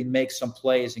really make some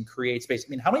plays and create space. I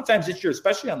mean, how many times this year,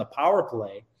 especially on the power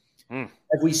play,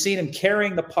 have we seen him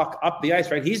carrying the puck up the ice,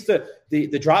 right? He's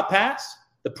the drop pass,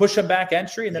 the push him back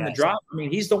entry, and then the drop. I mean,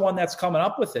 he's the one that's coming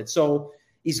up with it. So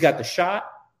he's got the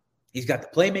shot, he's got the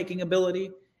playmaking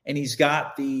ability, and he's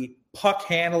got the puck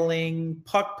handling,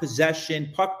 puck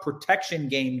possession, puck protection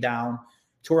game down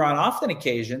to where on often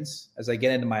occasions, as I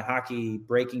get into my hockey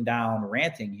breaking down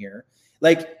ranting here,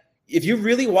 like if you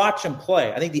really watch him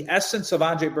play, I think the essence of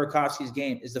Andre Burakovsky's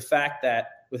game is the fact that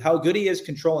with how good he is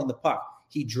controlling the puck,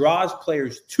 he draws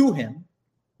players to him,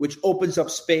 which opens up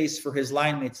space for his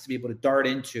line mates to be able to dart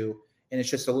into. And it's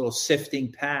just a little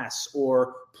sifting pass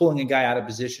or pulling a guy out of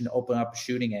position to open up a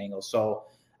shooting angle. So,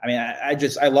 I mean,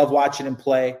 I love watching him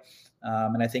play.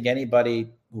 And I think anybody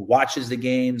who watches the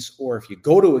games, or if you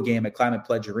go to a game at Climate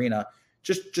Pledge Arena,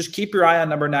 just keep your eye on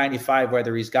number 95,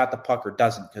 whether he's got the puck or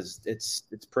doesn't, because it's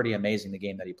pretty amazing the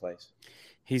game that he plays.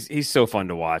 He's so fun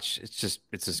to watch. It's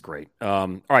just great.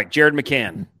 All right, Jared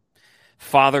McCann,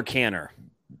 Father Canner.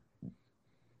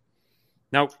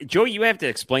 Now, Joey, you have to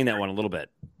explain that one a little bit.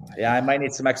 Yeah, I might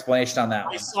need some explanation on that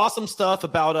one. I saw some stuff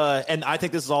about and I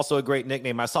think this is also a great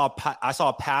nickname. I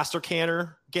saw Pastor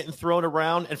Canner getting thrown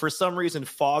around, and for some reason,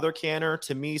 Father Canner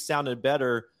to me sounded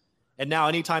better. And now,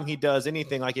 anytime he does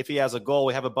anything, like if he has a goal,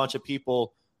 we have a bunch of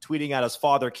people tweeting at us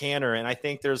Father Canner, and I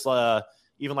think there's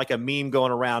even like a meme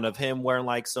going around of him wearing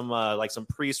like some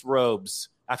priest robes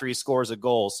after he scores a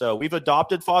goal. So we've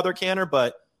adopted Father Canner,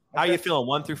 but how are you feeling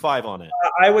 1 through 5 on it?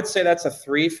 I would say that's a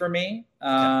 3 for me.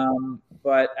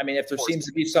 But I mean, if there seems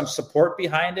to be some support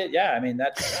behind it, yeah, I mean,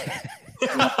 that's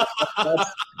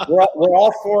we're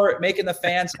all for making the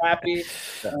fans happy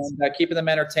and keeping them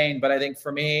entertained. But I think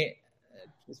for me,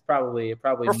 it's probably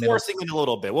we're forcing it a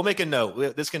little bit. We'll make a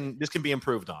note. This can be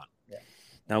improved on. Yeah.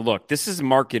 Now, look, this is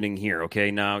marketing here. Okay,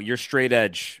 now you're straight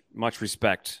edge, much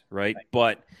respect, right?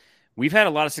 But we've had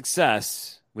a lot of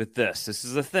success with this. This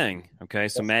is a thing. Okay,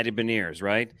 so Matty Beniers,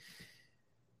 right?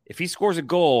 If he scores a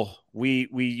goal, we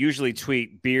usually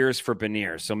tweet beers for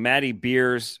Beniers. So Matty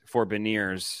beers for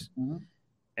Beniers. Mm-hmm.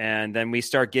 And then we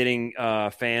start getting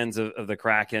fans of the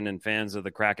Kraken and fans of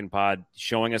the Kraken pod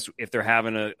showing us if they're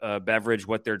having a beverage,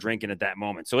 what they're drinking at that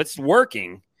moment. So it's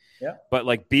working. Yeah. But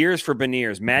like beers for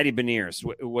Beniers, Matty Beniers,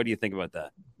 what do you think about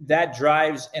that? That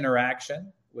drives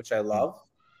interaction, which I love.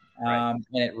 Right. And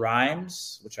it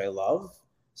rhymes, which I love.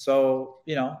 So,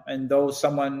 and though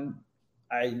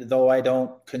I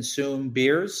don't consume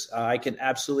beers, I can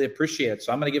absolutely appreciate it.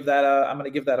 So I'm going to give that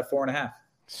a 4.5.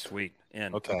 Sweet.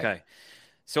 And okay.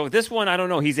 So this one, I don't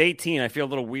know. He's 18. I feel a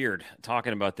little weird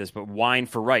talking about this, but Wine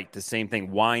for Right, the same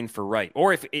thing. Wine for Right.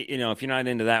 Or if you're not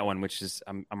into that one, which is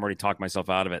I'm already talking myself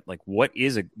out of it. Like, what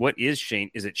is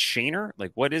Shane? Is it Shaner?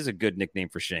 Like, what is a good nickname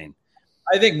for Shane?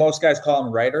 I think most guys call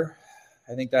him Writer.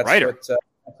 I think that's Writer.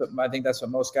 I think that's what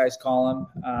most guys call him.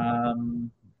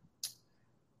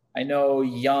 I know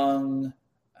a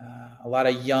lot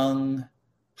of young,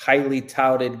 highly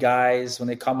touted guys, when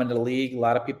they come into the league, a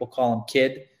lot of people call him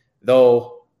Kid,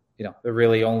 though, there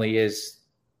really only is,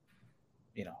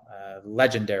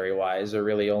 legendary wise, there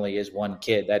really only is one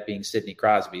Kid, that being Sidney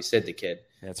Crosby, Sid the Kid.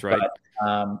 That's right. But,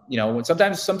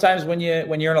 sometimes when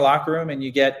you're in a locker room and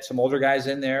you get some older guys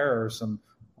in there or some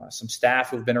staff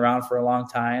who've been around for a long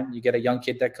time, you get a young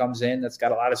kid that comes in that's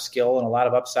got a lot of skill and a lot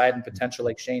of upside and potential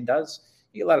like Shane does.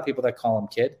 You get a lot of people that call him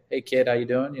Kid. Hey, Kid, how you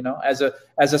doing? As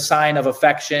a sign of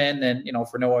affection and,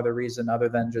 for no other reason other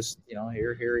than just,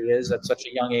 here he is at such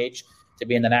a young age to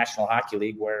be in the National Hockey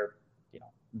League where,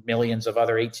 millions of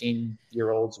other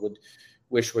 18-year-olds would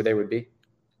wish where they would be.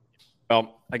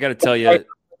 Well, I got to tell you.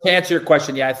 To answer your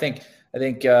question, yeah, I think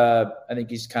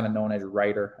he's kind of known as a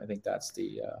Writer. I think that's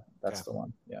the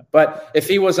one. Yeah. But if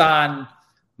he was on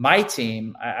my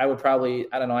team, I would probably,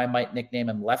 I don't know, I might nickname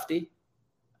him Lefty.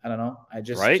 I don't know.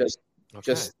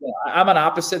 I'm an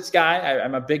opposites guy.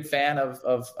 I'm a big fan of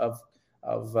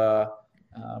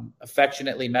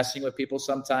affectionately messing with people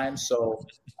sometimes. So,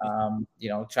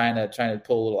 trying to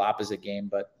pull a little opposite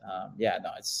game, but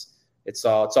it's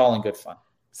all in good fun.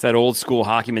 It's that old school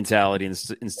hockey mentality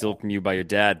instilled from you by your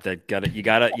dad that you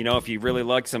gotta, if you really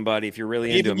like somebody, if you're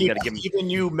really into them, you gotta give them.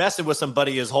 Even you messing with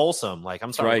somebody is wholesome. Like,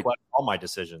 I'm sorry to question all my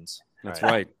decisions. That's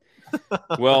right.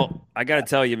 Well, I got to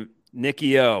tell you,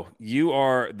 Nicky O, you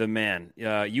are the man.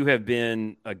 You have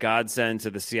been a godsend to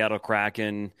the Seattle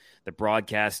Kraken, the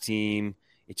broadcast team.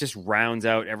 It just rounds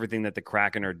out everything that the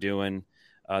Kraken are doing.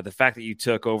 The fact that you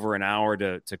took over an hour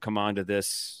to come on to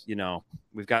this,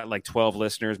 we've got like 12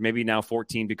 listeners, maybe now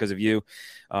 14 because of you,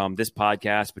 this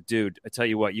podcast. But, dude, I tell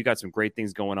you what, you got some great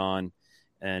things going on,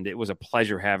 and it was a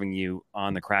pleasure having you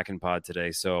on the Kraken pod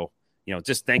today. So,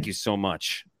 just thank you so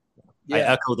much. Yeah.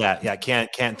 I echo that. Yeah,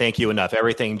 can't thank you enough.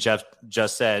 Everything Jeff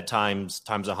just said times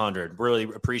 100. Really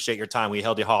appreciate your time. We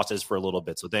held you hostage for a little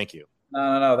bit, so thank you.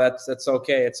 No, that's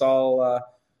okay. It's all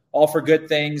for good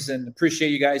things, and appreciate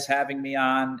you guys having me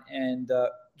on. And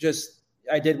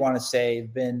I did want to say,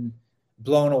 been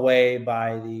blown away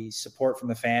by the support from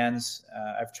the fans.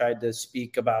 I've tried to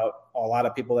speak about a lot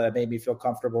of people that have made me feel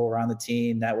comfortable around the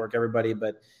team, network, everybody.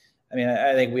 But I mean,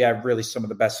 I think we have really some of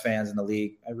the best fans in the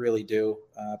league. I really do.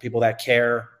 People that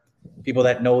care, people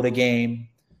that know the game,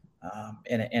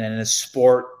 and in a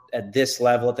sport at this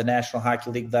level, at the National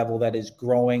Hockey League level, that is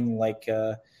growing like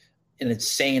an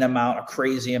insane amount, a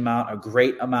crazy amount, a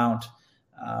great amount.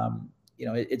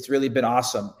 It's really been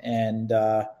awesome. And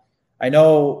I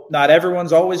know not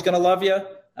everyone's always going to love you,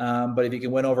 but if you can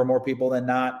win over more people than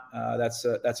not, that's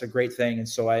a great thing. And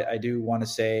so I do want to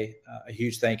say a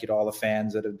huge thank you to all the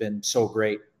fans that have been so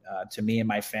great to me and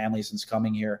my family since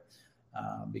coming here,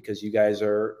 because you guys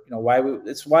are,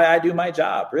 it's why I do my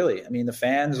job, really. I mean, the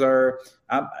fans are,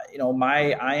 I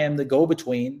am the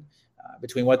go-between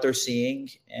between what they're seeing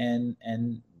and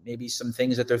maybe some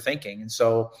things that they're thinking. And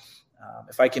so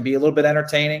if I can be a little bit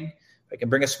entertaining, if I can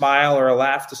bring a smile or a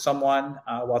laugh to someone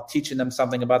while teaching them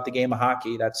something about the game of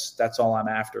hockey, that's all I'm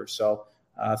after. So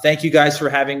thank you guys for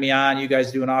having me on. You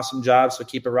guys do an awesome job, so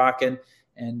keep it rocking.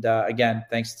 And again,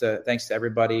 thanks to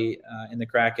everybody in the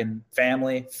Kraken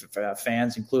family,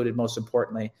 fans included, most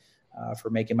importantly, for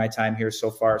making my time here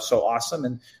so far so awesome,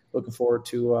 and looking forward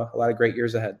to a lot of great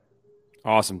years ahead.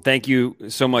 Awesome. Thank you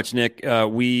so much, Nick.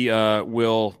 We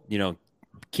will,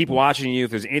 keep watching you.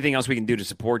 If there's anything else we can do to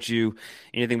support you,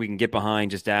 anything we can get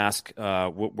behind, just ask.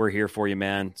 We're here for you,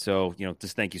 man. So,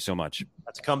 just thank you so much.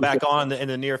 Let's come back on in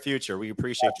the near future. We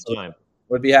appreciate your time.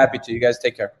 Would be happy to. You guys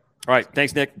take care. All right.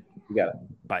 Thanks, Nick. You got it.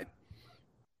 Bye.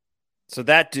 So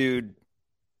that dude,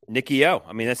 Nicky O.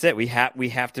 I mean, that's it. We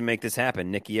have to make this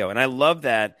happen, Nicky O. And I love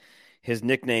that his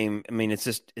nickname. I mean,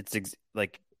 it's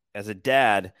like, as a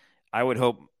dad, I would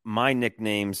hope my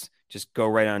nicknames just go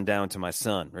right on down to my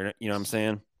son. You know what I'm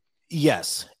saying?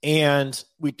 Yes. And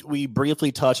we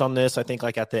briefly touch on this, I think,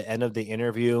 like at the end of the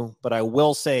interview, but I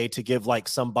will say, to give like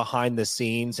some behind the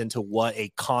scenes into what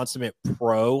a consummate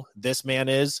pro this man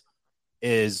is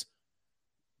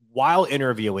while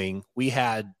interviewing, we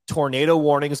had tornado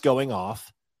warnings going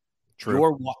off.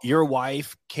 True. Your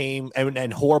wife came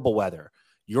and horrible weather.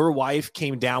 Your wife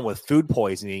came down with food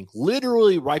poisoning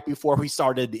literally right before we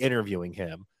started interviewing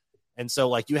him. And so,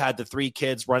 like, you had the 3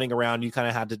 kids running around. You kind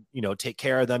of had to, take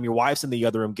care of them. Your wife's in the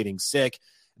other room getting sick.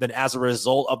 Then as a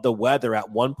result of the weather, at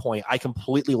one point, I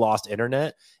completely lost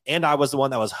internet. And I was the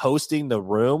one that was hosting the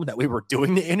room that we were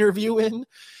doing the interview in.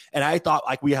 And I thought,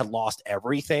 like, we had lost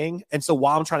everything. And so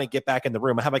while I'm trying to get back in the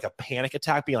room, I had like a panic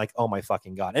attack being like, oh, my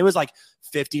fucking God. And it was like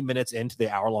 50 minutes into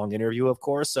the hour-long interview, of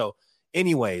course. So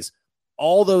anyways,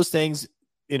 all those things,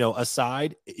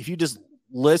 aside, if you just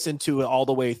listen to it all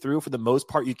the way through, for the most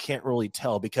part, you can't really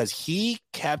tell because he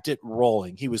kept it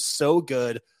rolling. He was so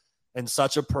good and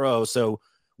such a pro. So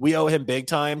we owe him big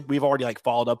time. We've already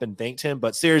followed up and thanked him,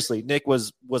 but seriously, Nick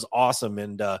was awesome.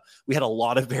 And we had a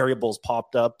lot of variables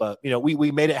popped up, but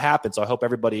we made it happen. So I hope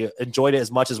everybody enjoyed it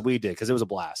as much as we did, because it was a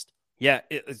blast. Yeah,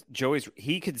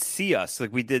 he could see us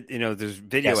like we did. There's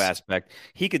video aspect.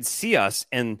 He could see us,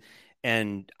 and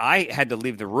I had to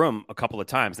leave the room a couple of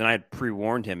times, and I had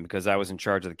pre-warned him because I was in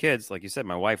charge of the kids. Like you said,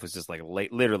 my wife was just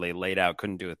literally laid out,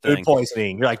 couldn't do a thing. Food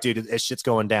poisoning. You're like, dude, this shit's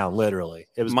going down. Literally,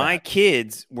 it was. My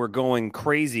kids were going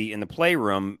crazy in the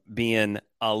playroom, being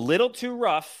a little too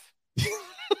rough,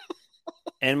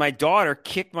 and my daughter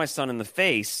kicked my son in the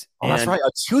face. Oh, that's right.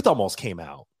 A tooth almost came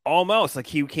out. Almost, like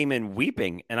he came in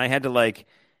weeping, and I had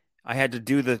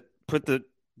to put the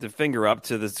finger up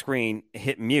to the screen,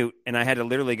 hit mute, and I had to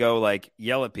literally go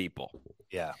yell at people.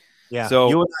 Yeah.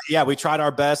 So we tried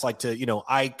our best,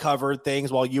 I covered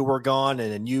things while you were gone,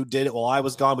 and then you did it while I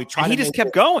was gone. We tried. And he just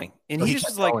kept going, and he just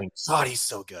was like, God, he's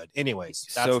so good. Anyways,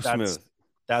 that's smooth.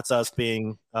 That's us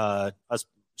being us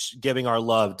giving our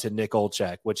love to Nick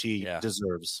Olczyk, which he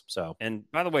deserves. So, and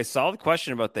by the way, solid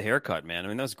question about the haircut, man. I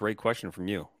mean, that was a great question from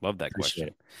you. Love that question.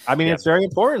 I mean, it's very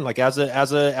important. Like as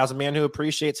a man who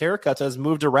appreciates haircuts, has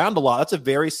moved around a lot. That's a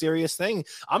very serious thing.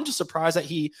 I'm just surprised that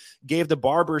he gave the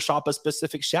barber shop a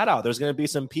specific shout out. There's going to be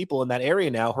some people in that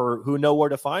area now who know where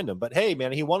to find him. But hey,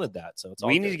 man, he wanted that. So it's all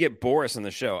need to get Boris on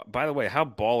the show. By the way, how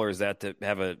baller is that to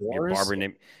have your barber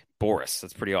name Boris?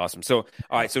 That's pretty awesome. So,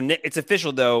 all right. So Nick, it's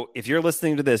official though. If you're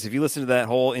listening to this, if you listen to that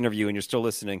whole interview and you're still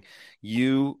listening,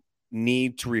 you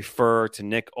need to refer to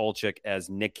Nick Olczyk as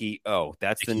Nicky O.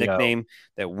 That's the nickname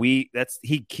that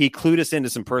he clued us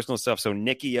into some personal stuff. So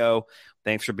Nicky O,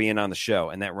 thanks for being on the show.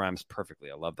 And that rhymes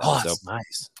perfectly. I love that. Oh, that's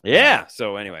nice. Yeah.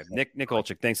 So anyway, Nick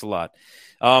Olczyk, thanks a lot.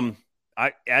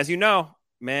 As you know,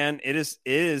 man, it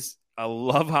is I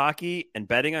love hockey, and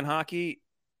betting on hockey,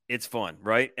 it's fun,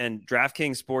 right? And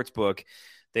DraftKings Sportsbook,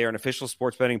 they are an official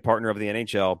sports betting partner of the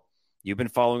NHL. You've been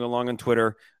following along on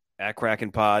Twitter at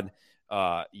KrakenPod.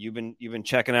 You've been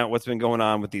checking out what's been going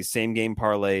on with these same game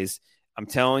parlays. I'm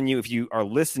telling you, if you are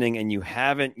listening and you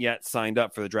haven't yet signed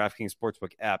up for the DraftKings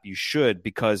Sportsbook app, you should,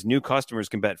 because new customers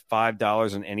can bet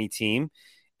 $5 on any team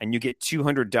and you get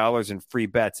 $200 in free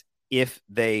bets if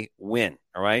they win.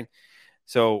 All right.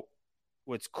 So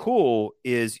what's cool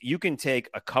is you can take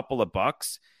a couple of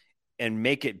bucks and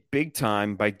make it big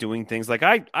time by doing things like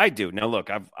I do. Now, look,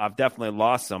 I've definitely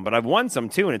lost some, but I've won some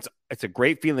too. And it's a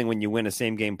great feeling when you win a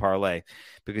same game parlay,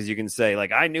 because you can say,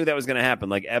 like, I knew that was going to happen,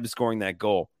 like Ebb scoring that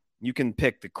goal. You can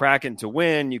pick the Kraken to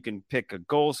win. You can pick a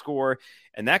goal score,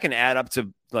 and that can add up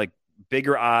to like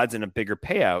bigger odds and a bigger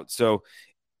payout. So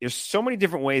there's so many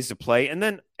different ways to play. And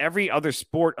then every other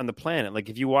sport on the planet, like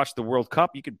if you watch the World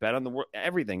Cup, you could bet on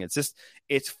everything.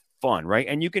 It's fun, right?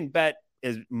 And you can bet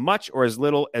as much or as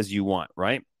little as you want,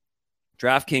 right?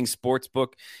 DraftKings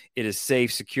Sportsbook, it is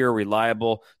safe, secure,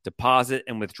 reliable. Deposit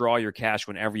and withdraw your cash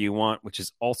whenever you want, which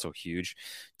is also huge.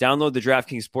 Download the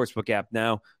DraftKings Sportsbook app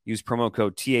now. Use promo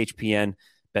code THPN.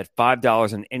 Bet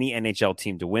 $5 on any NHL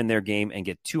team to win their game and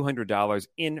get $200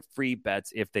 in free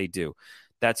bets if they do.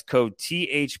 That's code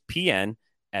THPN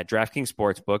at DraftKings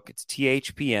Sportsbook. It's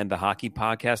THPN, the Hockey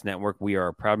Podcast Network. We are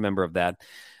a proud member of that,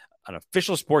 an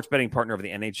official sports betting partner of the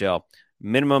NHL.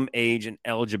 Minimum age and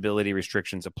eligibility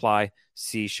restrictions apply.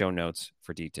 See show notes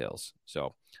for details.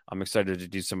 So I'm excited to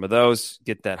do some of those,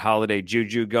 get that holiday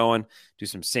juju going, do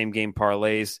some same game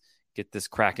parlays, get this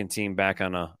Kraken team back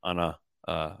on a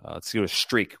let's do a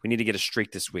streak. We need to get a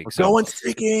streak this week. We're going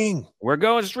streaking. We're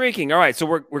going streaking. All right. So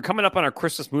we're coming up on our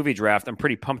Christmas movie draft. I'm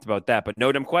pretty pumped about that. But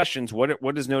No Dumb Questions.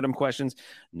 What is No Dumb Questions?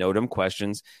 No Dumb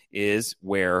Questions is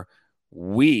where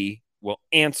we will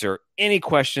answer any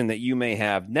question that you may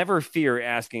have. Never fear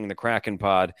asking the Kraken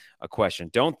Pod a question.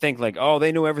 Don't think like, oh,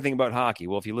 they know everything about hockey.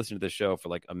 Well, if you listen to the show for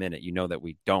like a minute, you know that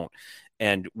we don't.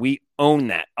 And we own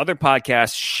that. Other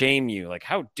podcasts shame you. Like,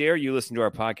 how dare you listen to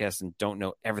our podcast and don't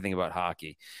know everything about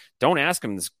hockey? Don't ask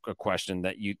them this question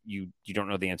that you don't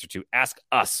know the answer to. Ask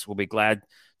us. We'll be glad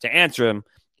to answer them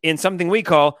in something we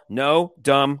call No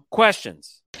Dumb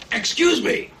Questions. Excuse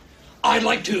me. I'd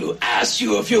like to ask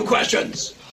you a few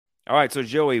questions. All right, so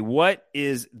Joey, what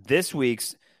is this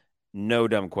week's No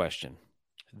Dumb Question?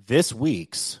 This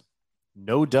week's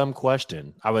No Dumb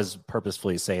Question. I was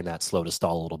purposefully saying that slow to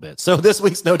stall a little bit. So this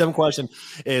week's No Dumb Question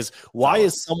is, why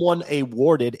is someone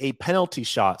awarded a penalty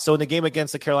shot? So in the game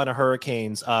against the Carolina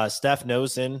Hurricanes, Steph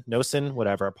Nosen,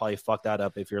 whatever, I probably fucked that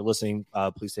up. If you're listening,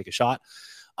 please take a shot.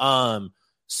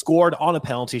 Scored on a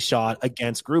penalty shot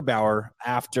against Grubauer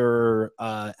after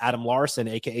Adam Larson,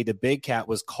 a.k.a. the Big Cat,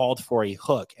 was called for a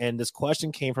hook. And this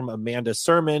question came from Amanda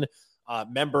Sermon,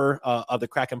 member of the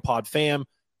Kraken Pod fam.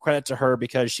 Credit to her,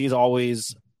 because she's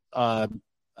always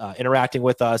interacting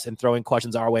with us and throwing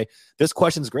questions our way. This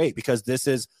question's great because this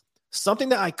is something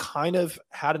that I kind of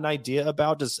had an idea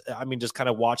about. Just kind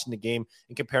of watching the game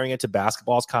and comparing it to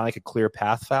basketball is kind of like a clear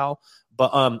path foul.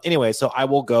 But anyway, so I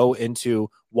will go into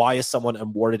why is someone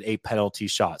awarded a penalty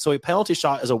shot. So a penalty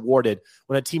shot is awarded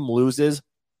when a team loses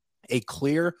a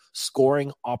clear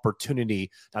scoring opportunity.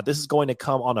 Now, this is going to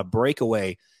come on a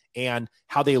breakaway, and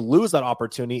how they lose that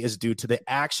opportunity is due to the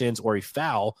actions or a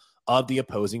foul of the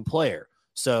opposing player.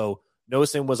 So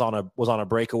Nosen was on a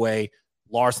breakaway.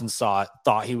 Larson saw it,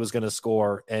 thought he was going to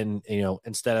score, and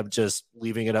instead of just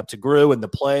leaving it up to Gru and the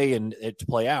play and it to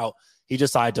play out, he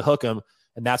decided to hook him.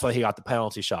 And that's why he got the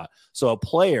penalty shot. So a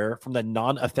player from the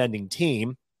non-offending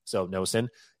team, so Nosen,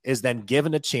 is then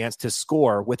given a chance to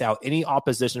score without any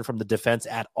opposition from the defense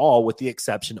at all, with the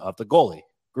exception of the goalie,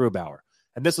 Grubauer.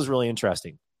 And this is really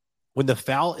interesting. When the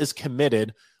foul is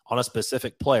committed on a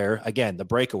specific player, again, the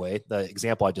breakaway, the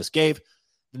example I just gave,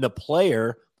 then the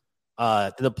player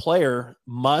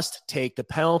must take the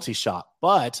penalty shot.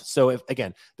 But so if,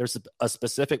 again, there's a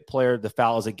specific player the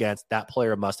foul is against, that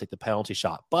player must take the penalty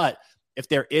shot. But if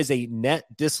there is a net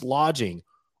dislodging,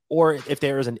 or if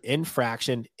there is an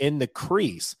infraction in the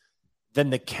crease, then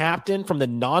the captain from the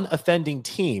non-offending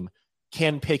team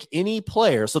can pick any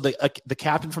player. So the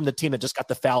captain from the team that just got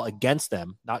the foul against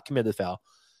them, not committed the foul,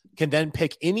 can then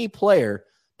pick any player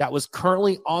that was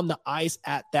currently on the ice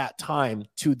at that time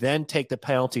to then take the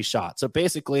penalty shot. So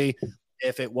basically,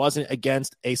 if it wasn't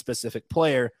against a specific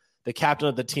player, the captain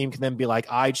of the team can then be like,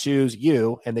 I choose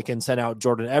you, and they can send out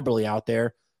Jordan Eberle out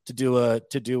there to do a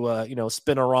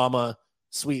spinorama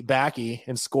sweet backy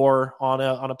and score on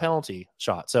a penalty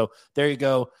shot. So there you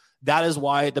go. That is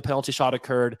why the penalty shot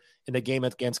occurred in the game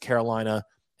against Carolina,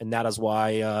 and that is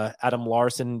why Adam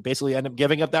Larson basically ended up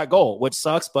giving up that goal, which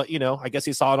sucks. But I guess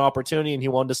he saw an opportunity and he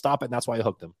wanted to stop it, and that's why he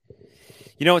hooked him.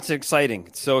 It's exciting.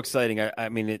 It's so exciting. I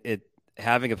mean, it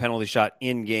having a penalty shot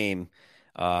in game.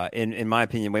 in my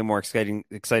opinion, way more exciting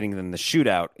than the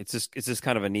shootout. It's just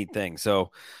kind of a neat thing.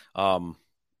 So,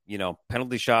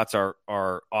 penalty shots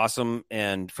are awesome,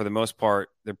 and for the most part,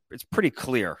 it's pretty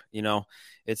clear.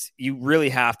 You really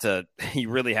have to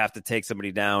take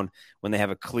somebody down when they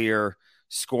have a clear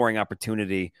scoring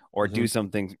opportunity or do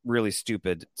something really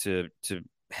stupid to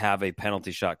have a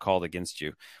penalty shot called against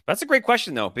you. But that's a great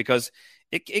question though, because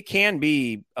it can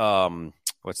be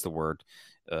what's the word?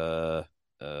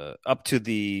 Up to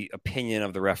the opinion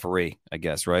of the referee, I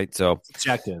guess, right? So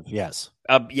objective, yes.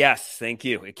 Yes, thank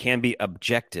you. It can be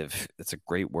objective. That's a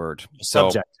great word.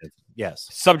 Subjective, yes.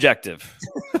 Subjective.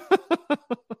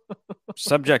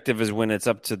 Subjective is when it's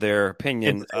up to their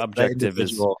opinion. Objective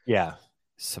is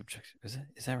subject.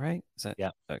 Is that right? Is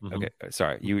that Okay.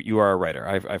 Sorry, you are a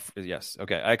writer. Yes.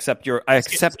 Okay. I accept your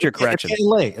correction.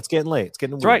 It's getting late.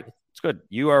 That's right. It's good.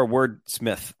 You are a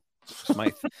wordsmith.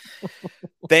 Smythe.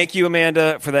 Thank you,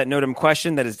 Amanda, for that no dumb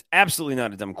question. That is absolutely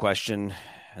not a dumb question.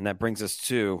 And that brings us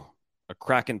to a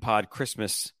Kraken Pod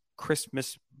Christmas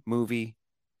movie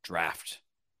draft.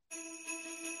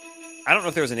 I don't know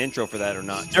if there was an intro for that or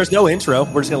not. There's no intro.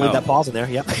 We're just going to leave that pause in there.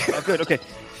 Yep. Oh, good. Okay.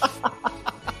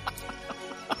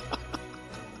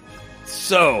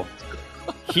 So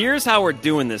here's how we're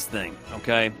doing this thing,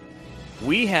 okay?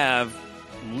 We have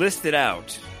listed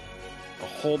out a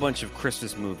whole bunch of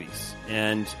Christmas movies,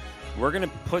 and we're going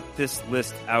to put this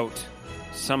list out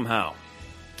somehow.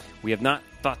 We have not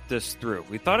thought this through.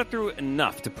 We thought it through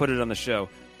enough to put it on the show,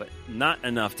 but not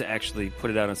enough to actually put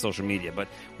it out on social media. But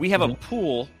we have a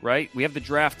pool, right? We have the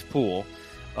draft pool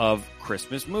of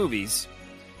Christmas movies,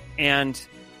 and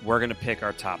we're going to pick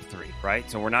our top 3, right?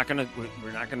 So we're not going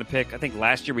to pick, I think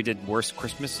last year we did worst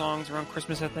Christmas songs around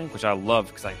Christmas, I think, which I love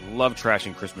because I love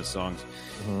trashing Christmas songs.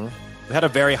 We had a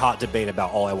very hot debate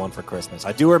about All I Want for Christmas.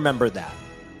 I do remember that.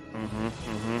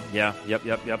 Yeah.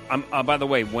 Yep. By the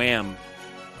way, Wham!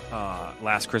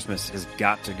 Last Christmas has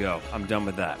got to go. I'm done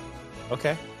with that.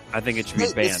 Okay. I think it should be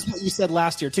banned. This is what you said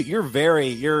last year too. You're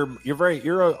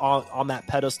on that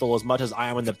pedestal as much as I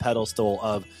am on the pedestal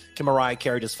of can Mariah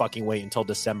Carey just fucking wait until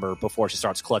December before she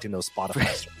starts collecting those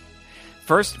Spotify.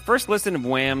 First listen of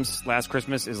Wham's Last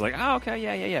Christmas is like, oh,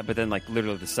 okay, yeah. But then like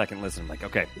literally the second listen, I'm like,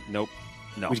 okay, nope,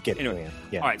 no. We get it. Anyway,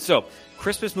 yeah. All right, so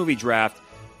Christmas movie draft.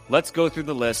 Let's go through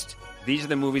the list. These are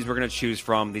the movies we're going to choose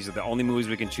from. These are the only movies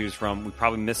we can choose from. We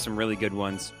probably missed some really good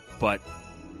ones, but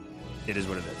it is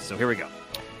what it is. So here we go.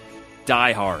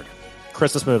 Die Hard.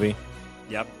 Christmas movie.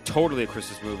 Yep, totally a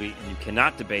Christmas movie, and you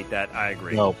cannot debate that. I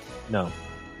agree. No.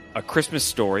 A Christmas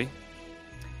Story.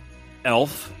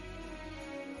 Elf.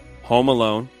 Home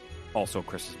Alone, also a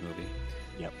Christmas movie.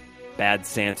 Yep. Bad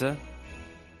Santa.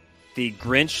 The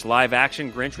Grinch,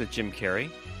 live-action Grinch with Jim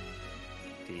Carrey.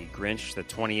 The Grinch, the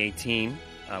 2018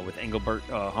 with Engelbert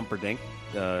Humperdinck.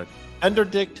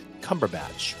 Benedict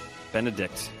Cumberbatch.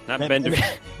 Benedict. Not Bender.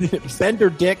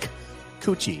 Benedict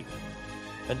Coochie.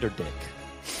 Benedict.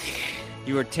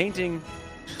 You are tainting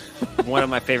one of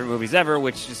my favorite movies ever,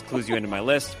 which just clues you into my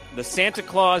list. The Santa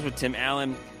Claus with Tim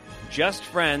Allen. Just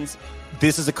Friends.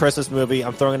 This is a Christmas movie.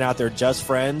 I'm throwing it out there. Just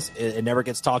Friends. It never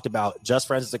gets talked about. Just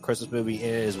Friends is a Christmas movie.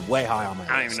 It is way high on my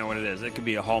list. I don't even know what it is. It could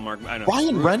be a Hallmark. I don't know.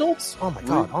 Ryan Reynolds? Oh, my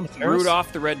God.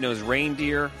 Rudolph the Red-Nosed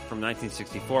Reindeer from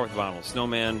 1964 with Ronald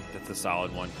Snowman. That's a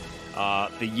solid one.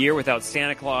 The Year Without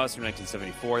Santa Claus from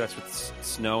 1974. That's with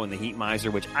Snow and the Heat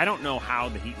Miser, which I don't know how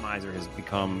the Heat Miser has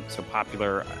become so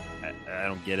popular. I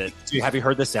don't get it. Dude, have you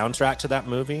heard the soundtrack to that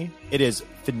movie? It is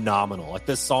phenomenal. Like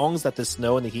the songs that the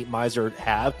Snow and the Heat Miser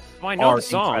have I know are the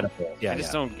song. Incredible. Yeah,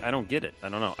 I don't get it. I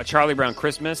don't know. A Charlie Brown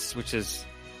Christmas, which is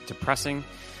depressing.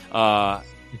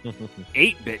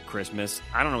 8-Bit Christmas.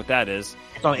 I don't know what that is.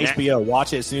 It's on HBO.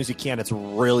 Watch it as soon as you can. It's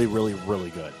really, really,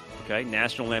 really good. Okay.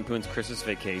 National Lampoon's Christmas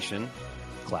Vacation.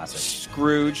 Classic.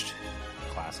 Scrooged.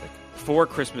 Classic. 4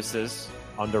 Christmases.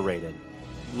 Underrated.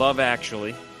 Love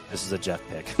Actually. This is a Jeff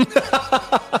pick.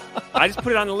 I just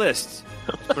put it on the list.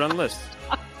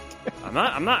 I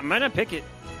might not pick it.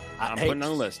 I'm putting it on the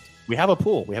list. We have a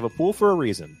pool. We have a pool for a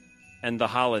reason. And The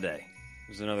Holiday.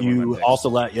 There's another one. You also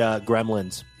let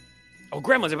Gremlins. Oh,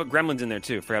 Gremlins. I put Gremlins in there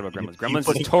too. Forgot about Gremlins.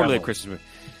 Gremlins is totally a Christmas movie.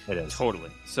 It is. Totally.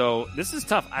 So this is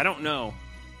tough. I don't know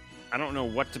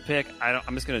what to pick.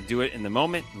 I'm just going to do it in the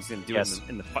moment. I'm just going to do it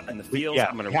in the field.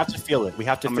 We have to feel it.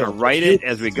 I'm going to write it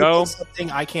as we go.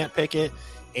 Something I can't pick it,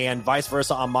 and vice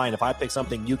versa on mine. If I pick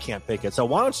something, you can't pick it. So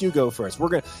why don't you go first?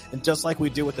 And just like we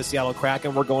do with the Seattle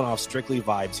Kraken, we're going off strictly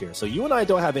vibes here. So you and I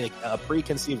don't have a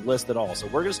preconceived list at all. So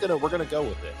we're gonna go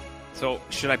with it. So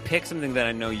should I pick something that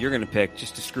I know you're going to pick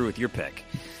just to screw with your pick?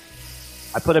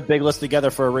 I put a big list together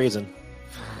for a reason.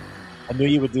 I knew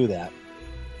you would do that.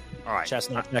 All right.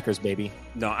 Chestnut Snickers, baby.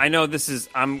 No, I know this is.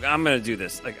 I'm going to do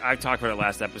this. Like I talked about it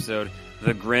last episode.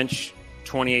 The Grinch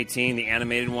 2018, the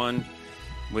animated one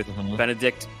with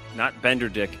Benedict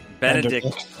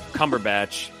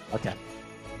Cumberbatch. Okay.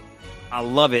 I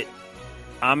love it.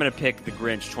 I'm going to pick the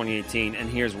Grinch 2018, and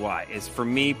here's why. It's for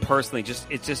me personally.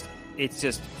 It's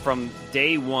just from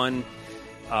day one.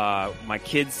 My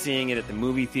kids seeing it at the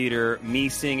movie theater, me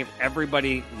seeing it,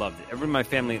 everybody loved it. Everyone in my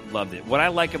family loved it. What I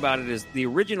like about it is the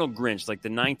original Grinch, like the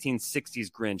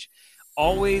 1960s Grinch,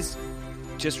 always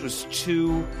just was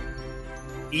too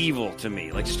evil to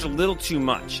me, like just a little too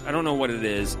much. I don't know what it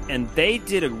is. And they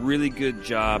did a really good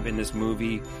job in this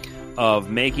movie of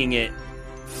making it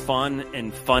fun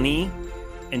and funny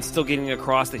and still getting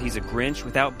across that he's a Grinch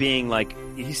without being like,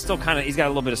 he's got a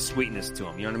little bit of sweetness to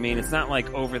him. You know what I mean? It's not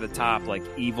like over the top, like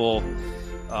evil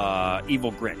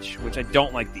Grinch, which I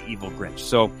don't like the evil Grinch.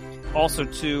 So also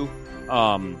too,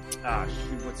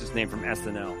 what's his name from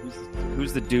SNL?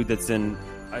 Who's the dude has been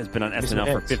on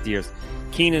SNL for 50 years?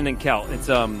 Kenan and Kel. It's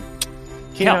Kenan.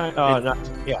 Kel. I know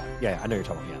you're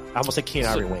talking about. Yeah, I almost said Kenan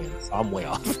Ivory Wayans. So I'm way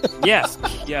off. yes.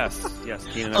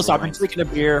 Kenan. Also, I've been drinking a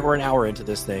beer. We're an hour into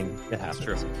this thing. It happens.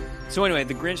 That's true. So anyway,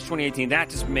 the Grinch 2018.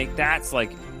 That's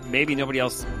like maybe nobody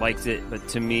else likes it, but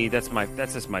to me, that's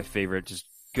just my favorite. Just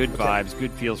good vibes,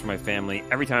 good feels for my family.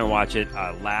 Every time I watch it,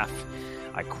 I laugh.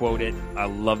 I quote it. I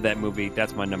love that movie.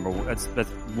 That's my number one. That's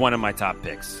one of my top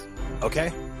picks.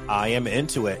 Okay. I am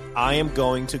into it. I'm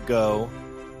going to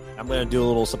do a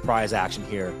little surprise action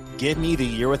here. Give me The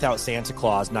Year Without Santa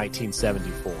Claus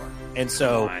 1974. And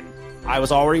so I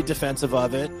was already defensive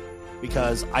of it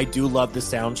because I do love the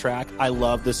soundtrack. I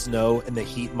love the snow and the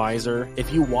heat miser.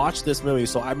 If you watch this movie,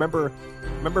 so I remember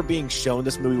being shown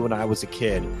this movie when I was a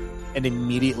kid and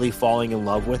immediately falling in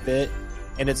love with it.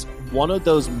 And it's one of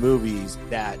those movies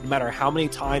that no matter how many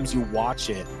times you watch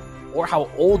it or how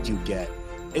old you get,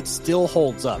 it still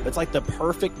holds up. It's like the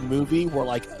perfect movie where,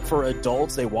 like, for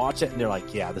adults, they watch it and they're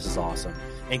like, yeah, this is awesome.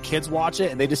 And kids watch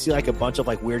it and they just see like a bunch of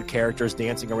like weird characters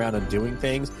dancing around and doing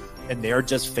things and they're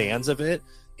just fans of it.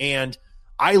 And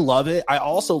I love it. I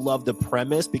also love the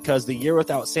premise because The Year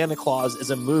Without Santa Claus is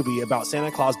a movie about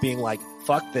Santa Claus being like,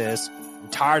 fuck this. I'm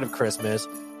tired of Christmas.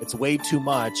 It's way too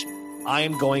much. I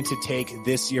am going to take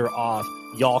this year off.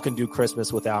 Y'all can do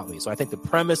Christmas without me. So I think the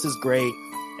premise is great.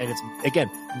 And it's, again,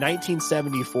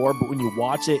 1974, but when you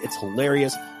watch it, it's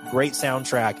hilarious. Great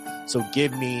soundtrack. So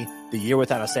give me The Year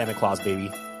Without a Santa Claus, baby.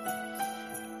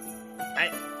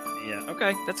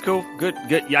 Okay, that's cool. Good.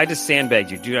 Yeah, I just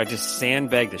sandbagged you, dude. I just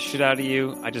sandbagged the shit out of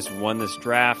you. I just won this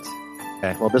draft.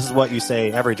 Okay, well, this is what you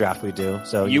say every draft we do.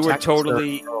 So you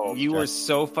were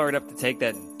so fired up to take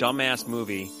that dumbass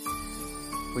movie,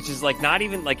 which is like not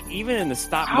even like even in the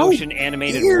stop motion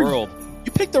animated world.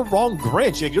 You picked the wrong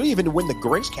Grinch. You don't even win the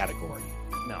Grinch category.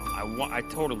 No, I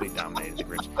totally dominated the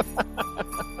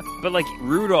Grinch. But like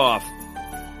Rudolph,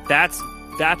 that's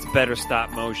better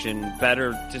stop motion,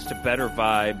 just a better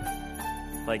vibe.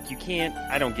 Like you can't.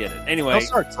 I don't get it. Anyway, I'll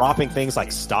start dropping things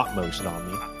like stop motion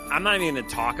on me. I'm not even going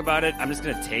to talk about it. I'm just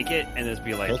going to take it and just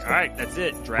be like, all right, that's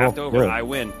it. Draft over. I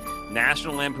win.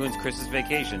 National Lampoon's Christmas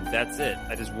Vacation. That's it.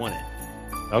 I just won it.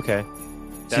 Okay.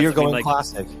 So you're going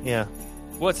classic. Yeah.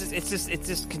 Well, it's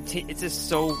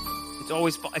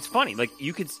funny. Like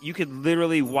you could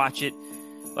literally watch it.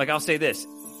 Like I'll say this,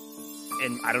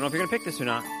 and I don't know if you're gonna pick this or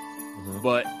not,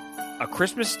 but A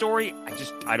Christmas Story,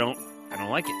 I don't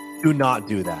like it. Do not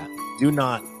do that. Do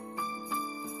not.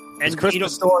 And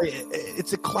Christmas Story,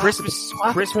 it's a classic.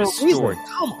 Christmas Story.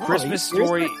 Come on, Christmas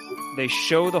Story. They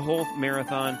show the whole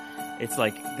marathon. It's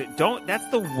like that's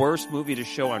the worst movie to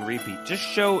show on repeat. Just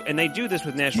show, and they do this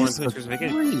with National Lampoon's Christmas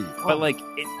Vacation. But like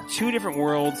two different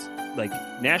worlds. Like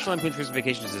National Lampoon's Christmas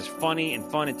Vacation is just funny and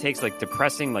fun. It takes like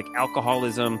depressing, like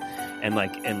alcoholism and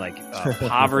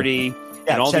poverty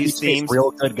and all these themes.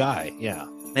 Real good guy, yeah.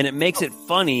 And it makes it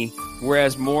funny,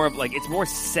 whereas more of like it's more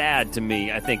sad to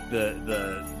me. I think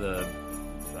the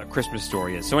Christmas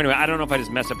Story is. So anyway, I don't know if I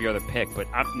just messed up your other pick, but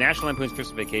National Lampoon's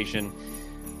Christmas Vacation,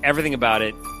 everything about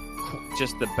it.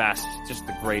 Just the best, just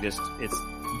the greatest.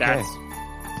 That's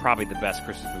probably the best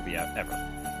Christmas movie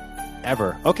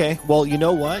ever. Okay. Well, you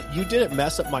know what? You didn't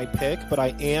mess up my pick, but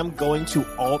I am going to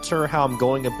alter how I'm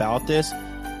going about this.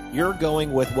 You're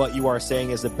going with what you are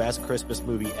saying is the best Christmas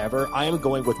movie ever. I am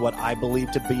going with what I believe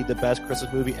to be the best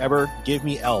Christmas movie ever. Give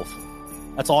me Elf.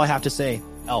 That's all I have to say.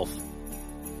 Elf.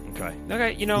 Okay.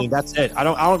 I mean, that's it. I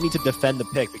don't need to defend the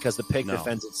pick because the pick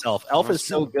defends itself. Elf is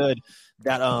so good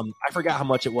that I forgot how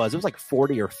much it was. It was like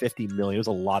 40 or 50 million. It was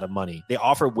a lot of money. They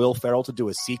offered Will Ferrell to do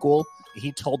a sequel.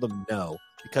 He told them no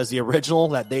because the original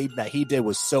that he did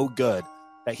was so good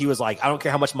that he was like, I don't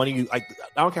care how much money I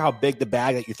don't care how big the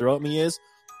bag that you throw at me is.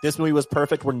 This movie was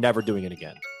perfect. We're never doing it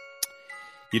again.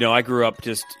 I grew up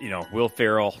just, Will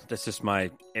Ferrell. That's just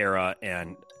my era,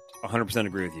 and 100%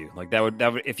 agree with you. Like that would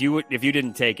if you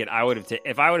didn't take it, I would have.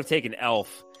 If I would have taken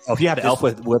Elf. Oh, if you had Elf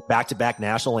with back-to-back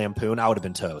National Lampoon, I would have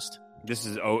been toast.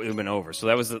 It would have been over. So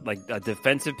that was like a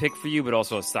defensive pick for you, but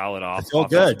also a solid offensive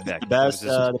pick. The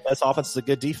best offense is a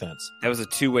good defense. That was a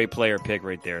two-way player pick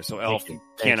right there. So Elf,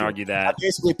 can't argue that. I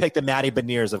basically picked the Matty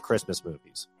Beniers of Christmas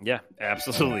movies. Yeah,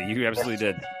 absolutely. You absolutely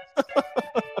did.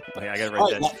 I got it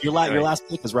right there. Your last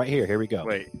pick is right here. Here we go.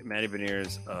 Wait, Matty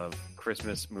Beniers of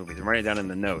Christmas movies. I'm writing it down in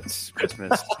the notes.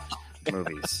 Christmas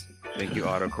movies. Thank you,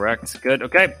 autocorrect. Good.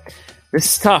 Okay. This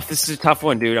is tough. This is a tough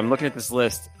one, dude. I'm looking at this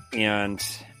list, and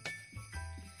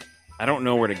I don't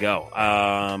know where to go.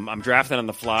 I'm drafting on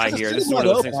the fly here. This is one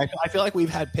of those things. I feel like we've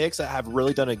had picks that have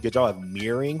really done a good job of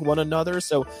mirroring one another.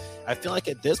 So I feel like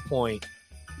at this point,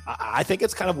 I think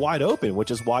it's kind of wide open, which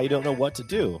is why you don't know what to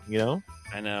do.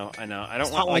 I know. I don't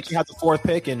it's want not like you have the fourth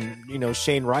pick and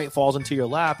Shane Wright falls into your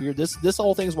lap. This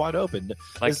whole thing's wide open.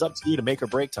 It's up to you to make or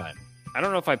break time. I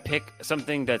don't know if I pick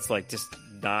something that's like just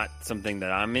not something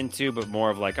that I'm into, but more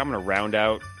of like I'm going to round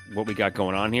out what we got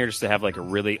going on here just to have like a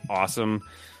really awesome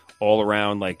all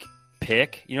around like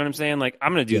pick. You know what I'm saying? Like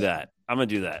I'm going to do that. I'm going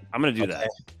to do that.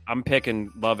 I'm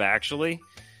picking Love Actually.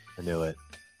 I knew it.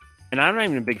 And I'm not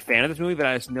even a big fan of this movie, but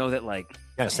I just know that like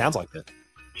it sounds like it.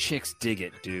 Chicks dig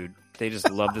it, dude. They just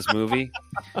love this movie.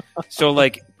 So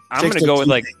like I'm going to go with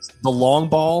like The Long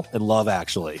Ball and Love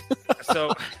Actually.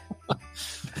 So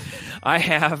I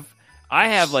have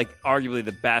like arguably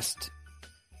the best,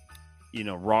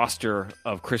 roster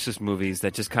of Christmas movies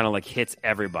that just kind of like hits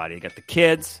everybody. You got the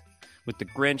kids with The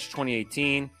Grinch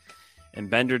 2018 and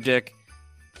Bender Dick.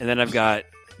 And then I've got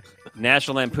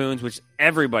National Lampoons, which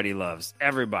everybody loves.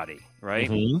 Everybody, right?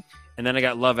 Mm-hmm. And then I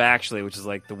got Love Actually, which is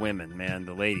like the women, man,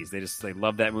 the ladies. They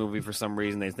love that movie for some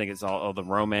reason. They think it's all the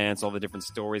romance, all the different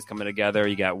stories coming together.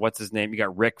 You got, what's his name? You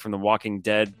got Rick from The Walking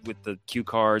Dead with the cue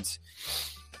cards.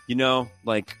 I know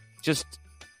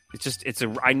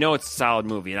it's a solid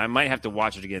movie, and I might have to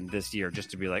watch it again this year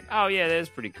just to be like, oh yeah, that is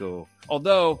pretty cool.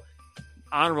 Although,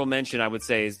 honorable mention, I would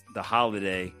say, is The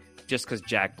Holiday, just because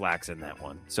Jack Black's in that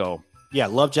one. So yeah,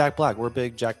 love Jack Black. We're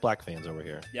big Jack Black fans over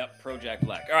here. Yep, pro Jack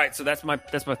Black. All right, so that's my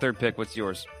third pick. What's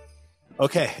yours?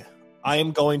 Okay, I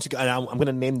am going to, and I'm going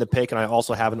to name the pick, and I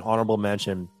also have an honorable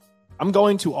mention. I'm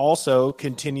going to also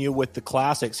continue with the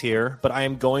classics here, but I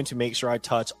am going to make sure I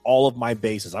touch all of my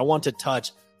bases. I want to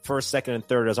touch first, second, and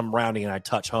third as I'm rounding, and I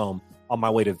touch home on my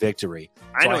way to victory.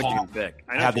 I know what you pick.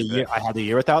 I have the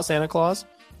Year Without Santa Claus,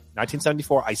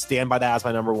 1974. I stand by that as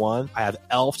my number one. I have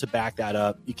Elf to back that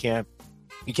up. You can't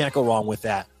go wrong with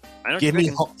that. Give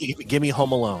me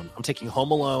Home Alone. I'm taking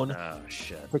Home Alone. Oh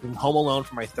shit! I'm taking Home Alone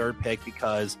for my third pick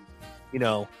because,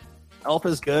 Elf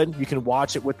is good. You can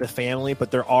watch it with the family,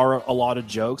 but there are a lot of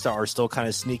jokes that are still kind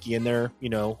of sneaky in there.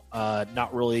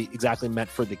 Not really exactly meant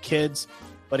for the kids.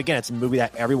 But again, it's a movie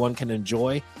that everyone can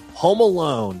enjoy. Home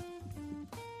Alone,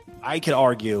 I could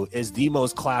argue, is the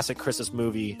most classic Christmas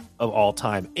movie of all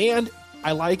time. And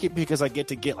I like it because I get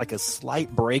to get like a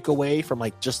slight breakaway from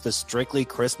like just the strictly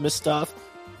Christmas stuff.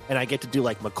 And I get to do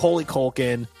like Macaulay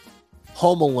Culkin,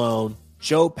 Home Alone,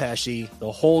 Joe Pesci,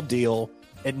 the whole deal.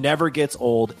 It never gets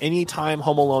old. Anytime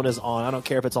Home Alone is on, I don't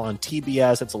care if it's on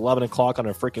TBS, it's 11 o'clock on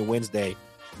a freaking Wednesday,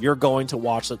 you're going to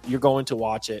watch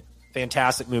it.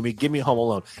 Fantastic movie. Give me Home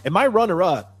Alone. And my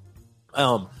runner-up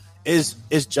is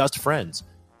Just Friends.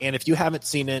 And if you haven't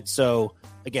seen it, so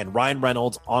again, Ryan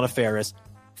Reynolds, Anna Faris,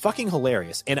 fucking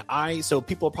hilarious. And so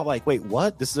people are probably like, wait,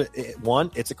 what? This is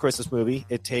it's a Christmas movie.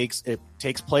 It takes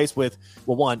place with,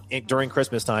 during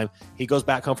Christmas time. He goes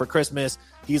back home for Christmas.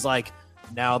 He's like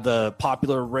now the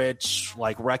popular rich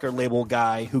like record label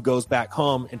guy who goes back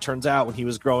home, and turns out when he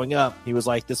was growing up, he was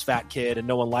like this fat kid and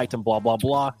no one liked him, blah, blah,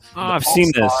 blah. Oh, I've seen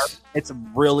this. It's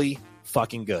really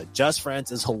fucking good. Just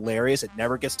Friends is hilarious. It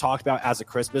never gets talked about as a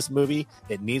Christmas movie.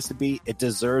 It needs to be. It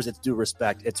deserves its due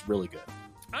respect. It's really good.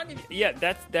 Yeah,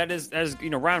 that is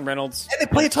Ryan Reynolds. And they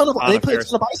play a ton of ice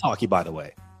hockey, by the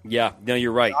way. Yeah, no,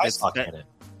 you're right.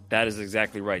 That is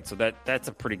exactly right. So that's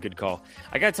a pretty good call.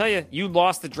 I gotta tell you, you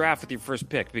lost the draft with your first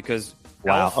pick because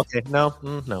wow. Okay, no.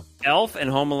 Elf and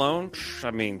Home Alone.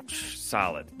 I mean,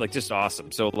 solid, like just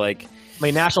awesome. So like,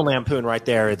 National Lampoon right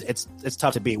there. It's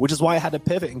tough to beat, which is why I had to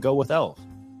pivot and go with Elf.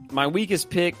 My weakest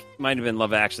pick might have been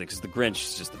Love Actually because the Grinch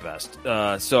is just the best.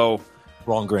 So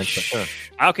wrong Grinch. But sure.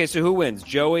 Okay, so who wins?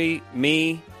 Joey,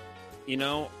 me,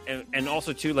 and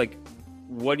also too like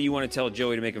what do you want to tell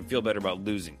Joey to make him feel better about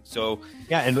losing? So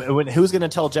yeah, and who's going to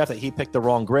tell Jeff that he picked the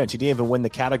wrong Grinch? He didn't even win the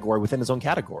category within his own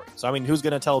category. So I mean, who's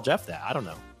going to tell Jeff that? I don't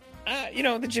know.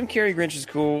 The Jim Carrey Grinch is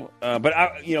cool, but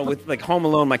with like Home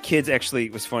Alone, my kids actually,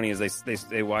 it was funny is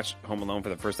they watched Home Alone for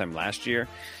the first time last year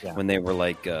when they were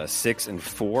like 6 and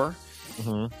 4.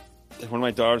 Mm-hmm. One of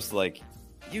my daughters like,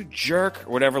 "You jerk,"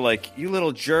 or whatever, like, "You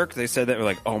little jerk." They said that, we're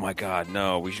like, "Oh my god,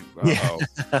 no, we should."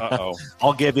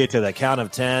 I'll give you to the count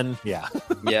of 10. Yeah,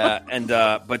 yeah, and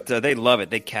but they love it.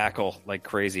 They cackle like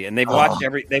crazy, and they've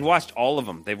watched all of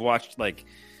them. They've watched like,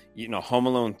 Home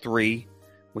Alone 3.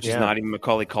 Which is not even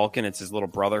Macaulay Culkin. It's his little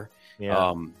brother.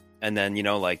 Yeah. And then,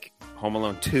 like Home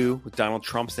Alone 2 with Donald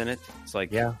Trump's in it. It's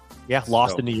like... Yeah.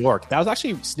 Lost in New York. That was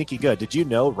actually sneaky good. Did you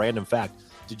know, random fact,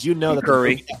 that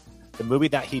the movie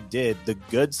that he did, The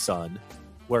Good Son,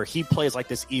 where he plays like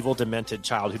this evil, demented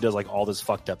child who does like all this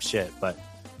fucked up shit. But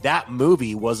that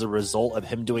movie was a result of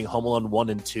him doing Home Alone 1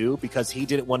 and 2 because he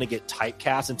didn't want to get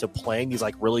typecast into playing these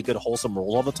like really good, wholesome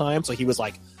roles all the time. So he was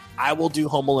like, I will do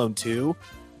Home Alone 2.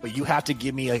 But you have to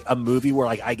give me a movie where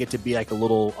like I get to be like a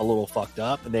little fucked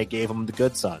up, and they gave him The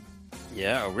Good Son.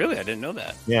 Yeah, really, I didn't know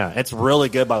that. Yeah, it's really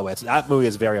good, by the way. That movie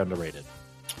is very underrated.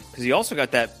 Because he also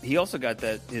got that.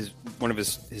 One of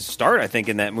his start, I think,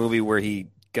 in that movie where he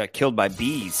got killed by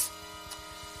bees.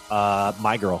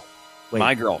 My Girl.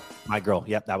 My Girl.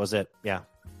 Yep, that was it. Yeah.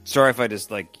 Sorry if I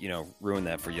just ruined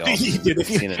that for y'all.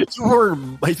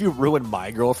 If you ruin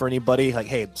My Girl for anybody, like,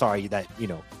 hey, sorry, that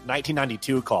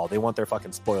 1992 call, they want their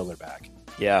fucking spoiler back.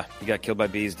 Yeah, he got killed by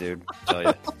bees, dude. I'll tell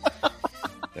you,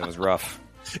 that was rough.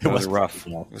 It was rough.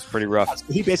 It was pretty rough.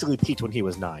 He basically peaked when he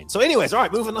was 9. So, anyways, all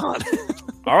right, moving on.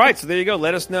 All right, so there you go.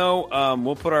 Let us know.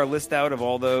 We'll put our list out of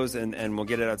all those, and we'll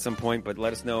get it at some point. But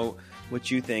let us know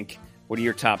what you think. What are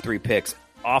your top 3 picks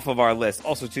off of our list?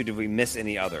 Also, too, did we miss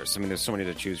any others? I mean, there's so many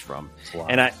to choose from.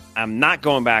 And I'm not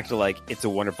going back to like It's a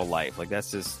Wonderful Life. Like,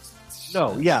 that's just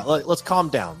no. Yeah, let's calm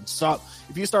down. Stop.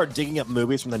 If you start digging up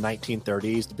movies from the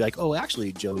 1930s to be like, oh,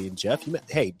 actually, Joey and Jeff,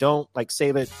 hey, don't like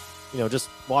save it. Just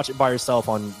watch it by yourself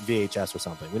on VHS or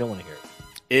something. We don't want to hear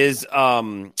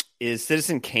it. Is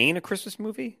Citizen Kane a Christmas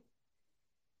movie?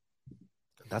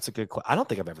 That's a good question. I don't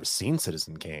think I've ever seen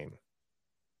Citizen Kane.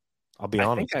 I'll be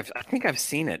honest. I think I've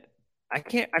seen it. I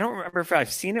don't remember if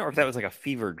I've seen it or if that was like a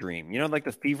fever dream. Like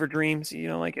the fever dreams,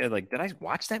 like did I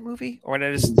watch that movie or did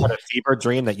I just had a fever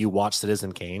dream that you watched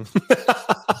Citizen Kane?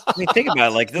 I mean, think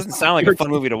about it. Like, it doesn't sound like a fun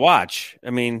movie to watch. I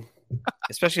mean,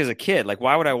 especially as a kid. Like,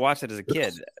 why would I watch it as a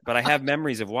kid? But I have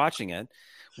memories of watching it.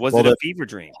 Was it a fever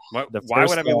dream? Why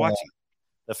would I be watching it?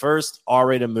 The first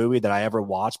R-rated movie that I ever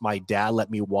watched, my dad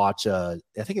let me watch, I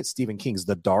think it's Stephen King's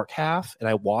The Dark Half, and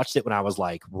I watched it when I was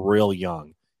like real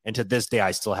young. And to this day,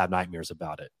 I still have nightmares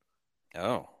about it.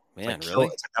 Oh, man, really?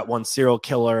 It's like that one serial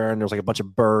killer, and there's like a bunch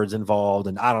of birds involved,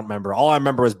 and I don't remember. All I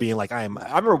remember was being like, I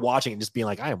remember watching it and just being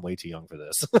like, I am way too young for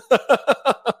this.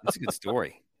 That's a good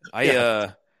story.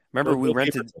 I remember we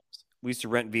used to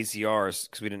rent VCRs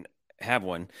because we didn't have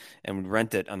one, and we'd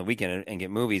rent it on the weekend and get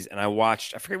movies. And I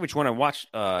forget which one I watched,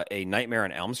 A Nightmare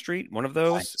on Elm Street, one of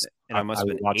those. And I must have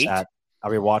been 8. I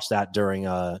rewatched that during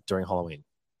Halloween.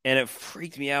 And it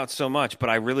freaked me out so much, but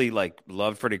I really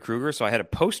loved Freddy Krueger, so I had a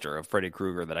poster of Freddy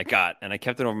Krueger that I got, and I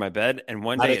kept it over my bed. And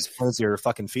one day, it explains your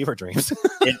fucking fever dreams.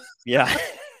 Yeah,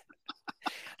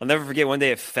 I'll never forget. One day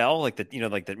it fell,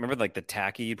 remember the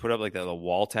tacky you put up, like the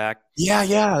wall tack.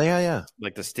 Yeah.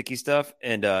 Like the sticky stuff,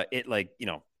 and it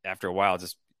after a while,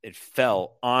 it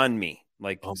fell on me,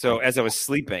 as I was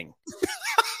sleeping.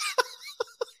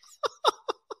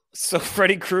 So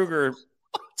Freddy Krueger,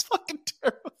 it's fucking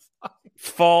terrible.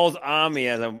 Falls on me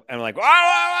as I'm like, wah,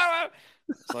 wah, wah.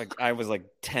 It's like I was like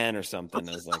 10 or something.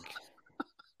 I was like,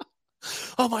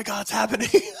 oh my God, it's happening.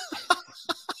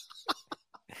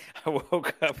 I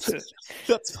woke up to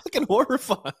that's fucking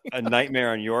horrifying. A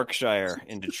Nightmare on Yorkshire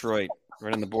in Detroit,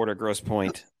 right on the border of Grosse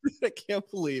Pointe. I can't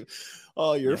believe.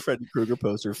 Oh, your Freddy Krueger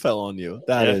poster fell on you.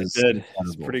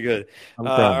 It's pretty good. All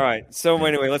right. So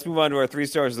anyway, let's move on to our 3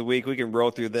 stars of the week. We can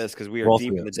roll through this because we are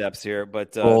deep in the depths here.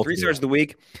 But 3 stars of the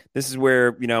week. This is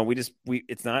where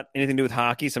it's not anything to do with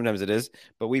hockey. Sometimes it is,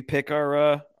 but we pick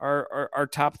our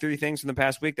top 3 things from the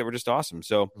past week that were just awesome.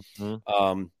 So,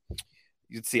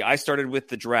 let's see. I started with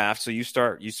the draft, so you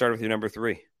start. You start with your number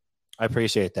 3. I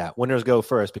appreciate that. Winners go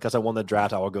first. Because I won the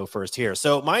draft, I will go first here.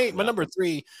 So my number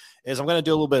 3 is I'm going to do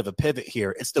a little bit of a pivot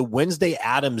here. It's the Wednesday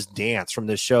Addams dance from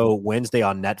the show Wednesday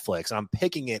on Netflix. And I'm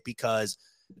picking it because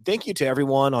thank you to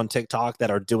everyone on TikTok that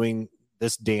are doing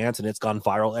this dance, and it's gone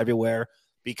viral everywhere.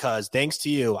 Because thanks to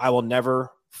you, I will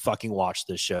never fucking watch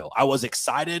this show. I was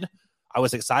excited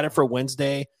for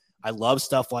Wednesday. I love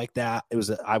stuff like that.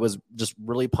 I was just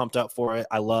really pumped up for it.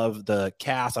 I love the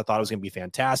cast. I thought it was going to be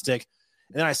fantastic.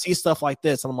 And then I see stuff like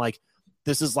this, and I'm like,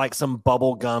 this is like some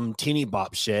bubblegum teeny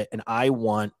bop shit, and I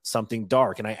want something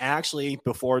dark. And I actually,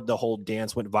 before the whole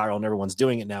dance went viral and everyone's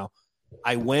doing it now,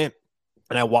 I went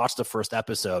and I watched the first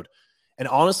episode. And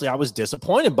honestly, I was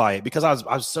disappointed by it because I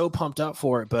was so pumped up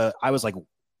for it. But I was like,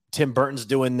 Tim Burton's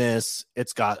doing this.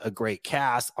 It's got a great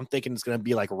cast. I'm thinking it's going to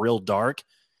be like real dark.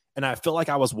 And I feel like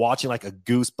I was watching like a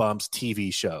Goosebumps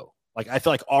TV show. Like I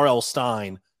feel like R.L.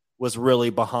 Stine was really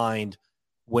behind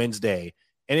Wednesday.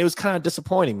 And it was kind of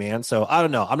disappointing, man. So I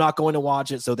don't know. I'm not going to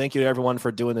watch it. So thank you to everyone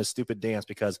for doing this stupid dance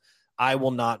because I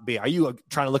will not be. Are you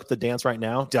trying to look at the dance right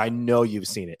now? I know you've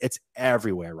seen it. It's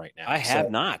everywhere right now. I have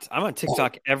not. I'm on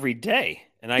TikTok every day,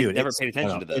 and I never paid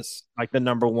attention to this. It's like the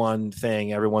number one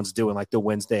thing everyone's doing, like the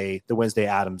Wednesday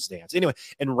Addams dance. Anyway,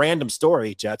 and random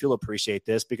story, Jeff, you'll appreciate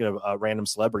this. Speaking of random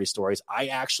celebrity stories, I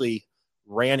actually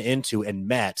ran into and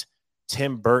met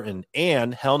Tim Burton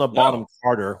and Helena Bonham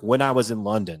Carter when I was in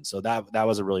London. So that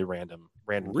was a really random.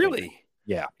 Really? Thing.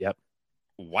 Yeah. Yep.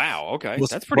 Wow. Okay.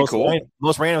 That's pretty cool.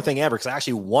 Most random thing ever because I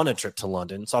actually won a trip to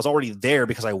London. So I was already there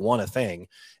because I won a thing.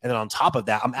 And then on top of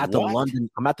that, I'm at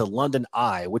the London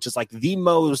Eye, which is like the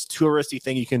most touristy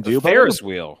thing you can do. Ferris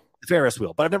wheel.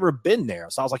 But I've never been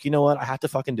there. So I was like, you know what? I have to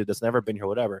fucking do this. Never been here,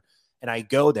 whatever. And I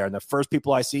go there and the first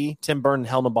people I see, Tim Burton,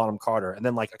 Helena Bonham Carter. And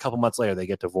then like a couple months later, they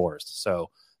get divorced.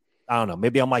 So I don't know.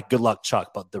 Maybe I'm like Good Luck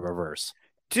Chuck, but the reverse.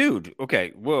 Dude.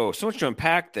 Okay. Whoa. So much to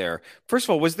unpack there. First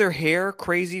of all, was their hair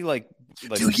crazy?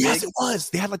 Dude, yes, it was.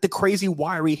 They had like the crazy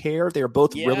wiry hair. They were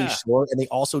both really short, and they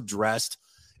also dressed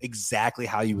exactly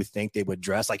how you would think they would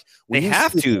dress. Like they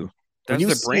have to. That's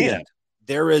their brand.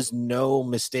 There is no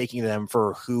mistaking them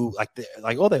for who.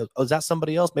 Is that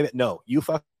somebody else? Maybe no. You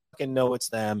fucking know it's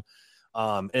them.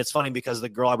 And it's funny because the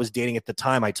girl I was dating at the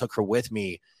time, I took her with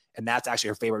me, and that's actually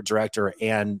her favorite director.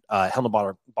 And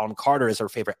Helena Bonham Carter is her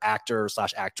favorite actor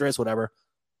 / actress, whatever.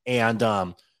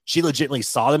 And she legitimately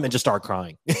saw them and just started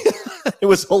crying. It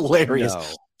was hilarious. No.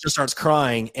 Just starts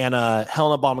crying, and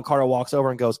Helena Bonham Carter walks over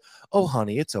and goes, "Oh,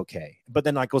 honey, it's okay." But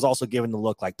then like was also given the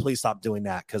look like, "Please stop doing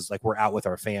that because like we're out with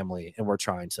our family and we're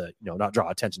trying to not draw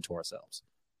attention to ourselves."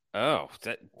 Oh,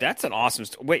 that's an awesome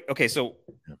story. Wait, okay, so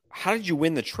how did you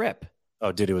win the trip?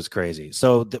 Oh, dude, it was crazy.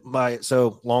 So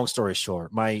long story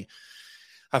short, I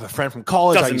have a friend from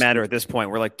college. Doesn't matter at this point.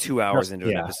 We're like 2 hours into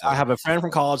an episode. I have a friend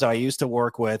from college that I used to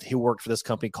work with. He worked for this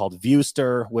company called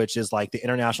Viewster, which is like the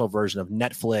international version of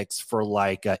Netflix for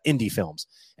like indie films.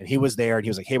 And he was there and he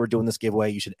was like, "Hey, we're doing this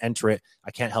giveaway. You should enter it.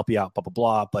 I can't help you out, blah, blah,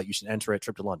 blah, but you should enter it.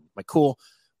 Trip to London." I'm like, cool,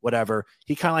 whatever.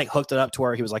 He kind of like hooked it up to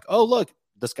where he was like, "Oh, look,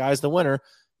 this guy's the winner."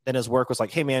 Then his work was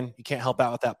like, "Hey, man, you can't help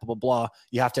out with that, blah, blah, blah.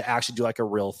 You have to actually do like a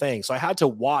real thing." So I had to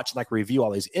watch and like review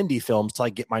all these indie films to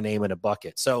like get my name in a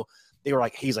bucket. So they were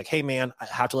like, he's like, "Hey, man, I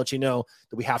have to let you know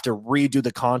that we have to redo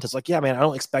the contest." Like, "Yeah, man, I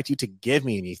don't expect you to give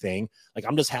me anything. Like,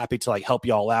 I'm just happy to like help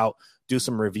y'all out, do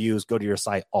some reviews, go to your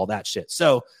site, all that shit."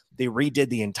 So they redid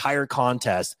the entire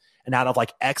contest. And out of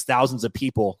like X thousands of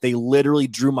people, they literally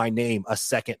drew my name a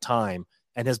second time.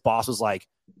 And his boss was like,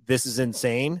 "This is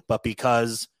insane. But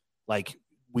because like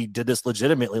we did this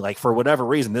legitimately, like for whatever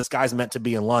reason, this guy's meant to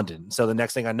be in London." So the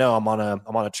next thing I know, I'm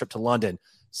on a trip to London.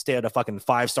 Stay at a fucking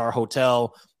 5-star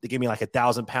hotel. They gave me like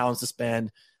 £1,000 to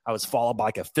spend. I was followed by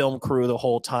like a film crew the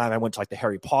whole time. I went to like the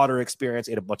Harry Potter experience,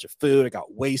 ate a bunch of food. I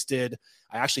got wasted.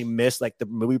 I actually missed like the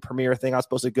movie premiere thing I was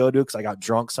supposed to go to because I got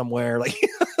drunk somewhere. Like,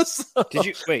 so,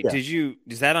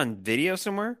 is that on video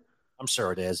somewhere? I'm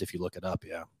sure it is if you look it up.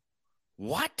 Yeah.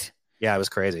 What? Yeah, it was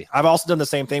crazy. I've also done the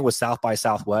same thing with South by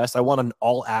Southwest. I won an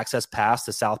all access pass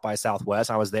to South by Southwest.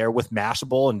 I was there with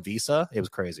Mashable and Visa. It was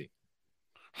crazy.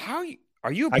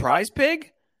 Are you a prize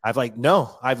pig? I've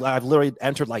literally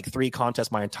entered like 3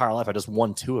 contests my entire life. I just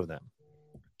won 2 of them.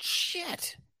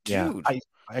 Shit, dude. Yeah,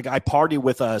 I party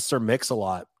with Sir Mix a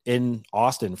lot in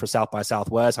Austin for South by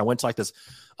Southwest. I went to like this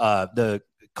the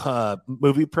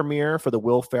movie premiere for the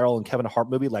Will Ferrell and Kevin Hart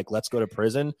movie, like Let's Go to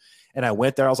Prison. And I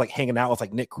went there. I was like hanging out with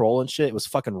like Nick Kroll and shit. It was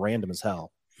fucking random as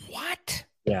hell. What?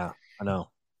 Yeah, I know,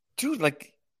 dude.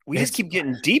 Like we just keep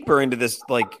getting deeper into this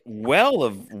like well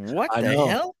of what the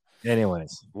hell.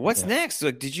 Anyways, what's next?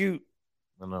 Like, I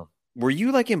don't know. Were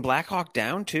you like in Black Hawk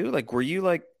Down too? Like, were you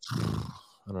like,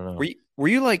 I don't know. Were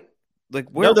you like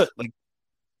where? Like,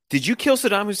 did you kill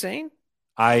Saddam Hussein?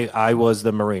 I was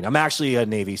the Marine. I'm actually a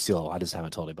Navy SEAL. I just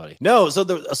haven't told anybody. No,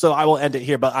 so I will end it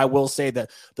here. But I will say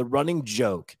that the running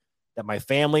joke that my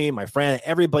family, my friend,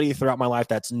 everybody throughout my life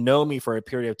that's known me for a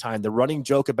period of time, the running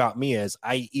joke about me is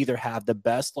I either have the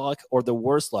best luck or the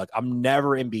worst luck. I'm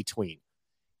never in between.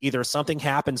 Either something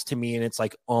happens to me and it's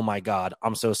like, "Oh my God,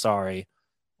 I'm so sorry,"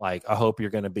 Like, I hope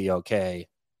you're going to be okay.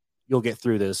 You'll get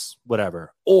through this,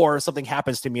 whatever. Or something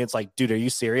happens to me. It's like, dude, are you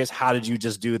serious? How did you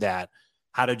just do that?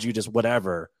 How did you just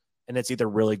whatever? And it's either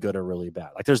really good or really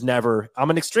bad. Like, there's never, I'm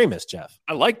an extremist, Jeff.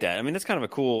 I like that. I mean, that's kind of a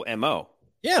cool MO.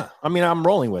 Yeah. I mean, I'm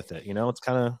rolling with it. It's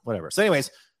kind of whatever. So anyways,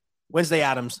 Wednesday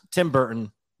Addams, Tim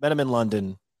Burton, met him in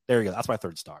London. There you go. That's my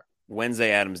third star.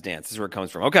 Wednesday Addams dance. This is where it comes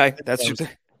from. Okay. That's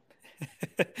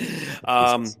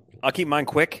I'll keep mine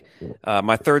quick.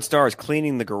 My third star is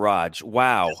cleaning the garage.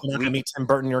 Wow. You're not going to meet Tim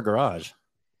Burton in your garage.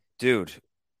 Dude,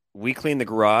 we cleaned the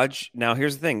garage. Now,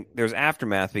 here's the thing. There's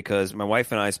aftermath because my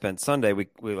wife and I spent Sunday.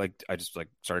 I just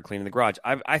started cleaning the garage.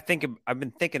 I've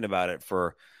been thinking about it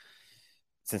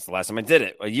since the last time I did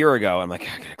it a year ago. I'm like,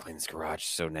 I gotta clean this garage. It's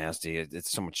so nasty.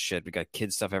 It's so much shit. We got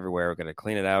kid stuff everywhere. We gotta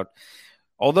clean it out.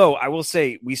 Although I will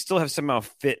say we still have somehow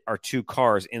fit our 2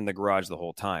 cars in the garage the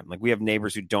whole time. Like we have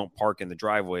neighbors who don't park in the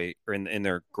driveway or in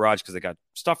their garage because they got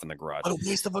stuff in the garage. What a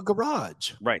waste of a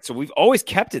garage. Right. So we've always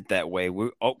kept it that way.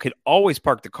 We could always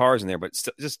park the cars in there, but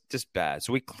just bad.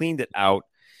 So we cleaned it out,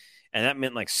 and that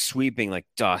meant like sweeping like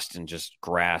dust and just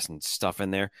grass and stuff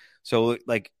in there. So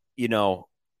like,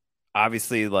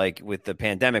 obviously like with the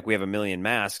pandemic, we have a million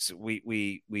masks.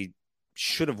 We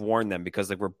should have worn them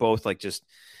because like we're both like just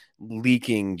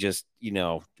leaking,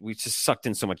 we just sucked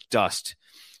in so much dust.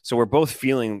 So we're both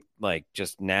feeling like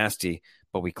just nasty,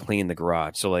 but we cleaned the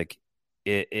garage. So like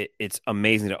it's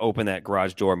amazing to open that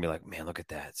garage door and be like, man, look at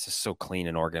that. It's just so clean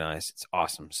and organized. It's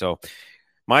awesome. So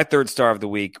my third star of the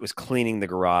week was cleaning the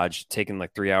garage, taking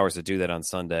like 3 hours to do that on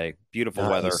Sunday. Beautiful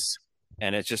weather.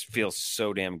 And it just feels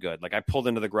so damn good. Like I pulled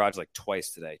into the garage like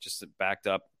twice today, just backed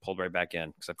up, pulled right back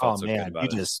in because I felt so good about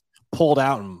it. You just pulled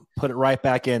out and put it right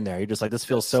back in there. You're just like, this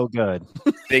feels so good.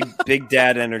 big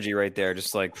dad energy right there.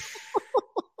 Just like,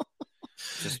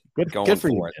 good for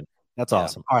you. It. That's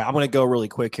awesome. All right, I'm going to go really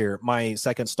quick here. My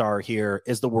second star here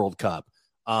is the World Cup.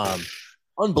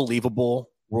 Unbelievable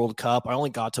World Cup. I only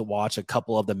got to watch a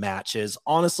couple of the matches.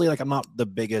 Honestly, like I'm not the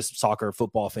biggest soccer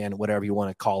football fan, whatever you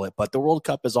want to call it, but the World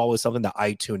Cup is always something that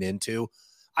I tune into.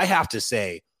 I have to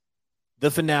say,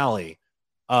 the finale,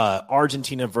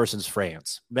 Argentina versus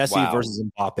France, Messi versus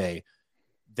Mbappe,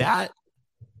 that,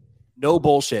 no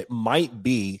bullshit, might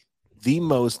be the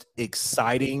most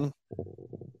exciting,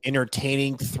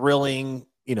 entertaining, thrilling,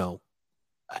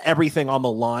 everything on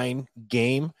the line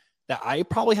game that I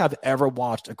probably have ever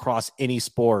watched across any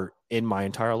sport in my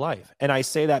entire life. And I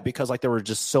say that because like there were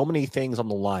just so many things on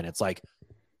the line. It's like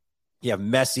you have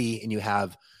Messi and you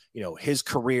have, his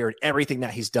career and everything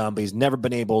that he's done, but he's never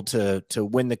been able to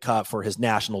win the cup for his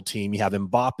national team. You have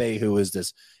Mbappe, who is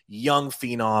this young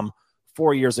phenom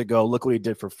 4 years ago. Look what he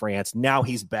did for France. Now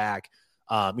he's back.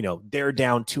 They're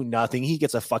down 2-0. He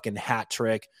gets a fucking hat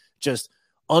trick. Just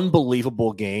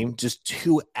unbelievable game. Just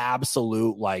 2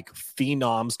 absolute like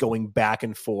phenoms going back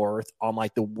and forth on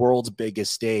like the world's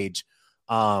biggest stage.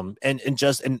 And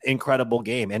just an incredible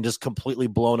game and just completely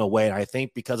blown away. And I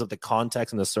think because of the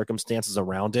context and the circumstances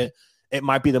around it, it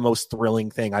might be the most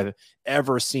thrilling thing I've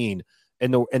ever seen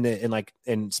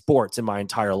in sports in my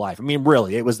entire life. I mean,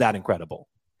 really, it was that incredible.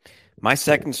 My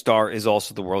second star is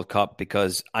also the World Cup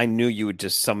because I knew you would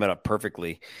just sum it up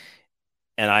perfectly.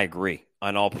 And I agree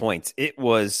on all points. It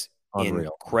was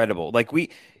unreal. Incredible. Like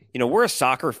we're a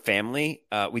soccer family.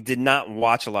 We did not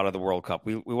watch a lot of the World Cup.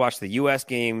 We watched the U.S.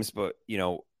 games, but,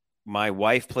 my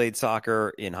wife played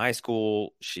soccer in high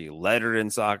school. She lettered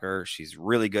in soccer. She's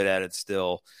really good at it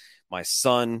still. My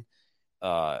son,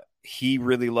 he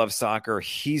really loves soccer.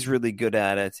 He's really good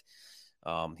at it.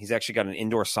 He's actually got an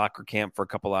indoor soccer camp for a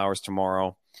couple hours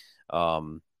tomorrow.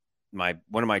 One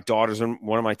of my daughters and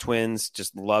one of my twins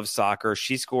just loves soccer.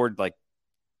 She scored like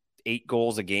 8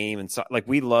 goals a game, and like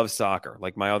we love soccer.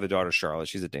 Like my other daughter, Charlotte,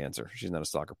 she's a dancer. She's not a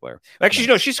soccer player. Actually,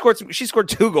 no, she scored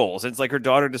 2 goals. It's like her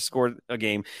daughter just scored a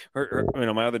game.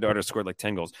 My other daughter scored like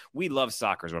 10 goals. We love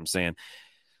soccer, is what I'm saying.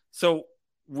 So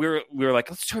we were like,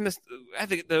 let's turn this. I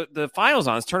think the finals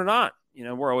on. Let's turn it on.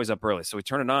 We're always up early, so we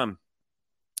turn it on.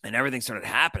 And everything started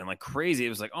happening like crazy. It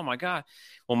was like, oh my God.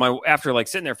 Well, after like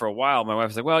sitting there for a while, my wife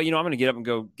was like, well, I'm going to get up and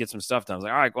go get some stuff done. I was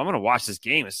like, all right, well, I'm going to watch this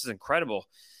game. This is incredible.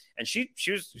 And she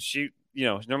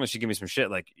normally she'd give me some shit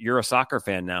like, you're a soccer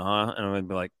fan now, huh? And I would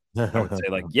be like, I would say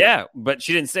like, yeah, but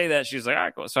she didn't say that. She was like, all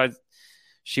right, cool. So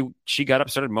she got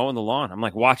up, started mowing the lawn. I'm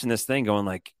like watching this thing going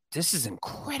like, this is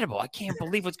incredible. I can't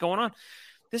believe what's going on.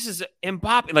 This is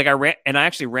Mbappe. Like I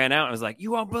actually ran out and was like,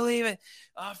 you won't believe it.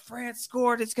 France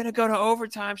scored. It's going to go to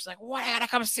overtime. She's like, what? I gotta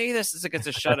come see this. It's like, it's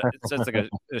a shutout.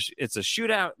 It's a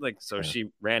shootout. Like, so she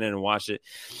ran in and watched it.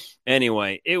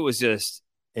 Anyway, it was just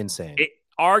insane.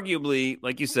 Arguably,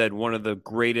 like you said, one of the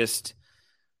greatest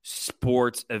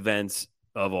sports events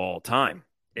of all time.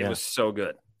 It was so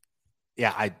good.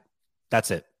 Yeah,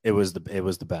 that's it. It was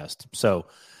the best. So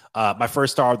my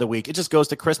first star of the week, it just goes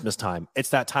to Christmas time. It's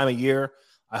that time of year.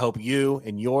 I hope you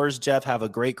and yours, Jeff, have a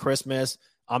great Christmas.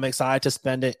 I'm excited to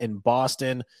spend it in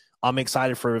Boston. I'm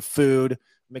excited for food.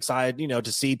 I'm excited,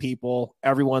 to see people.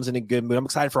 Everyone's in a good mood. I'm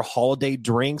excited for holiday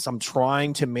drinks. I'm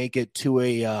trying to make it to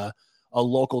a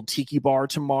local tiki bar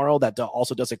tomorrow that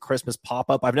also does a Christmas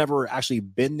pop-up. I've never actually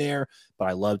been there, but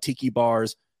I love tiki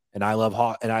bars and I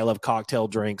love cocktail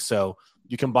drinks. So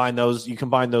you combine those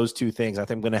two things. I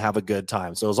think I'm going to have a good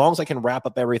time. So as long as I can wrap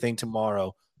up everything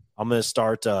tomorrow, I'm going to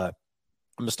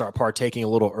start partaking a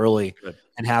little early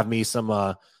and have me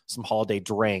some holiday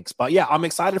drinks. But yeah, I'm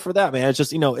excited for that, man. It's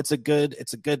just, it's a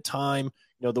good time.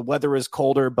 The weather is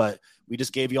colder, but we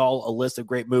just gave you all a list of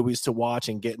great movies to watch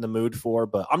and get in the mood for.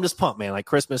 But I'm just pumped, man. Like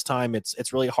Christmas time,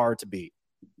 it's really hard to beat.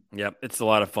 Yep, it's a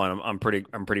lot of fun. I'm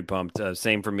pretty pumped.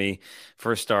 Same for me.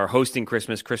 First star, hosting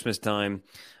Christmas time.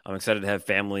 I'm excited to have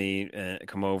family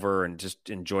come over and just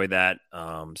enjoy that.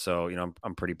 So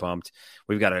I'm pretty pumped.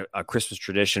 We've got a Christmas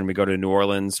tradition. We go to New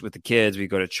Orleans with the kids. We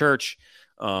go to church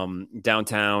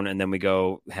downtown, and then we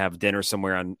go have dinner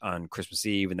somewhere on Christmas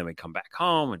Eve, and then we come back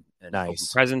home and open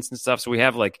presents and stuff. So we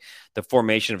have like the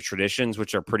formation of traditions,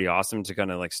 which are pretty awesome to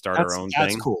kind of like start our own thing.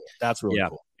 That's cool. That's really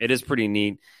cool. It is pretty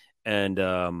neat. And,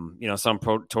 so I'm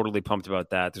totally pumped about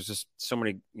that. There's just so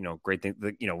many, great things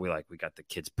that, we got the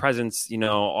kids' presents,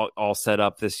 all set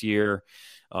up this year,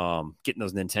 getting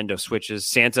those Nintendo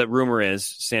Switches. Rumor is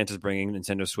Santa's bringing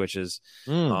Nintendo Switches.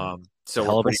 So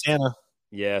hell of a Santa.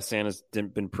 Yeah, Santa's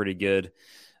been pretty good.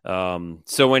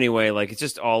 So anyway, like it's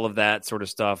just all of that sort of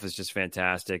stuff is just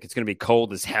fantastic. It's going to be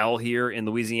cold as hell here in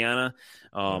Louisiana.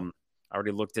 I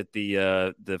already looked at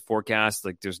the forecast.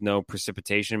 Like there's no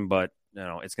precipitation, but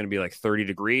it's going to be like 30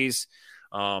 degrees.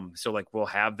 So like we'll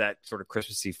have that sort of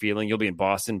Christmassy feeling. You'll be in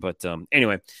Boston, but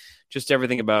anyway, just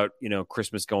everything about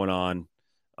Christmas going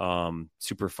on.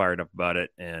 Super fired up about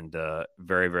it, and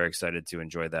very, very excited to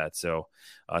enjoy that. So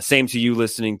same to you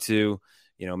listening to.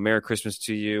 Merry Christmas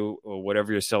to you, or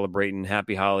whatever you're celebrating.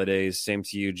 Happy holidays. Same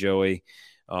to you, Joey.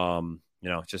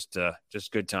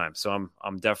 Just good time. So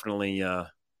I'm definitely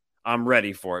I'm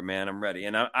ready for it, man. I'm ready.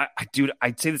 And dude,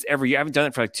 I say this every year. I haven't done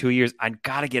it for like 2 years. I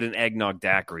gotta get an eggnog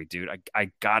daiquiri, dude.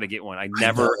 I gotta get one. I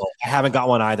haven't got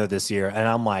one either this year, and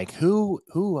I'm like, who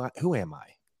am I?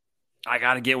 I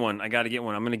gotta get one. I'm gonna get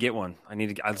one. I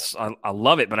need to. I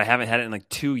love it, but I haven't had it in like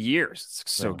 2 years.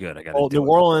 It's so good. I gotta. New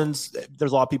Orleans.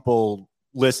 There's a lot of people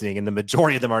listening, and the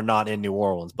majority of them are not in New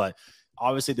Orleans, but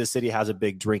obviously the city has a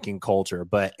big drinking culture.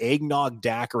 But eggnog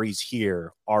daiquiris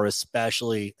here are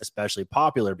especially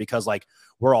popular because like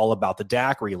we're all about the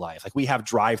daiquiri life. Like we have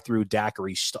drive-through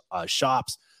daiquiri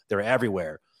shops. They're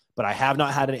everywhere. But I have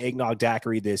not had an eggnog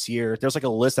daiquiri this year. There's like a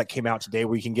list that came out today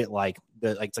where you can get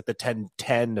it's like the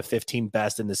 10 to 15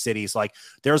 best in the city. So like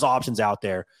there's options out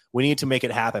there. We need to make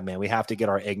it happen, man. We have to get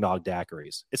our eggnog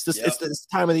daiquiris. It's this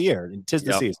time of the year. And 'tis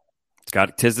the season.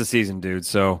 Tis the season, dude.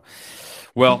 So,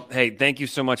 well, hey, thank you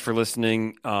so much for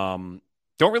listening.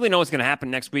 Don't really know what's going to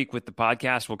happen next week with the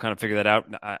podcast. We'll kind of figure that out.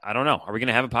 I don't know. Are we going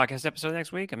to have a podcast episode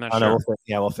next week? I'm not sure.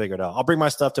 We'll figure it out. I'll bring my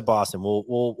stuff to Boston.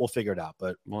 We'll figure it out.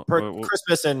 But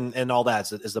Christmas and all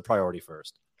that is the priority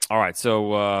first. All right.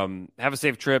 So have a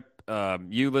safe trip.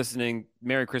 You listening,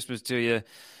 Merry Christmas to you.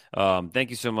 Thank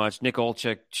you so much. Nick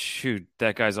Olczyk, shoot,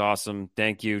 that guy's awesome.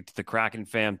 Thank you to the Kraken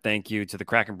fam. Thank you to the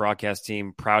Kraken broadcast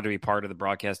team. Proud to be part of the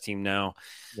broadcast team now.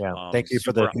 Yeah. Thank you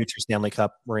for the future Stanley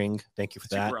Cup ring. Thank you for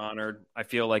that. Super honored. I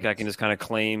feel like I can just kind of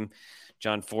claim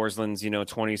John Forsland's,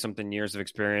 20 something years of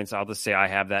experience. I'll just say I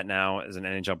have that now as an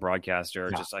NHL broadcaster.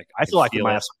 Yeah. Just like I feel like we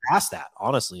might have surpassed that.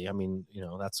 Honestly, I mean,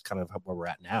 that's kind of where we're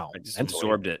at now. I just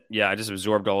absorbed it. Yeah, I just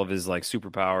absorbed all of his like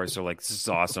superpowers. So like, this is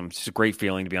awesome. It's just a great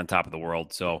feeling to be on top of the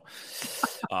world. So,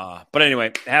 but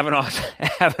anyway, have an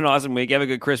awesome week. Have a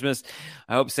good Christmas.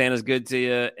 I hope Santa's good to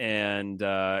you, and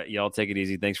y'all take it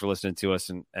easy. Thanks for listening to us,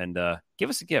 and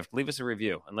give us a gift, leave us a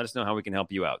review, and let us know how we can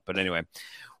help you out. But anyway,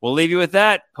 we'll leave you with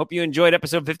that. Hope you enjoyed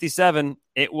episode 57.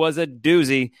 It was a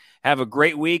doozy. Have a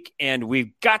great week, and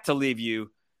we've got to leave you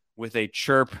with a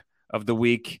chirp of the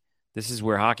week. This is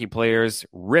where hockey players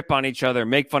rip on each other,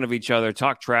 make fun of each other,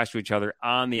 talk trash to each other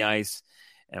on the ice,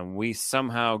 and we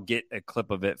somehow get a clip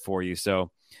of it for you.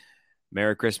 So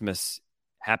Merry Christmas.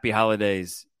 Happy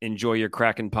holidays. Enjoy your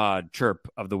Kraken Pod chirp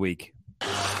of the week. He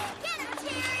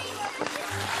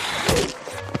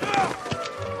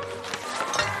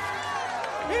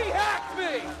hacked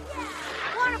me!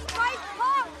 Want to fight,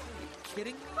 Paul?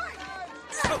 Kidding?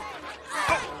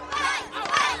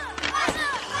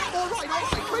 All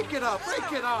right, break it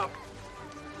up.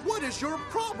 What is your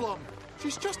problem?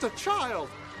 She's just a child.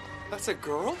 That's a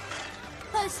girl?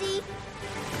 Pussy.